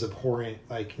of that was abhorrent.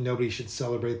 Nobody should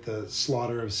celebrate the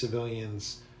slaughter of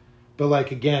civilians.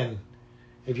 But, again,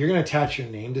 if you're going to attach your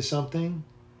name to something,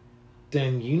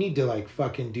 then you need to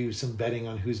fucking do some betting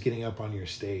on who's getting up on your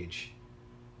stage.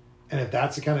 And if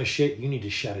that's the kind of shit, you need to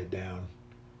shut it down.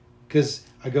 Because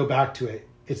I go back to it,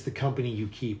 it's the company you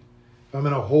keep. If I'm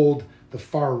going to hold the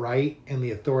far right and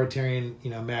the authoritarian,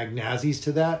 mag-nazis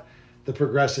to that, the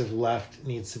progressive left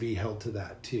needs to be held to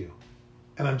that too.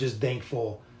 And I'm just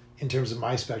thankful in terms of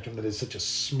my spectrum that it's such a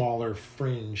smaller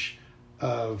fringe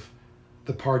of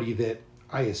the party that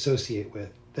I associate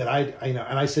with. That I know,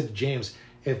 and I said to James,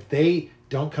 if they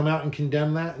don't come out and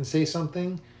condemn that and say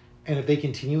something, and if they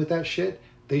continue with that shit,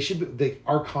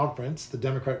 our conference, the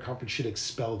Democratic conference, should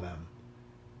expel them.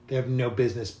 They have no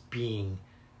business being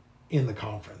in the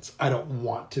conference. I don't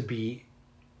want that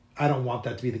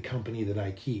to be the company that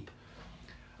I keep.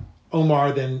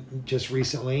 Omar then just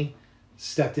recently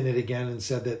stepped in it again and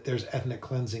said that there's ethnic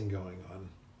cleansing going on.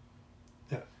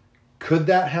 Now, could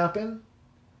that happen?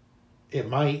 It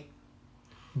might.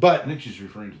 But I think she's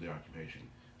referring to the occupation.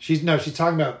 She's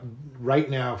talking about right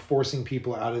now forcing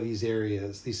people out of these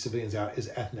areas, these civilians out,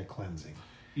 is ethnic cleansing.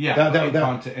 Yeah,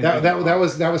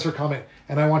 that was her comment.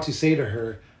 And I want to say to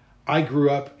her, I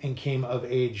grew up and came of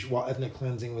age while ethnic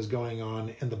cleansing was going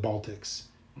on in the Baltics.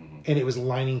 Mm-hmm. And it was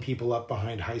lining people up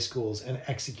behind high schools and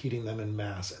executing them in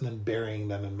mass and then burying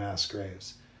them in mass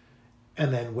graves.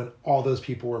 And then when all those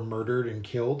people were murdered and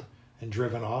killed and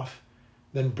driven off,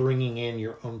 then bringing in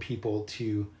your own people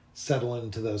to settle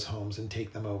into those homes and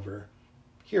take them over.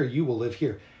 Here, you will live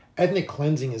here. Ethnic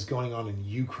cleansing is going on in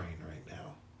Ukraine right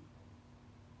now.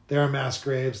 There are mass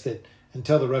graves that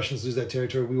until the Russians lose that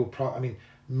territory, we will probably, I mean,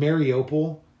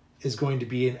 Mariupol is going to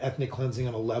be an ethnic cleansing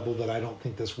on a level that I don't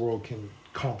think this world can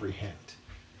comprehend.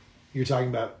 You're talking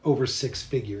about over 6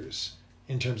 figures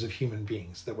in terms of human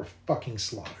beings that were fucking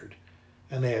slaughtered.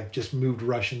 And they have just moved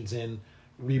Russians in,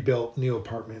 rebuilt new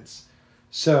apartments.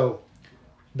 So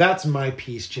that's my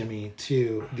piece, Jimmy,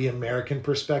 to the American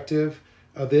perspective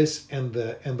of this and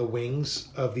the wings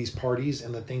of these parties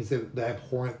and the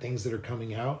abhorrent things that are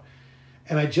coming out.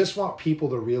 And I just want people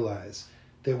to realize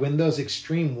that when those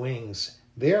extreme wings,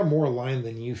 they are more aligned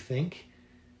than you think.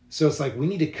 So it's like we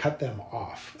need to cut them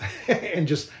off and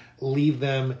just leave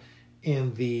them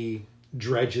in the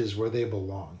dredges where they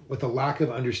belong, with a lack of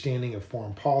understanding of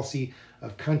foreign policy,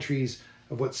 of countries,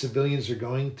 of what civilians are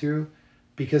going through.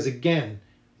 Because again,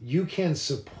 you can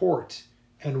support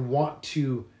and want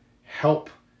to help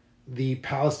the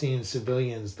Palestinian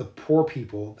civilians, the poor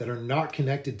people that are not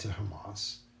connected to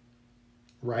Hamas,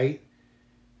 right?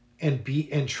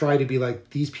 And try to be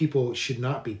like, these people should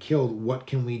not be killed. What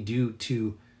can we do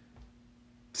to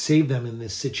save them in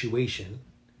this situation?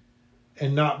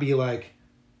 And not be like,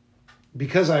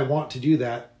 because I want to do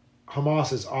that,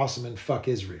 Hamas is awesome and fuck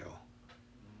Israel.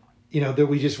 You know, that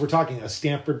we're talking, a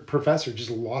Stanford professor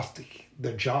just lost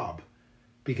their job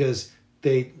because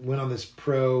they went on this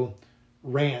pro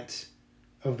rant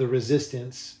of the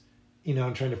resistance, you know,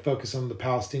 and trying to focus on the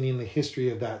Palestinian, the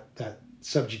history of that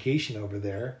subjugation over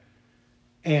there.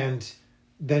 And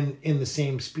then in the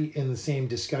same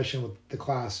discussion with the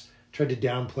class, tried to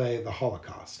downplay the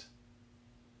Holocaust.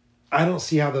 I don't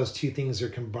see how those two things are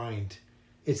combined.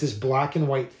 It's this black and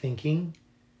white thinking.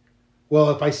 Well,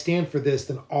 if I stand for this,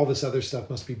 then all this other stuff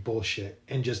must be bullshit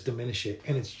and just diminish it.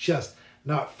 And it's just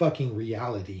not fucking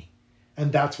reality.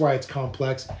 And that's why it's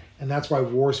complex. And that's why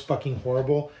war is fucking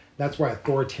horrible. That's why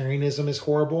authoritarianism is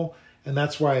horrible. And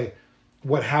that's why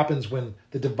what happens when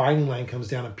the dividing line comes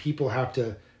down and people have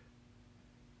to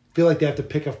feel like they have to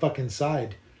pick a fucking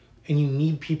side. And you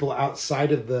need people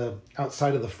outside of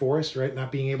the forest, right?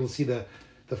 Not being able to see the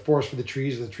forest for the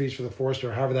trees or the trees for the forest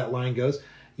or however that line goes.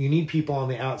 You need people on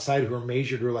the outside who are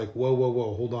measured, who are like, whoa,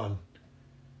 hold on.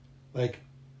 Like,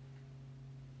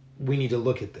 we need to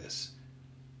look at this.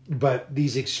 But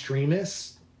these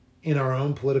extremists in our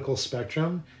own political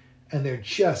spectrum, and they're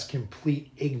just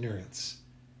complete ignorance,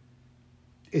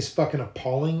 is fucking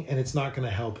appalling, and it's not going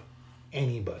to help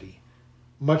anybody,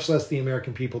 much less the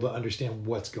American people, to understand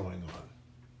what's going on.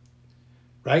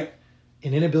 Right?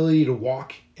 An inability to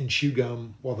walk and chew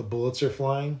gum while the bullets are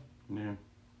flying.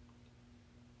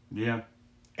 Yeah.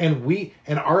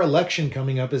 And our election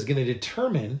coming up is going to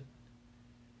determine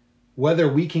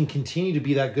whether we can continue to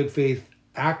be that good faith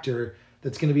actor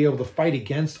that's going to be able to fight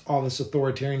against all this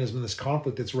authoritarianism and this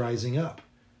conflict that's rising up.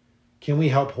 Can we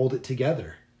help hold it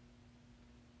together?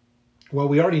 Well,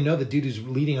 we already know the dude who's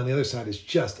leading on the other side is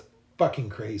just fucking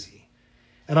crazy.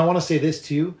 And I want to say this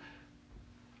too.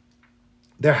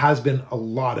 There has been a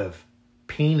lot of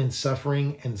pain and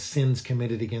suffering and sins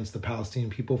committed against the Palestinian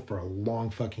people for a long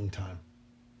fucking time.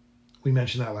 We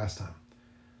mentioned that last time.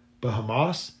 But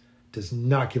Hamas does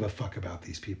not give a fuck about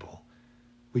these people.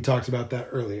 We talked about that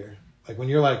earlier. Like when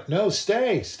you're like, no,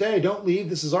 stay, don't leave.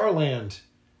 This is our land.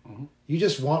 Mm-hmm. You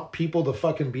just want people to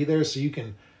fucking be there so you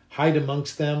can hide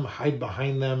amongst them, hide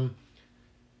behind them.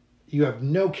 You have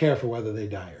no care for whether they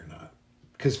die or not.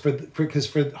 Because for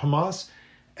Hamas,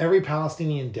 every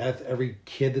Palestinian death, every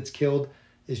kid that's killed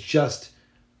is just,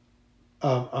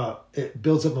 it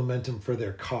builds up momentum for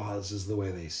their cause is the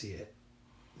way they see it.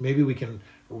 Maybe we can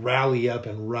rally up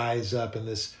and rise up in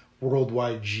this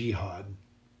worldwide jihad.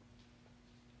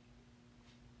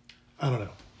 I don't know.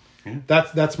 Yeah.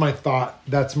 That's my thought.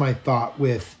 That's my thought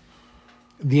with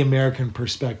the American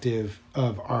perspective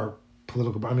of our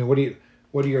political. I mean, what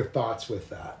are your thoughts with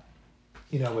that?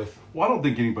 You know, with. Well, I don't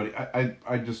think anybody.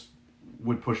 I just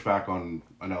would push back on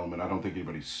an element. I don't think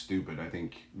anybody's stupid. I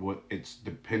think what it's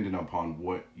dependent upon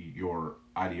what your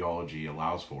ideology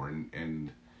allows for,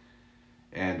 and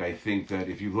I think that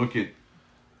if you look at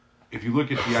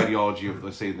the ideology of,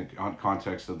 let's say, in the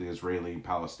context of the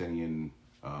Israeli-Palestinian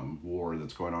war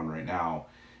that's going on right now,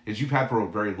 is you've had for a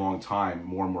very long time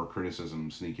more and more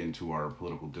criticism sneak into our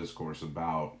political discourse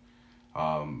about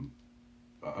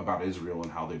Israel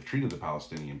and how they've treated the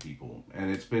Palestinian people, and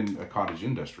it's been a cottage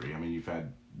industry. I mean, you've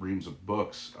had reams of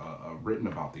books written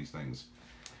about these things,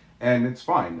 and it's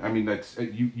fine. I mean, that's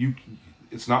you.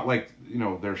 It's not like, you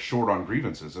know, they're short on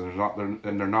grievances, and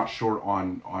they're not short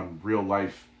on real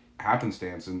life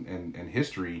happenstance and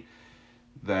history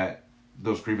that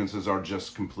those grievances are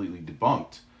just completely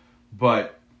debunked.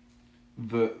 But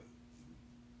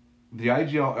the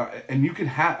ideal, and you can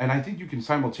have, and I think you can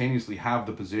simultaneously have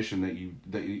the position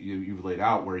you've laid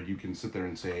out, where you can sit there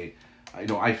and say,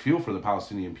 I feel for the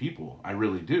Palestinian people, I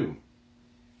really do,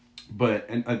 but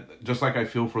just like I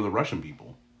feel for the Russian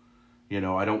people,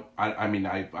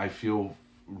 I feel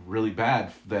really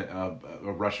bad that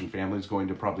a Russian family is going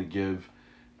to probably give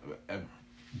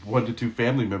 1 to 2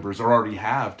 family members, or already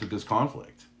have, to this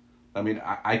conflict. I mean,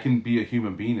 I can be a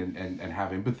human being and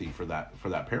have empathy for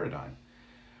that paradigm.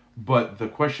 But the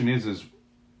question is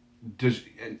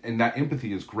and that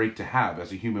empathy is great to have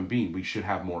as a human being. We should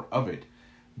have more of it.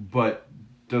 But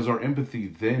does our empathy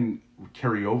then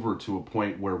carry over to a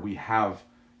point where we have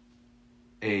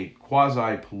a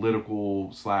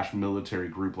quasi-political / military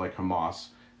group like Hamas?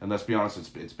 And let's be honest,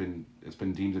 it's been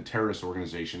deemed a terrorist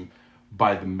organization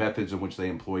by the methods in which they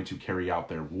employ to carry out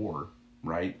their war,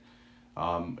 right?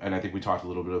 And I think we talked a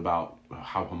little bit about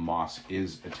how Hamas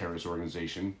is a terrorist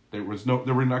organization. They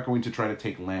were not going to try to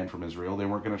take land from Israel. They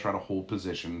weren't going to try to hold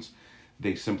positions.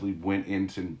 They simply went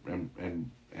into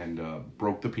and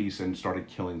broke the peace and started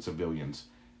killing civilians.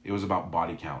 It was about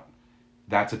body count.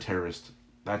 That's a terrorist.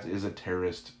 That is a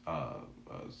terrorist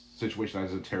situation. That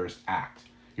is a terrorist act.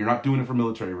 You're not doing it for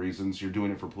military reasons. You're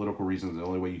doing it for political reasons. The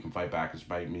only way you can fight back is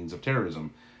by means of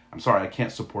terrorism. I'm sorry, I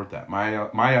can't support that.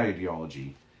 My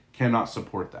ideology cannot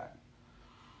support that.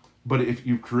 But if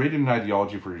you've created an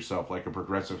ideology for yourself, like a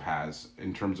progressive has,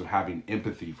 in terms of having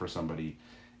empathy for somebody,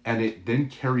 and it then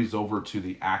carries over to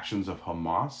the actions of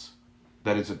Hamas,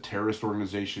 that is a terrorist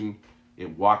organization.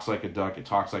 It walks like a duck. It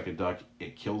talks like a duck.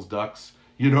 It kills ducks.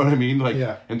 You know what I mean?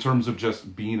 In terms of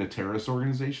just being a terrorist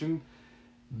organization,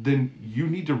 then you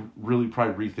need to really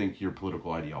probably rethink your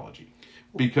political ideology,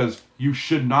 because you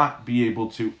should not be able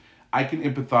to. I can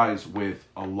empathize with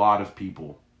a lot of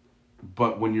people,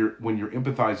 but when you're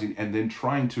empathizing and then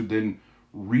trying to then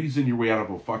reason your way out of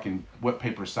a fucking wet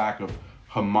paper sack of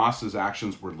Hamas's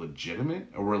actions were legitimate,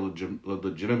 or were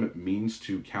legitimate means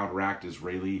to counteract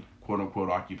Israeli quote unquote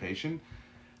occupation,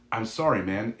 I'm sorry,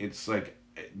 man. It's like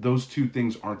those two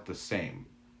things aren't the same.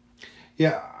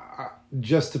 Yeah,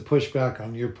 just to push back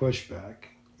on your pushback.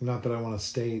 Not that I want to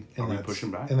stay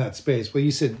in that space. Well,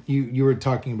 you said you were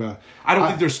talking about. I don't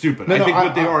think they're stupid. I think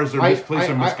what they are is they're misplaced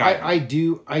and misguided.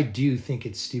 I do think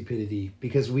it's stupidity,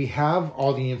 because we have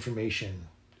all the information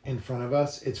in front of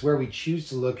us. It's where we choose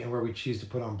to look and where we choose to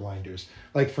put on blinders.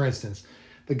 Like, for instance,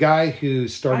 the guy who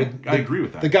started. I agree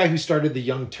with that. The guy who started the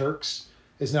Young Turks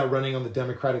is now running on the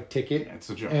Democratic ticket. Yeah,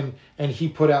 it's a joke. And he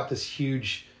put out this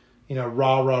huge,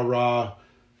 rah,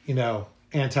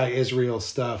 anti-Israel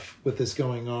stuff with this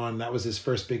going on. That was his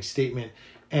first big statement.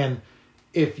 And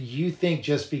if you think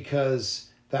just because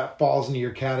that falls into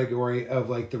your category of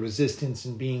like the resistance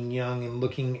and being young and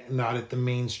looking not at the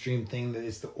mainstream thing, that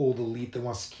it's the old elite that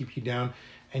wants to keep you down,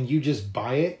 and you just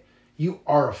buy it, you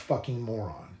are a fucking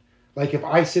moron. Like, if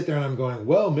I sit there and I'm going,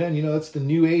 well, man, that's the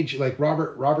new age, like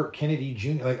Robert Kennedy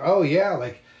Jr., like, oh yeah,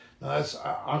 like, no, that's,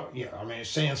 he's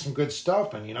saying some good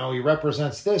stuff, and, he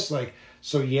represents this, like,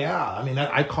 so yeah, I mean,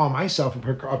 I call myself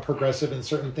a progressive in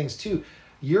certain things too.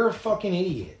 You're a fucking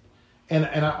idiot. And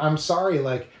I'm sorry,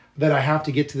 like, that I have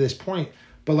to get to this point,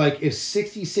 but like, if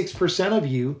 66% of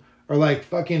you are like,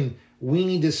 fucking, we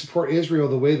need to support Israel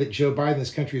the way that Joe Biden,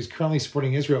 this country, is currently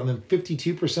supporting Israel, and then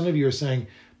 52% of you are saying,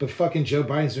 but fucking Joe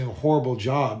Biden's doing a horrible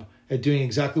job at doing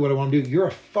exactly what I want to do, you're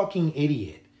a fucking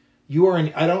idiot. You are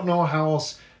I don't know how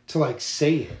else to like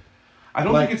say it. I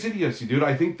don't think it's idiocy, dude.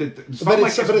 I think that here's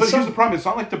the problem. It's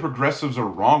not like the progressives are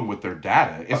wrong with their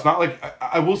data. It's not like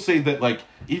I will say that, like,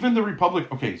 even the Republic.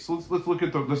 Okay, so let's look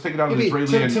at let's take it out of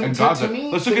Israeli and Gaza.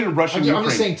 Let's look at Russia and Ukraine. I'm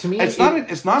just saying, to me, it's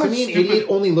not to me, an idiot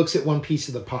only looks at one piece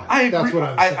of the pie. I agree. That's what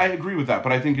I'm saying. I agree with that,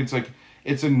 but I think it's like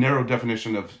it's a narrow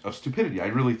definition of stupidity. I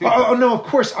really think. Oh no, of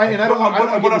course. I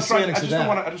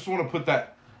just want to put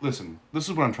that. Listen, this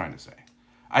is what I'm trying to say.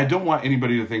 I don't want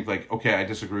anybody to think like, okay, I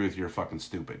disagree with you, you're fucking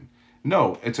stupid.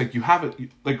 No, it's like you have it.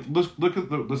 Like let's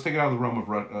take it out of the realm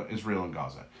of Israel and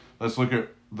Gaza. Let's look at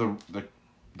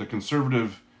the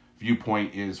conservative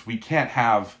viewpoint is we can't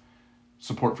have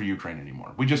support for Ukraine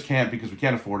anymore. We just can't, because we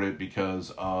can't afford it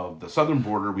because of the southern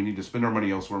border. We need to spend our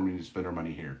money elsewhere. We need to spend our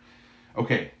money here.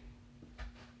 Okay,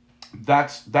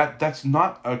 that's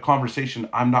not a conversation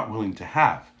I'm not willing to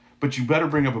have. But you better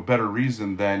bring up a better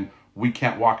reason than we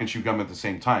can't walk and chew gum at the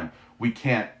same time. We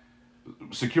can't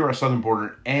secure our southern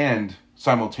border and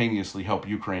simultaneously help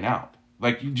Ukraine out.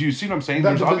 Like, do you see what I'm saying?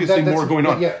 There's obviously more going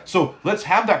on. Yeah. So let's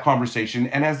have that conversation,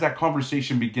 and as that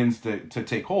conversation begins to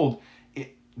take hold,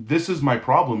 this is my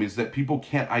problem, is that people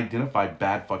can't identify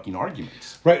bad fucking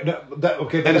arguments. Right. No,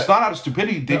 okay. And it's not out of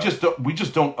stupidity. We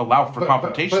just don't allow for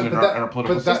confrontation in our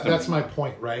political system. That's my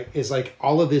point, right? Is like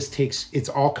all of this it's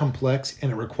all complex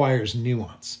and it requires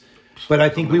nuance. But I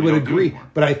think we would agree.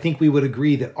 But I think we would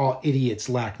agree that all idiots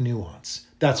lack nuance.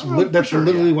 That's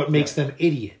literally what makes them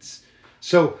idiots.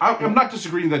 So I'm not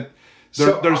disagreeing that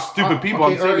they're stupid people.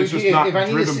 Okay, I'm saying it's just not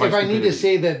driven by stupidity. If I need to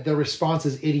say that the response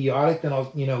is idiotic, then I'll,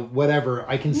 whatever.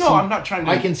 I can see. No, I'm not trying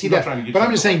to. I can see that. But I'm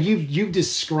just saying you've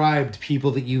described people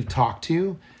that you've talked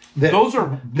to. Those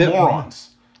are morons.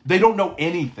 They don't know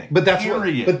anything. But that's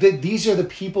period. These are the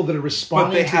people that are responding.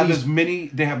 But they have as many.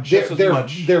 They have just as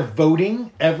much. They're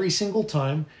voting every single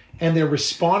time, and they're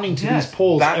responding to these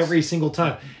polls every single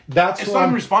time. It's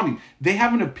not responding. They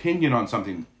have an opinion on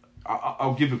something.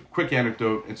 I'll give a quick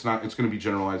anecdote. It's going to be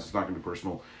generalized. It's not going to be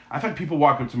personal. I've had people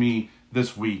walk up to me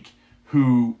this week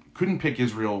who couldn't pick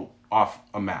Israel off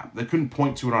a map. They couldn't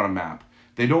point to it on a map.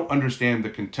 They don't understand the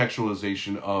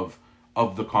contextualization of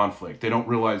the conflict. They don't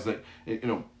realize that,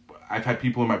 I've had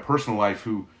people in my personal life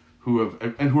who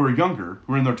are younger,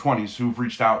 who are in their 20s, who've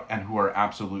reached out and who are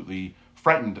absolutely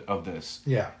frightened of this.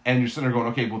 Yeah. And you're sitting there going,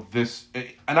 okay, well this, and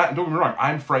don't get me wrong,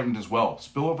 I'm frightened as well.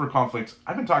 Spillover conflicts,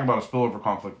 I've been talking about a spillover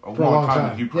conflict a long time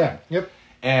with Ukraine. Yeah. Yep.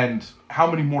 And how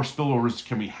many more spillovers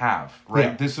can we have, right?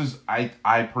 Yeah. This is,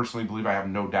 I personally believe, I have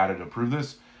no data to prove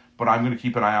this, but I'm going to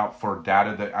keep an eye out for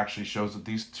data that actually shows that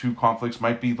these two conflicts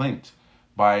might be linked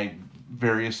by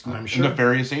various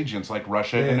nefarious agents like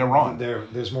Russia and Iran.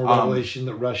 There's more revelation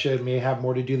that Russia may have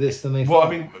more to do this than they thought. Well, I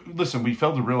mean, listen, we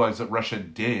failed to realize that Russia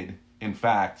did, in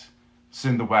fact,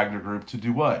 send the Wagner Group to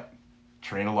do what?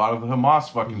 Train a lot of the Hamas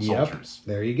fucking soldiers.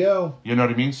 There you go. You know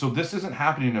what I mean? So this isn't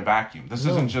happening in a vacuum. This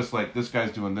isn't just like this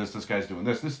guy's doing this guy's doing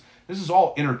this. This is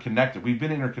all interconnected. We've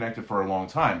been interconnected for a long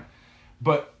time.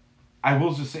 But I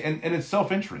will just say, and it's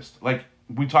self-interest. Like,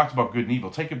 we talked about good and evil.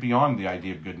 Take it beyond the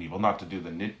idea of good and evil, not to do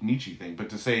the Nietzsche thing, but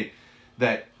to say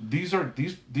that these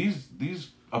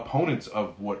opponents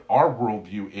of what our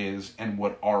worldview is and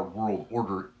what our world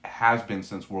order has been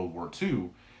since World War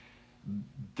II,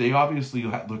 they obviously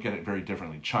look at it very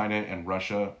differently. China and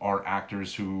Russia are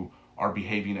actors who are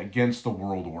behaving against the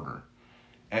world order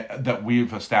that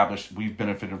we've established, we've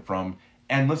benefited from.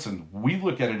 And listen, we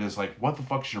look at it as like, what the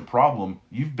fuck's your problem?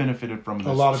 You've benefited from this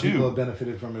too. A lot of people have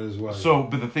benefited from it as well. So,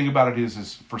 but the thing about it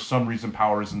is for some reason,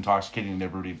 power is intoxicating and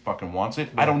everybody fucking wants it.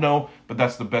 Yeah. I don't know, but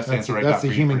that's the best answer I got for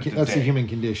you for today. That's the human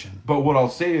condition. But what I'll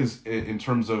say is, in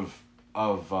terms of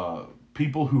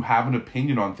people who have an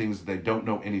opinion on things that they don't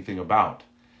know anything about,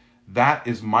 that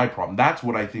is my problem. That's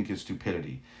what I think is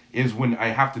stupidity. Is when I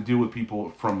have to deal with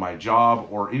people from my job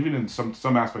or even in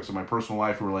some aspects of my personal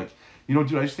life who are like,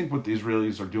 dude, I just think what the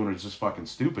Israelis are doing is just fucking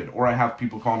stupid. Or I have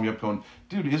people calling me up going,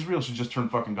 dude, Israel should just turn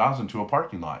fucking Gaza into a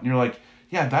parking lot. And you're like,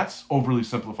 yeah, that's overly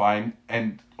simplifying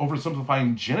and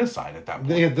oversimplifying genocide at that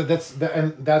point. Yeah,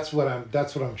 that's what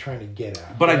I'm trying to get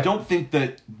at. But right? I don't think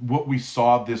that what we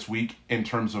saw this week in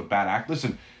terms of bad act.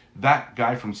 Listen, that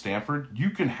guy from Stanford,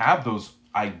 you can have those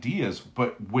ideas,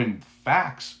 but when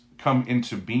facts come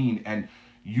into being and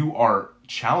you are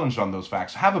challenged on those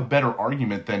facts, have a better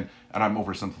argument than, and I'm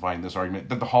oversimplifying this argument,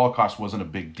 that the Holocaust wasn't a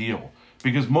big deal.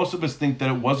 Because most of us think that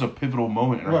it was a pivotal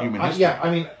moment in our human history. Yeah,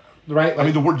 I mean, right?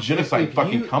 Like, the word genocide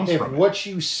comes from it. If what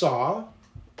you saw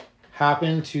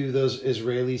happened to those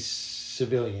Israeli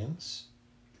civilians,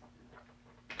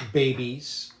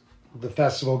 babies, the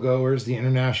festival goers, the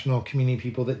international community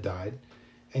people that died,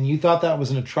 and you thought that was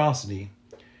an atrocity,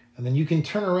 and then you can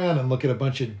turn around and look at a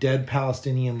bunch of dead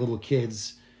Palestinian little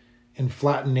kids in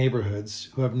flattened neighborhoods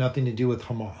who have nothing to do with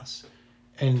Hamas,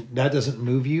 and that doesn't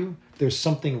move you, there's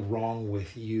something wrong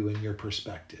with you and your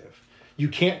perspective. You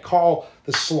can't call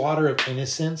the slaughter of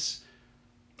innocents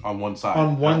on one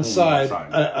side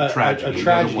a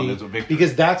tragedy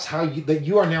because that's how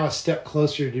you are now a step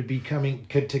closer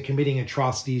to committing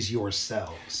atrocities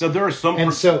yourselves. So there are some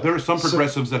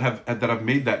progressives that have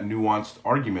made that nuanced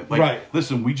argument. Like, right.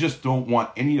 Listen, we just don't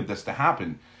want any of this to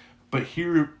happen. But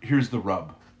here's the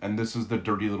rub. And this is the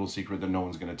dirty little secret that no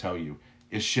one's going to tell you,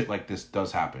 is shit like this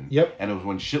does happen. Yep. And it was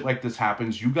when shit like this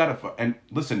happens, you got to... And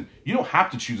listen, you don't have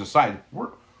to choose a side.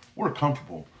 We're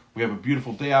comfortable. We have a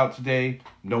beautiful day out today.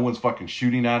 No one's fucking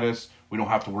shooting at us. We don't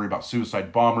have to worry about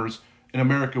suicide bombers. In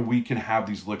America, we can have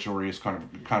these luxurious kind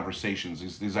of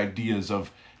conversations, these ideas of,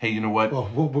 hey, you know what? Well,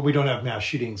 we don't have mass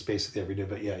shootings basically every day,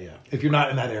 but yeah. If you're not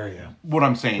in that area. What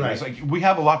I'm saying is, like, we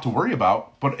have a lot to worry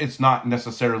about, but it's not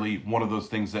necessarily one of those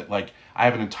things that, like, I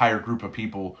have an entire group of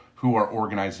people who are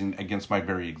organizing against my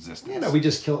very existence. No, we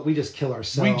just kill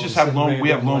ourselves. We just have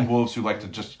lone wolves who like to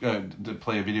just to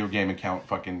play a video game and count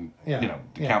fucking,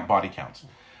 count body counts.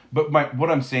 But what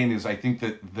I'm saying is, I think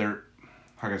that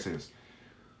how can I say this?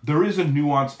 There is a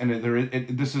nuance, and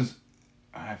this is.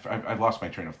 I've lost my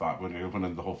train of thought when I opened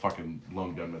up the whole fucking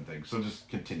lone gunman thing. So just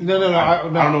continue. No. I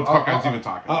don't know what the fuck I was even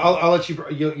talking about. I'll let you.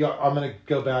 I'm gonna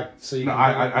go back so you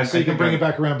can bring it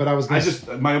back around.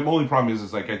 But my only problem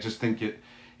is like I just think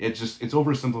it's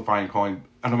oversimplifying calling.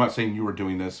 And I'm not saying you were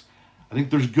doing this. I think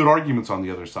there's good arguments on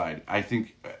the other side. I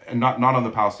think, and not on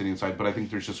the Palestinian side, but I think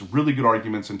there's just really good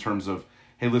arguments in terms of,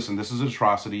 hey, listen, this is an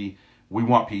atrocity. We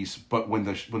want peace, but when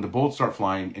the bullets start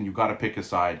flying and you got to pick a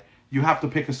side, you have to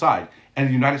pick a side. And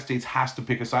the United States has to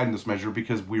pick a side in this measure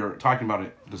because we are talking about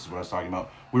it. This is what I was talking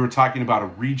about. We were talking about a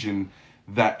region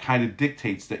that kind of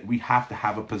dictates that we have to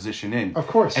have a position in. Of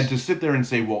course. And to sit there and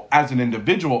say, well, as an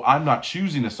individual, I'm not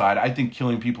choosing a side. I think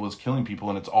killing people is killing people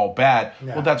and it's all bad.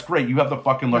 Yeah. Well, that's great. You have the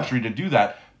fucking luxury to do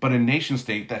that. But a nation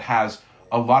state that has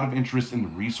a lot of interest in the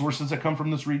resources that come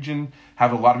from this region,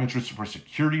 have a lot of interest for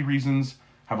security reasons,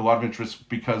 have a lot of interest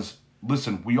because,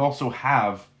 listen, we also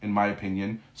have, in my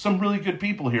opinion, some really good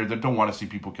people here that don't want to see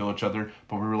people kill each other,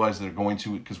 but we realize they're going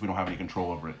to because we don't have any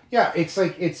control over it. Yeah,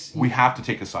 we have to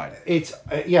take a side.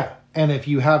 And if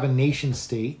you have a nation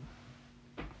state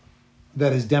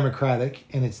that is democratic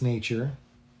in its nature,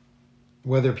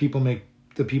 whether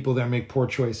the people there make poor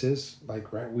choices,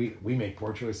 like right, we make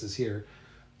poor choices here,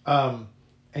 and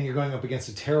you're going up against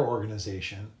a terror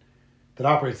organization that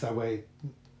operates that way.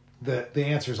 The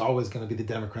answer is always going to be the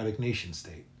democratic nation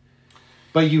state.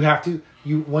 But you have to,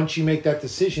 once you make that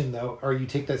decision though, or you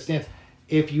take that stance,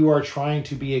 if you are trying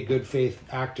to be a good faith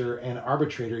actor and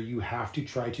arbitrator, you have to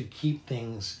try to keep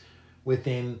things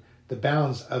within the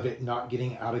bounds of it not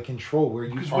getting out of control where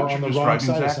you are on the wrong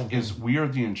side of something. Is we are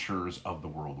the insurers of the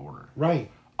world order. Right.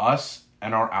 Us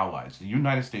and our allies, the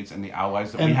United States and the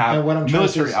allies that we have,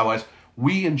 military allies,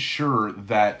 we ensure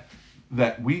that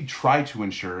we try to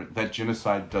ensure that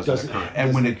genocide doesn't occur.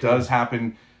 And when it does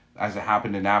happen, as it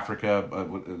happened in Africa,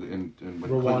 when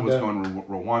Clinton was going to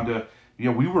Rwanda,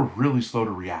 we were really slow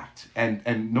to react.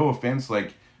 And no offense,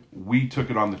 like, we took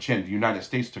it on the chin. The United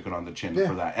States took it on the chin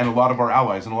for that. And a lot of our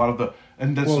allies,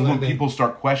 and that's when people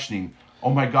start questioning, oh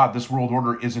my God, this world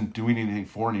order isn't doing anything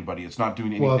for anybody. It's not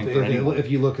doing anything for anyone. If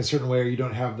you look a certain way or you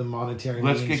don't have the monetary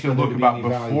Let's take a look about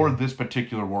before this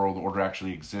particular world order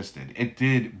actually existed. It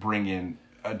did bring in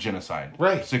a genocide.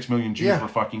 Right. 6 million Jews were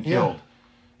fucking killed.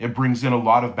 Yeah. It brings in a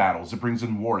lot of battles. It brings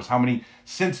in wars. How many,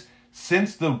 since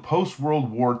the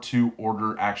post-World War II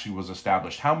order actually was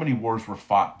established, how many wars were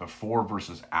fought before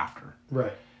versus after?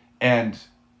 Right. And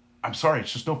I'm sorry,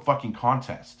 it's just no fucking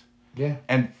contest. Yeah.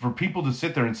 And for people to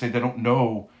sit there and say they don't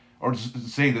know, or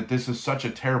say that this is such a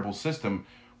terrible system,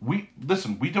 we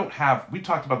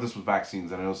talked about this with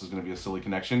vaccines, and I know this is going to be a silly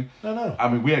connection. No. I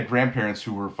mean, we had grandparents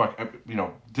who were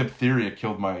diphtheria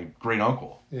killed my great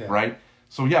uncle, right?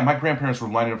 So yeah, my grandparents were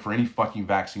lining up for any fucking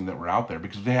vaccine that were out there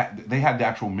because they had the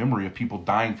actual memory of people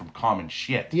dying from common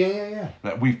shit. Yeah.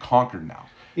 That we've conquered now.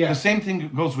 Yeah. The same thing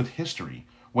goes with history.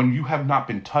 When you have not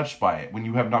been touched by it, when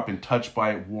you have not been touched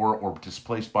by war or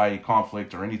displaced by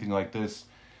conflict or anything like this,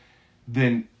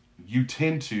 then you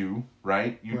tend to,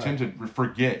 right? You tend to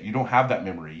forget. You don't have that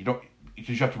memory. You don't,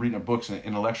 because you have to read in books and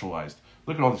intellectualized.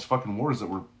 Look at all these fucking wars that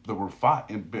were fought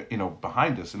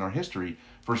behind us in our history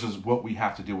versus what we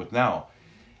have to deal with now.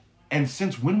 And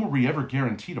since when were we ever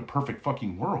guaranteed a perfect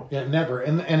fucking world? Yeah, never.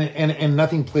 And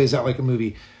nothing plays out like a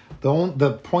movie.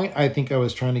 The point I think I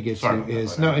was trying to get to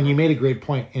is and you made a great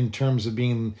point in terms of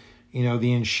being,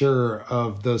 the insurer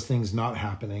of those things not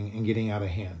happening and getting out of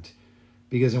hand,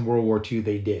 because in World War II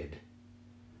they did,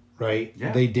 right?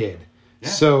 Yeah. They did. Yeah.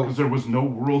 So because there was no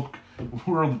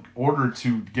world order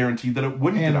to guarantee that it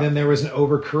wouldn't. And then there was an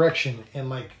overcorrection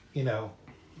in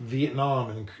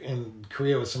Vietnam and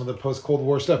Korea with some of the post Cold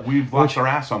War stuff. We've lost our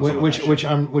ass on some of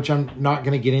that which I'm not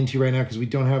going to get into right now because we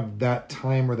don't have that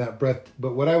time or that breadth.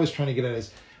 But what I was trying to get at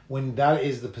is when that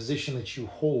is the position that you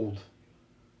hold,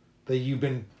 that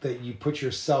you put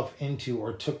yourself into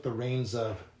or took the reins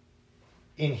of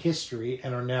in history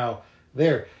and are now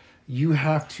there, you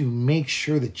have to make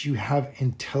sure that you have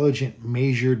intelligent,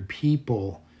 measured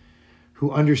people who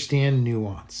understand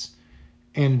nuance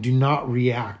and do not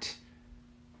react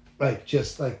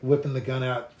just whipping the gun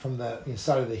out from the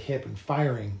side of the hip and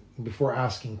firing before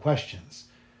asking questions.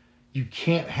 You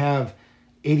can't have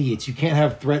idiots. You can't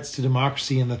have threats to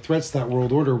democracy and the threats to that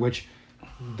world order, which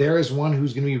there is one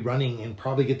who's going to be running and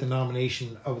probably get the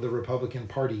nomination of the Republican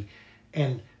Party,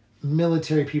 and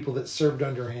military people that served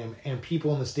under him and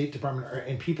people in the State Department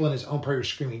and people in his own party are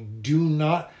screaming, do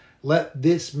not let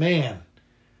this man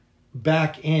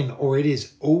back in or it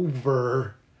is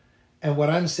over. And what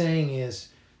I'm saying is,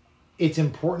 it's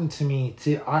important to me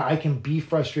I can be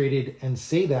frustrated and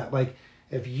say that. Like,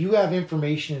 if you have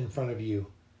information in front of you,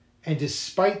 and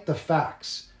despite the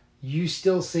facts, you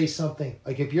still say something.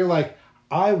 Like, if you're like,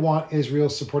 I want Israel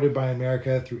supported by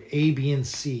America through A, B, and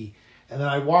C, and then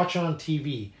I watch on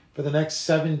TV for the next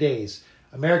 7 days,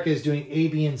 America is doing A,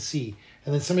 B, and C,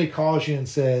 and then somebody calls you and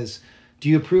says, do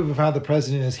you approve of how the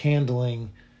president is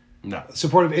handling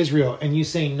support of Israel? And you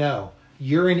say no,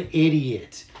 you're an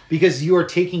idiot. Because you are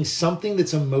taking something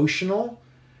that's emotional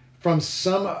from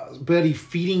somebody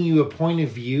feeding you a point of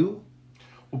view.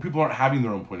 Well, people aren't having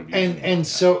their own point of view. And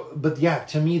so, but yeah,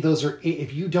 to me, those are,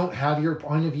 if you don't have your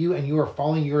point of view and you are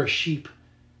following, you're a sheep.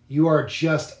 You are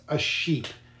just a sheep.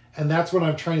 And that's what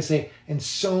I'm trying to say. And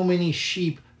so many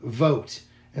sheep vote.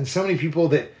 And so many people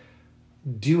that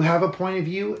do have a point of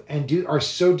view and are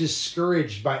so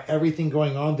discouraged by everything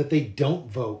going on that they don't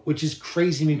vote, which is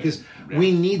crazy to me, because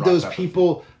we need those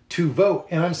people to vote.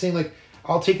 And I'm saying, like,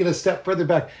 I'll take it a step further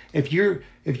back. If you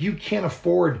can't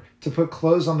afford to put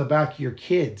clothes on the back of your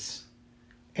kids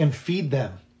and feed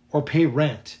them or pay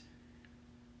rent,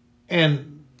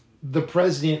 and the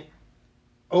president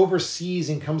oversees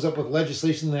and comes up with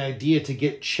legislation and the idea to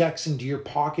get checks into your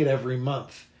pocket every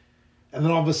month, and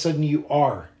then all of a sudden you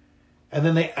are, and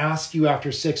then they ask you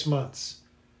after 6 months,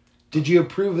 did you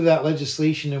approve of that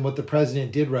legislation and what the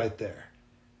president did right there?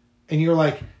 And you're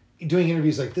like, doing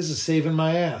interviews like, this is saving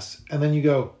my ass. And then you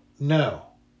go, no,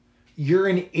 you're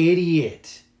an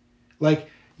idiot. Like,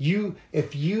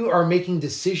 if you are making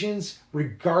decisions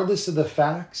regardless of the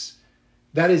facts,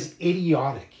 that is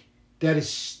idiotic. That is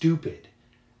stupid.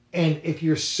 And if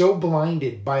you're so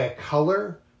blinded by a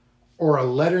color or a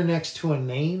letter next to a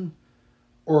name,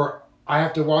 or I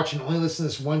have to watch and only listen to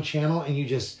this one channel, and you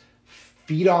just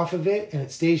feed off of it and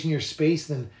it stays in your space,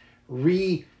 then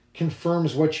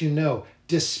reconfirms what you know,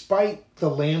 despite the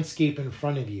landscape in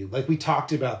front of you. Like, we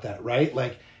talked about that, right?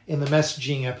 Like in the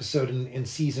messaging episode in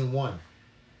season 1.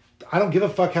 I don't give a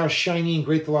fuck how shiny and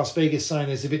great the Las Vegas sign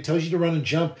is. If it tells you to run and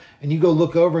jump and you go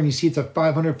look over and you see it's a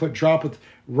 500-foot drop with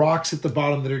rocks at the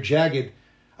bottom that are jagged,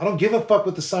 I don't give a fuck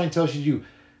what the sign tells you to do.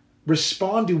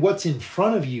 Respond to what's in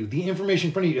front of you, the information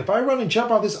in front of you. If I run and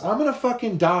jump off this, I'm going to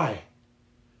fucking die.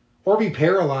 Or be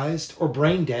paralyzed or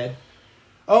brain dead.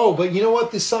 Oh, but you know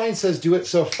what? The sign says do it,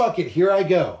 so fuck it. Here I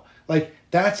go. Like,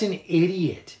 that's an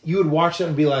idiot. You would watch that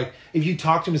and be like, if you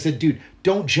talked to him and said, dude,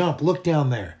 don't jump. Look down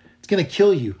there. It's going to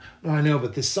kill you. No, I know,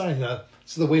 but this sign,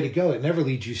 it's the way to go. It never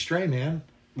leads you astray, man.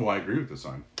 Well, I agree with the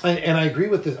sign. And I agree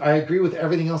with this. I agree with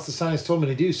everything else the sign has told me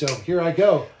to do, so here I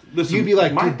go. Listen, you'd be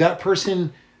like, dude, that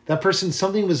person,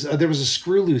 something was, there was a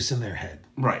screw loose in their head.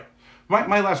 Right.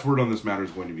 My last word on this matter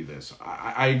is going to be this.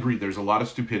 I agree there's a lot of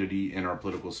stupidity in our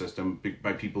political system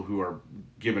by people who are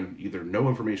given either no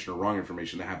information or wrong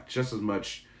information that have just as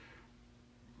much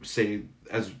say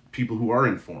as people who are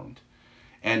informed.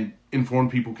 And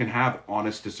informed people can have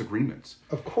honest disagreements.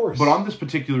 Of course. But on this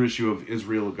particular issue of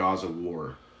Israel-Gaza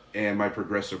war, and my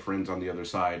progressive friends on the other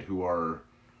side who are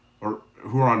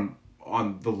on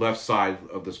the left side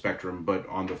of the spectrum, but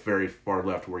on the very far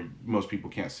left where most people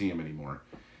can't see them anymore.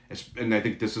 And I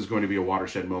think this is going to be a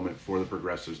watershed moment for the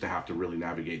progressives to have to really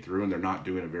navigate through, and they're not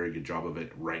doing a very good job of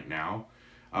it right now.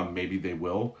 Maybe they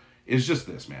will. It's just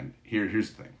this, man.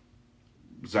 Here's the thing.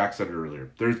 Zach said it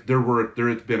earlier. There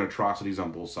has been atrocities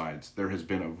on both sides. There has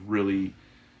been a really,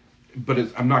 but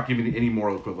I'm not giving it any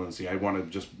moral equivalency. I want to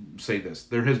just say this.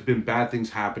 There has been bad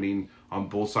things happening on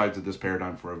both sides of this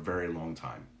paradigm for a very long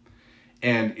time.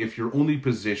 And if your only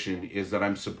position is that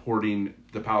I'm supporting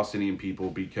the Palestinian people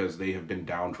because they have been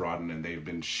downtrodden and they've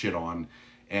been shit on,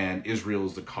 and Israel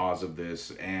is the cause of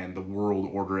this, and the world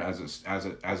order as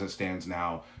it stands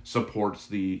now supports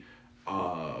the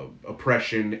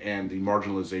oppression and the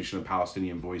marginalization of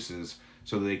Palestinian voices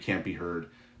so that they can't be heard,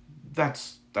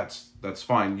 that's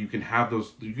fine. You can have those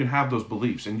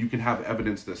beliefs, and you can have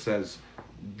evidence that says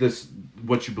this,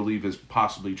 what you believe is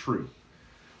possibly true.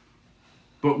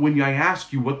 But when I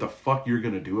ask you what the fuck you're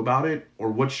going to do about it, or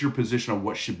what's your position on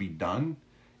what should be done,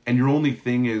 and your only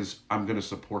thing is, I'm going to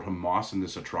support Hamas in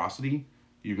this atrocity,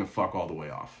 you can fuck all the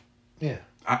way off. Yeah.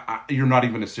 You're not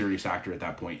even a serious actor at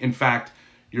that point. In fact,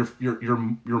 you're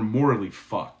morally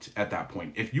fucked at that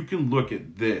point. If you can look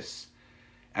at this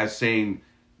as saying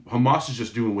Hamas is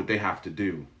just doing what they have to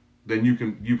do, then you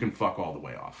can fuck all the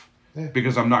way off. Yeah.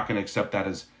 Because I'm not going to accept that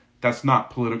as that's not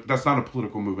a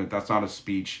political movement. That's not a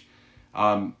speech.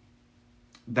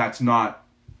 That's not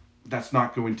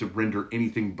going to render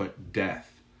anything but death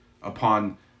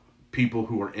upon people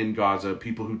who are in Gaza,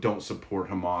 people who don't support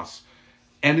Hamas,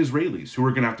 and Israelis who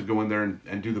are going to have to go in there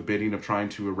and do the bidding of trying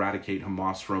to eradicate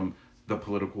Hamas from the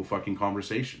political fucking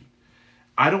conversation.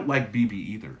 I don't like Bibi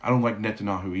either. I don't like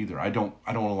Netanyahu either. I don't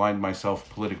align myself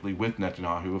politically with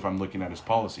Netanyahu if I'm looking at his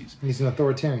policies. He's an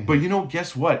authoritarian. But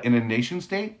guess what? In a nation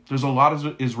state, there's a lot of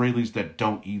Israelis that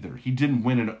don't either. He didn't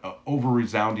win an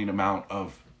over-resounding amount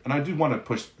of... And I do want to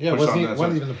push on that.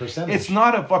 Wasn't even the percentage. It's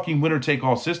not a fucking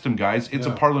winner-take-all system, guys. It's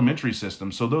a parliamentary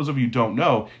system. So those of you who don't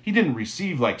know, he didn't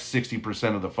receive like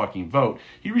 60% of the fucking vote.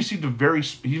 He received a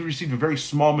very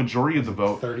small majority of the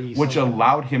vote, which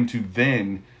allowed him to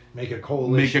then make a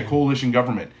coalition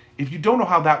government. If you don't know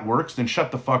how that works, then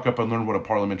shut the fuck up and learn what a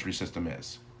parliamentary system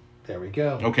is. There we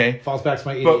go. Okay? Falls back to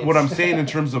my idiots. But what I'm saying in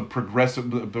terms of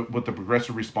what the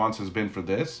progressive response has been for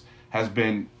this has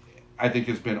been... I think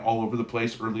it's been all over the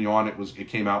place. Early on, it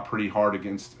came out pretty hard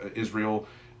against Israel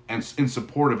and in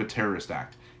support of a terrorist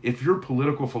act. If your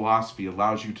political philosophy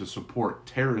allows you to support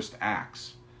terrorist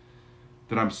acts,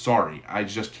 then I'm sorry. I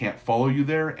just can't follow you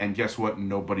there. And guess what?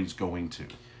 Nobody's going to.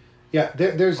 Yeah,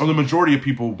 there's... Or the majority of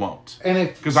people won't.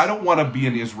 Because I don't want to be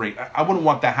an Israel. I wouldn't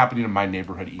want that happening in my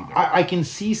neighborhood either. I can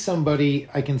see somebody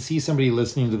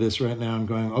listening to this right now and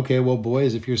going, okay, well,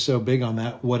 boys, if you're so big on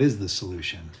that, what is the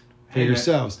solution for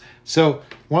yourselves? So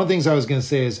one of the things I was going to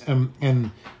say is,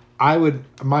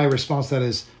 my response to that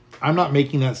is, I'm not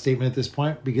making that statement at this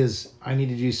point because I need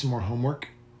to do some more homework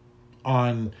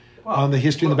on the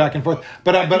history and the back and forth.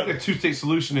 But I think a two-state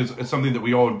solution is something that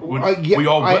we all would went for.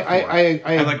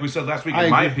 And like we said last week, in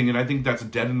my opinion, I think that's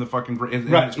dead in the fucking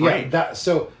it's great. Yeah,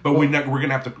 but we're going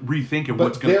to have to rethink it.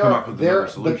 What's going to come up with another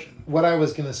solution? What I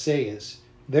was going to say is,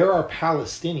 there are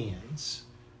Palestinians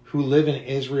who live in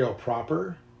Israel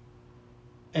proper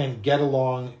and get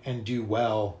along and do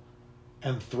well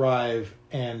and thrive,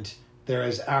 and there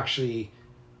is actually,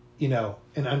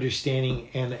 an understanding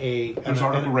and There's an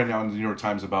article right now in the New York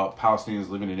Times about Palestinians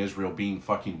living in Israel being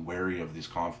fucking wary of this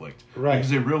conflict. Right.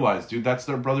 Because they realize, dude, that's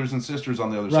their brothers and sisters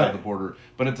on the other side of the border.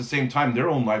 But at the same time, their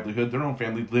own livelihood, their own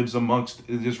family lives amongst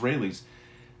the Israelis.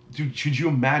 Dude, could you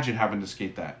imagine having to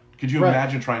escape that? Could you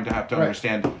imagine trying to have to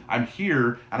understand, I'm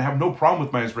here and I have no problem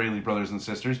with my Israeli brothers and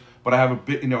sisters, but I have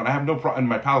and I have no problem, and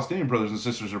my Palestinian brothers and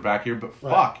sisters are back here, but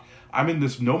fuck, I'm in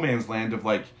this no man's land of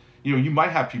like, you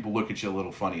might have people look at you a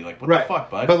little funny, like, what the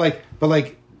fuck, bud? But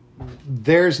like,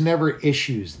 there's never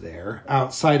issues there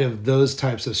outside of those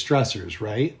types of stressors,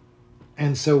 right?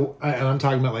 And so, and I'm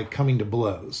talking about like coming to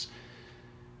blows.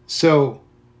 So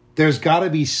there's got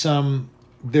to be some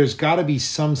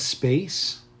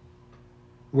space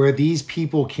where these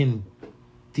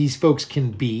folks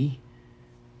can be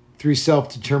through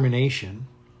self-determination,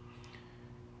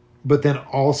 but then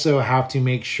also have to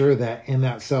make sure that in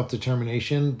that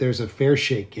self-determination, there's a fair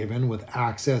shake given with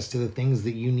access to the things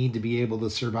that you need to be able to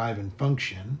survive and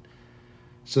function,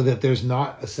 so that there's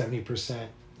not a 70%,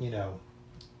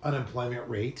 unemployment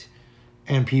rate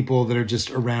and people that are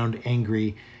just around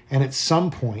angry. And at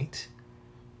some point,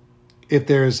 if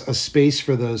there's a space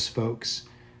for those folks,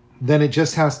 then it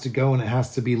just has to go, and it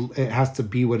has to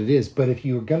be what it is. But if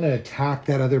you're going to attack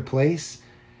that other place,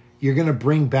 you're going to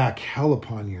bring back hell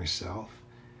upon yourself.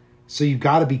 So you've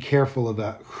got to be careful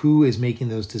about who is making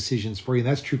those decisions for you. And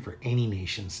that's true for any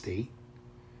nation state.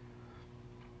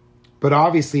 But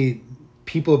obviously,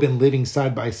 people have been living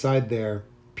side by side there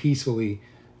peacefully,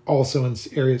 also in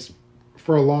areas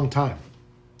for a long time.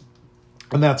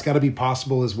 And that's got to be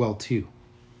possible as well, too.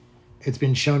 It's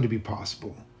been shown to be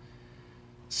possible.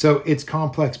 So it's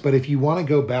complex, but if you want to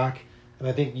go back, and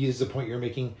I think this is the point you're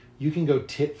making, you can go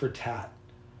tit for tat.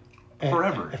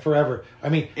 Forever. I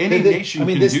mean, any nation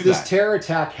can do that. This terror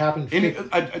attack happened.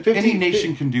 Any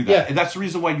nation can do that. Yeah. And that's the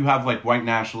reason why you have like white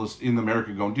nationalists in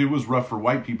America going, dude, it was rough for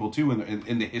white people too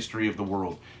in the history of the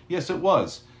world. Yes, it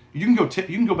was. You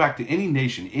can go back to any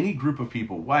nation, any group of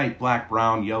people, white, black,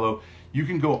 brown, yellow. You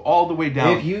can go all the way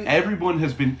down. Everyone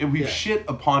has been. We've shit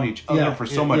upon each other for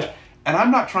so much. Yeah. And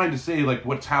I'm not trying to say like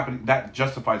what's happening that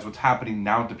justifies what's happening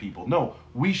now to people. No,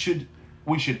 we should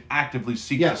actively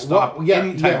seek to stop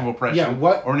any type of oppression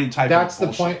or any type of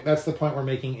bullshit. That's the point we're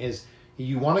making is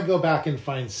you want to go back and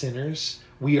find sinners.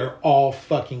 We are all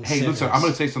fucking sinners. Hey, listen, I'm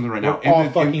going to say something right now.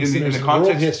 In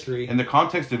the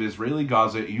context of Israeli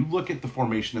Gaza, you look at the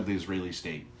formation of the Israeli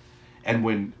state. And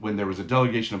when there was a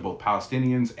delegation of both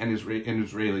Palestinians and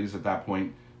Israelis at that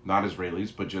point, not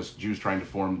Israelis, but just Jews trying to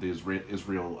form the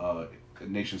Israel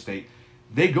nation state,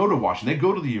 they go to Washington, they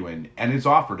go to the UN, and it's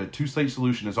offered, a two-state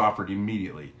solution is offered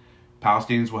immediately.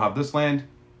 Palestinians will have this land,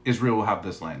 Israel will have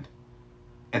this land.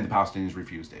 And the Palestinians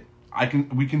refused it.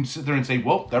 We can sit there and say,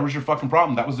 well, that was your fucking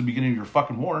problem. That was the beginning of your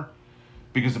fucking war.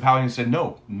 Because the Palestinians said,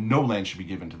 no land should be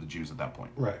given to the Jews at that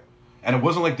point. Right. And it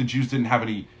wasn't like the Jews didn't have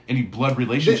any blood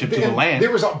relationship to the land.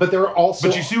 But there were also.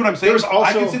 But you see what I'm saying?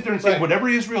 I can sit there and say right. whatever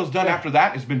Israel's done after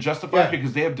that has been justified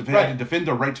because they have had to defend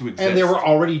their right to exist. And there were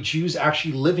already Jews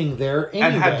actually living there anyway.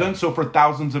 And had done so for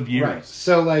thousands of years. Right.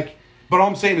 So like. But all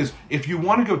I'm saying is, if you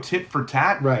want to go tit for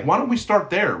tat, why don't we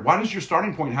start there? Why does your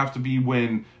starting point have to be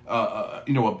when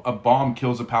a bomb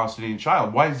kills a Palestinian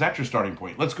child? Why is that your starting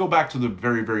point? Let's go back to the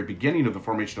very, very beginning of the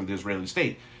formation of the Israeli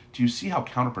state. Do you see how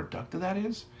counterproductive that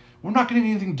is? We're not getting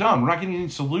anything done. We're not getting any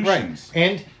solutions.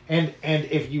 Right. And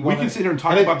if you want, we can sit here and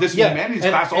talk about this in humanities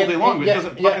class all day long, but it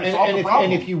doesn't fucking solve the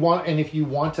problem. And if you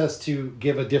want us to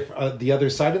give a different the other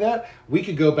side of that, we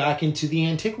could go back into the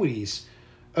antiquities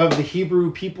of the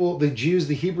Hebrew people, the Jews,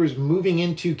 the Hebrews moving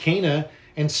into Canaan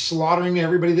and slaughtering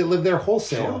everybody that lived there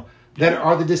wholesale. That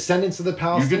are the descendants of the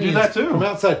Palestinians. You can do that too from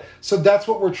outside. So that's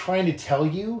what we're trying to tell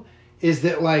you. Is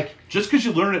that like just because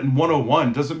you learn it in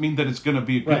 101 doesn't mean that it's going to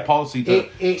be a good policy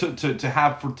to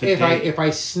have for today. If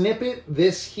I snip it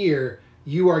this here,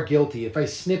 you are guilty. If I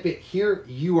snip it here,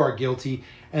 you are guilty,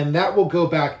 and that will go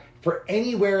back for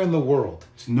anywhere in the world.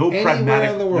 It's no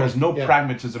pragmatic. There's no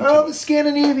pragmatism. Oh, the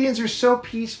Scandinavians are so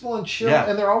peaceful and chill,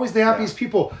 and they're always the happiest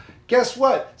people. Guess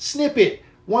what? Snip it.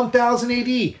 1000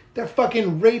 AD. They're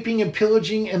fucking raping and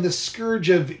pillaging and the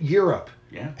scourge of Europe.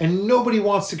 Yeah. And nobody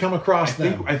wants to come across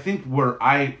them. I think where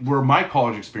my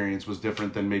college experience was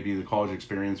different than maybe the college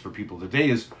experience for people today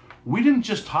is we didn't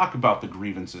just talk about the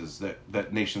grievances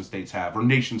that nation states have or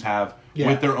nations have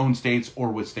with their own states or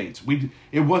with states.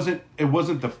 It wasn't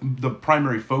the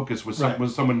primary focus was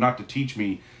someone not to teach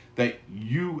me that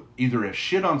you either have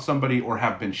shit on somebody or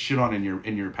have been shit on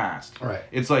in your past. Right.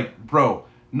 It's like, bro,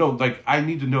 no, like I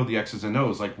need to know the X's and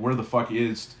O's. Like where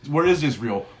is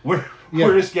Israel? Where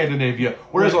is Scandinavia?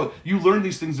 You learn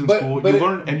these things in school.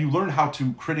 You learn how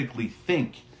to critically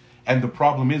think. And the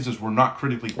problem is we're not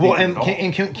critically thinking. Well, and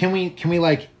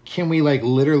can we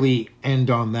literally end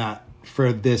on that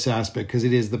for this aspect, because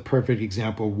it is the perfect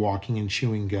example of walking and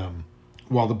chewing gum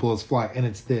while the bullets fly. And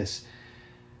it's this: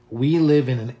 we live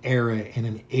in an era, in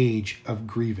an age of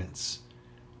grievance.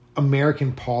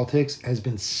 American politics has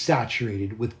been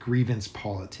saturated with grievance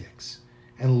politics.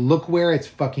 And look where it's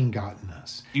fucking gotten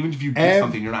us. Even if you do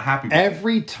something you're not happy with.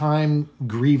 Every time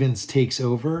grievance takes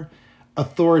over,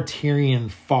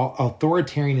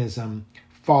 authoritarianism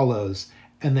follows,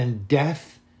 and then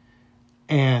death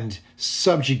and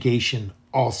subjugation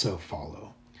also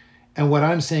follow. And what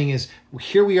I'm saying is,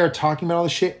 here we are talking about all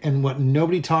this shit, and what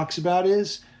nobody talks about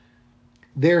is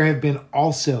there have been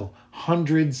also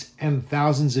hundreds and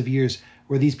thousands of years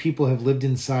where these people have lived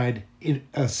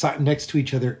next to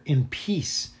each other in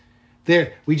peace.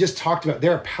 We just talked about,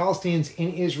 there are Palestinians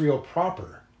in Israel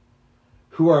proper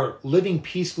who are living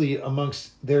peacefully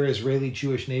amongst their Israeli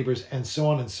Jewish neighbors, and so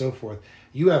on and so forth.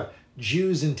 You have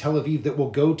Jews in Tel Aviv that will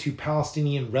go to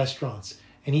Palestinian restaurants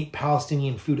and eat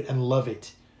Palestinian food and love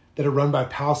it, that are run by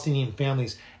Palestinian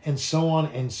families, and so on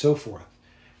and so forth.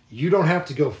 You don't have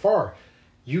to go far.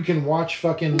 You can watch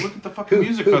fucking... Look at the fucking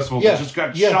music festival that just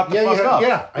got shot the fuck up.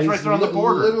 Yeah, it's right there on the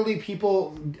border. Literally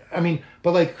people... I mean,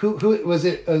 but like, who was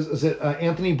it? Was it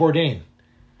Anthony Bourdain?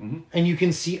 Mm-hmm. And you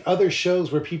can see other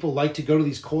shows where people like to go to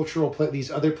these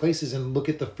these other places and look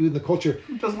at the food and the culture.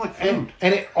 Who doesn't like food?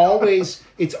 And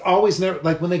it's always never...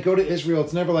 Like, when they go to Israel,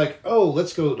 it's never like, oh,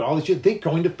 let's go to all these... They're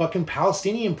going to fucking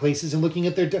Palestinian places and looking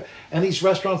at and these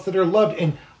restaurants that are loved.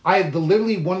 And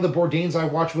literally one of the Bourdains I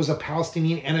watched was a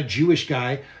Palestinian and a Jewish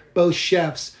guy, both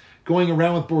chefs, going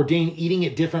around with Bourdain, eating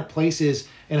at different places,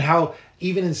 and how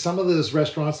even in some of those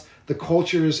restaurants, the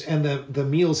cultures and the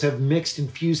meals have mixed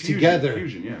and fused together.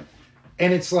 Fusion, yeah.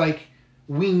 And it's like,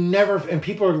 we never, and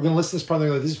people are going to listen to this part, and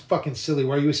they're like, this is fucking silly.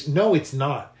 Why are you? No, it's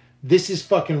not. This is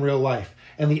fucking real life.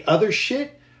 And the other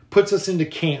shit puts us into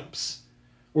camps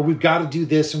where we've got to do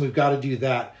this and we've got to do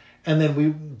that. And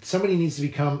then somebody needs to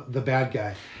become the bad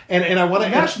guy. And I want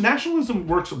to... Nationalism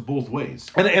works both ways.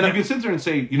 And you can sit there and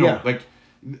say, like,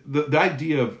 the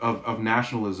idea of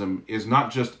nationalism is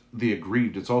not just the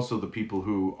aggrieved, it's also the people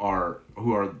who are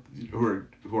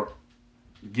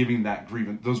giving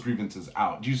those grievances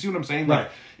out. Do you see what I'm saying? Right.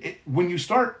 Like, when you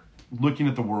start looking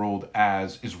at the world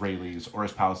as Israelis or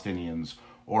as Palestinians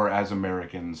or as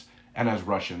Americans and as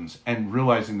Russians, and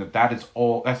realizing that's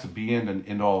the be-end and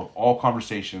end all of all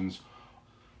conversations.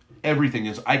 Everything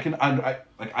is, I can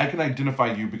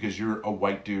identify you because you're a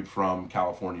white dude from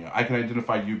California. I can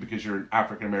identify you because you're an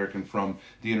African American from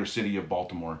the inner city of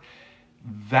Baltimore.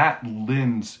 That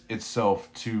lends itself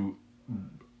to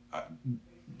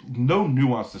no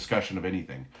nuanced discussion of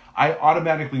anything. I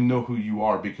automatically know who you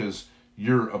are because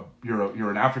you're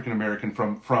an African American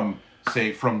from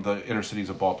say from the inner cities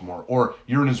of Baltimore, or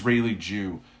you're an Israeli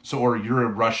Jew, or you're a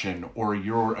Russian, or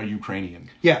you're a Ukrainian.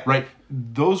 Yeah. Right?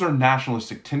 Those are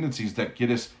nationalistic tendencies that get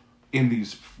us in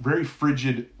these very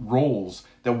frigid roles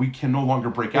that we can no longer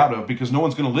break out of, because no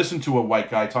one's going to listen to a white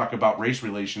guy talk about race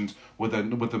relations with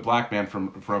a black man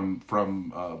from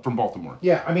Baltimore.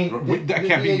 Yeah, I mean that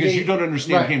can't be, because you don't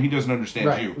understand him, he doesn't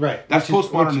understand you. Right. That's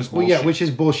postmodernist bullshit. Well, yeah, which is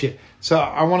bullshit. So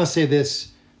I want to say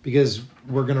this because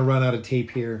we're going to run out of tape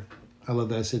here. I love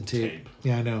that I said tape.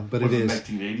 Yeah, I know, but it is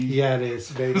 1980s. Yeah, it is.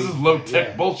 Baby. This is low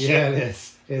tech bullshit. Yeah, it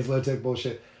is. It is low tech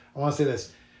bullshit. I want to say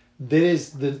this. It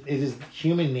is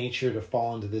human nature to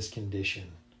fall into this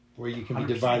condition where you can be 100%.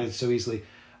 divided so easily.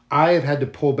 I have had to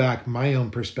pull back my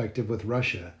own perspective with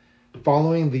Russia.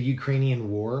 Following the Ukrainian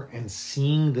war and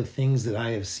seeing the things that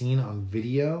I have seen on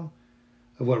video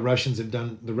of what Russians have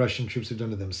done, the Russian troops have done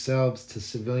to themselves, to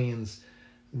civilians,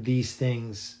 these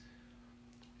things,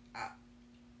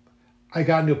 I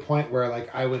got into a point where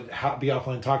like I would be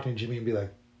offline talking to Jimmy and be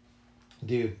like,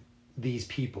 dude, these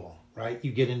people, right?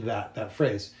 You get into that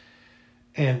phrase.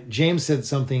 And James said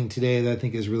something today that I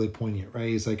think is really poignant, right?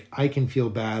 He's like, I can feel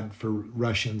bad for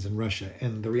Russians in Russia.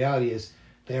 And the reality is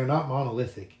they are not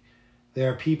monolithic. There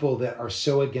are people that are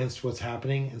so against what's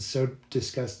happening and so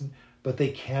disgusting, but they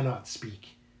cannot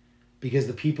speak because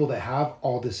the people that have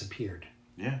all disappeared.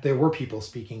 Yeah. There were people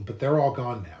speaking, but they're all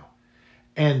gone now.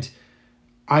 And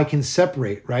I can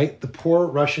separate, right? The poor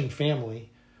Russian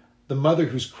family, the mother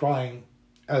who's crying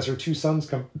as her two sons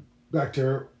come back to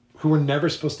her, who were never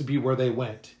supposed to be where they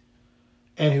went,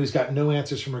 and who's got no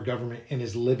answers from her government and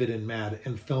is livid and mad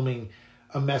and filming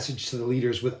a message to the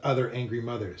leaders with other angry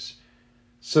mothers.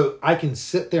 So I can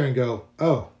sit there and go,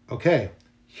 oh, okay,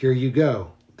 here you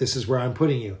go. This is where I'm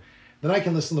putting you. Then I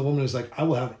can listen to the woman who's like, I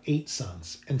will have 8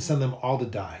 sons and send them all to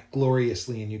die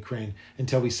gloriously in Ukraine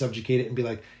until we subjugate it, and be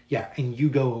like, yeah, and you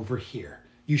go over here.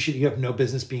 You have no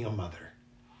business being a mother.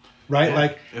 Right? Yeah,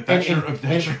 like, if that's your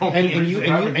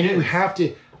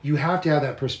you have to have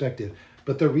that perspective.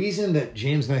 But the reason that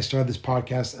James and I started this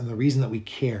podcast, and the reason that we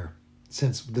care,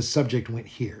 since the subject went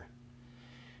here,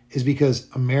 is because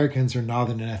Americans are not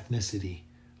an ethnicity.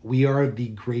 We are the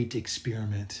great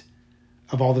experiment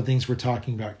of all the things we're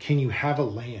talking about. Can you have a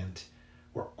land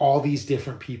where all these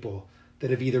different people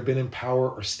that have either been in power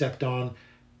or stepped on,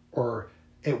 or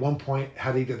at one point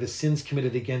had either the sins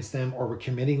committed against them or were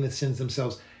committing the sins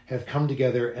themselves, have come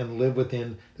together and live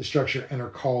within the structure and are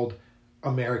called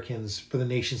Americans for the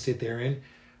nation state they're in?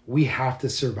 We have to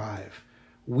survive.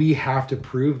 We have to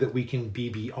prove that we can be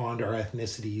beyond our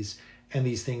ethnicities and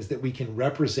these things, that we can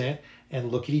represent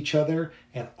and look at each other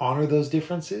and honor those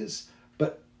differences,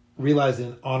 but realize that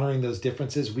in honoring those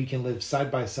differences, we can live side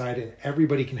by side and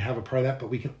everybody can have a part of that, but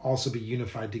we can also be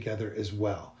unified together as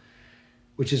well.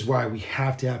 Which is why we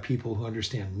have to have people who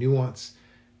understand nuance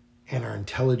and are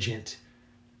intelligent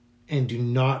and do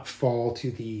not fall to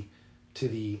the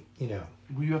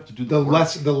well, you have to do the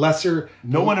lesser.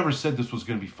 No one ever said this was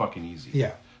going to be fucking easy.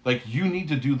 Yeah. Like, you need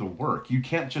to do the work. You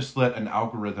can't just let an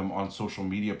algorithm on social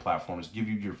media platforms give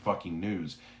you your fucking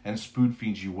news and spoon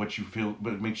feed you what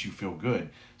makes you feel good.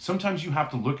 Sometimes you have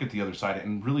to look at the other side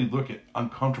and really look at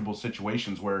uncomfortable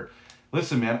situations where,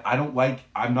 listen, man,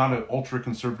 I'm not an ultra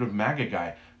conservative MAGA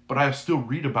guy, but I still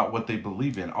read about what they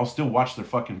believe in. I'll still watch their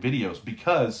fucking videos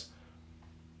because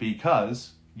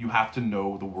you have to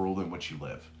know the world in which you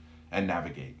live and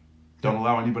navigate. Don't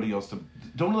allow anybody else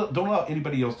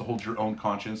to hold your own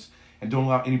conscience, and don't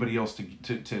allow anybody else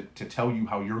to tell you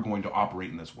how you're going to operate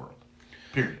in this world.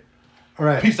 Period. All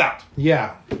right. Peace out.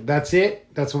 Yeah, that's it.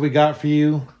 That's what we got for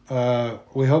you.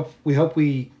 We hope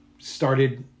we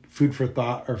started food for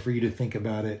thought, or for you to think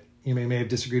about it. You may have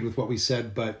disagreed with what we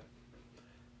said, but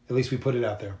at least we put it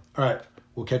out there. All right.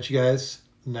 We'll catch you guys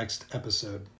next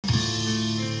episode.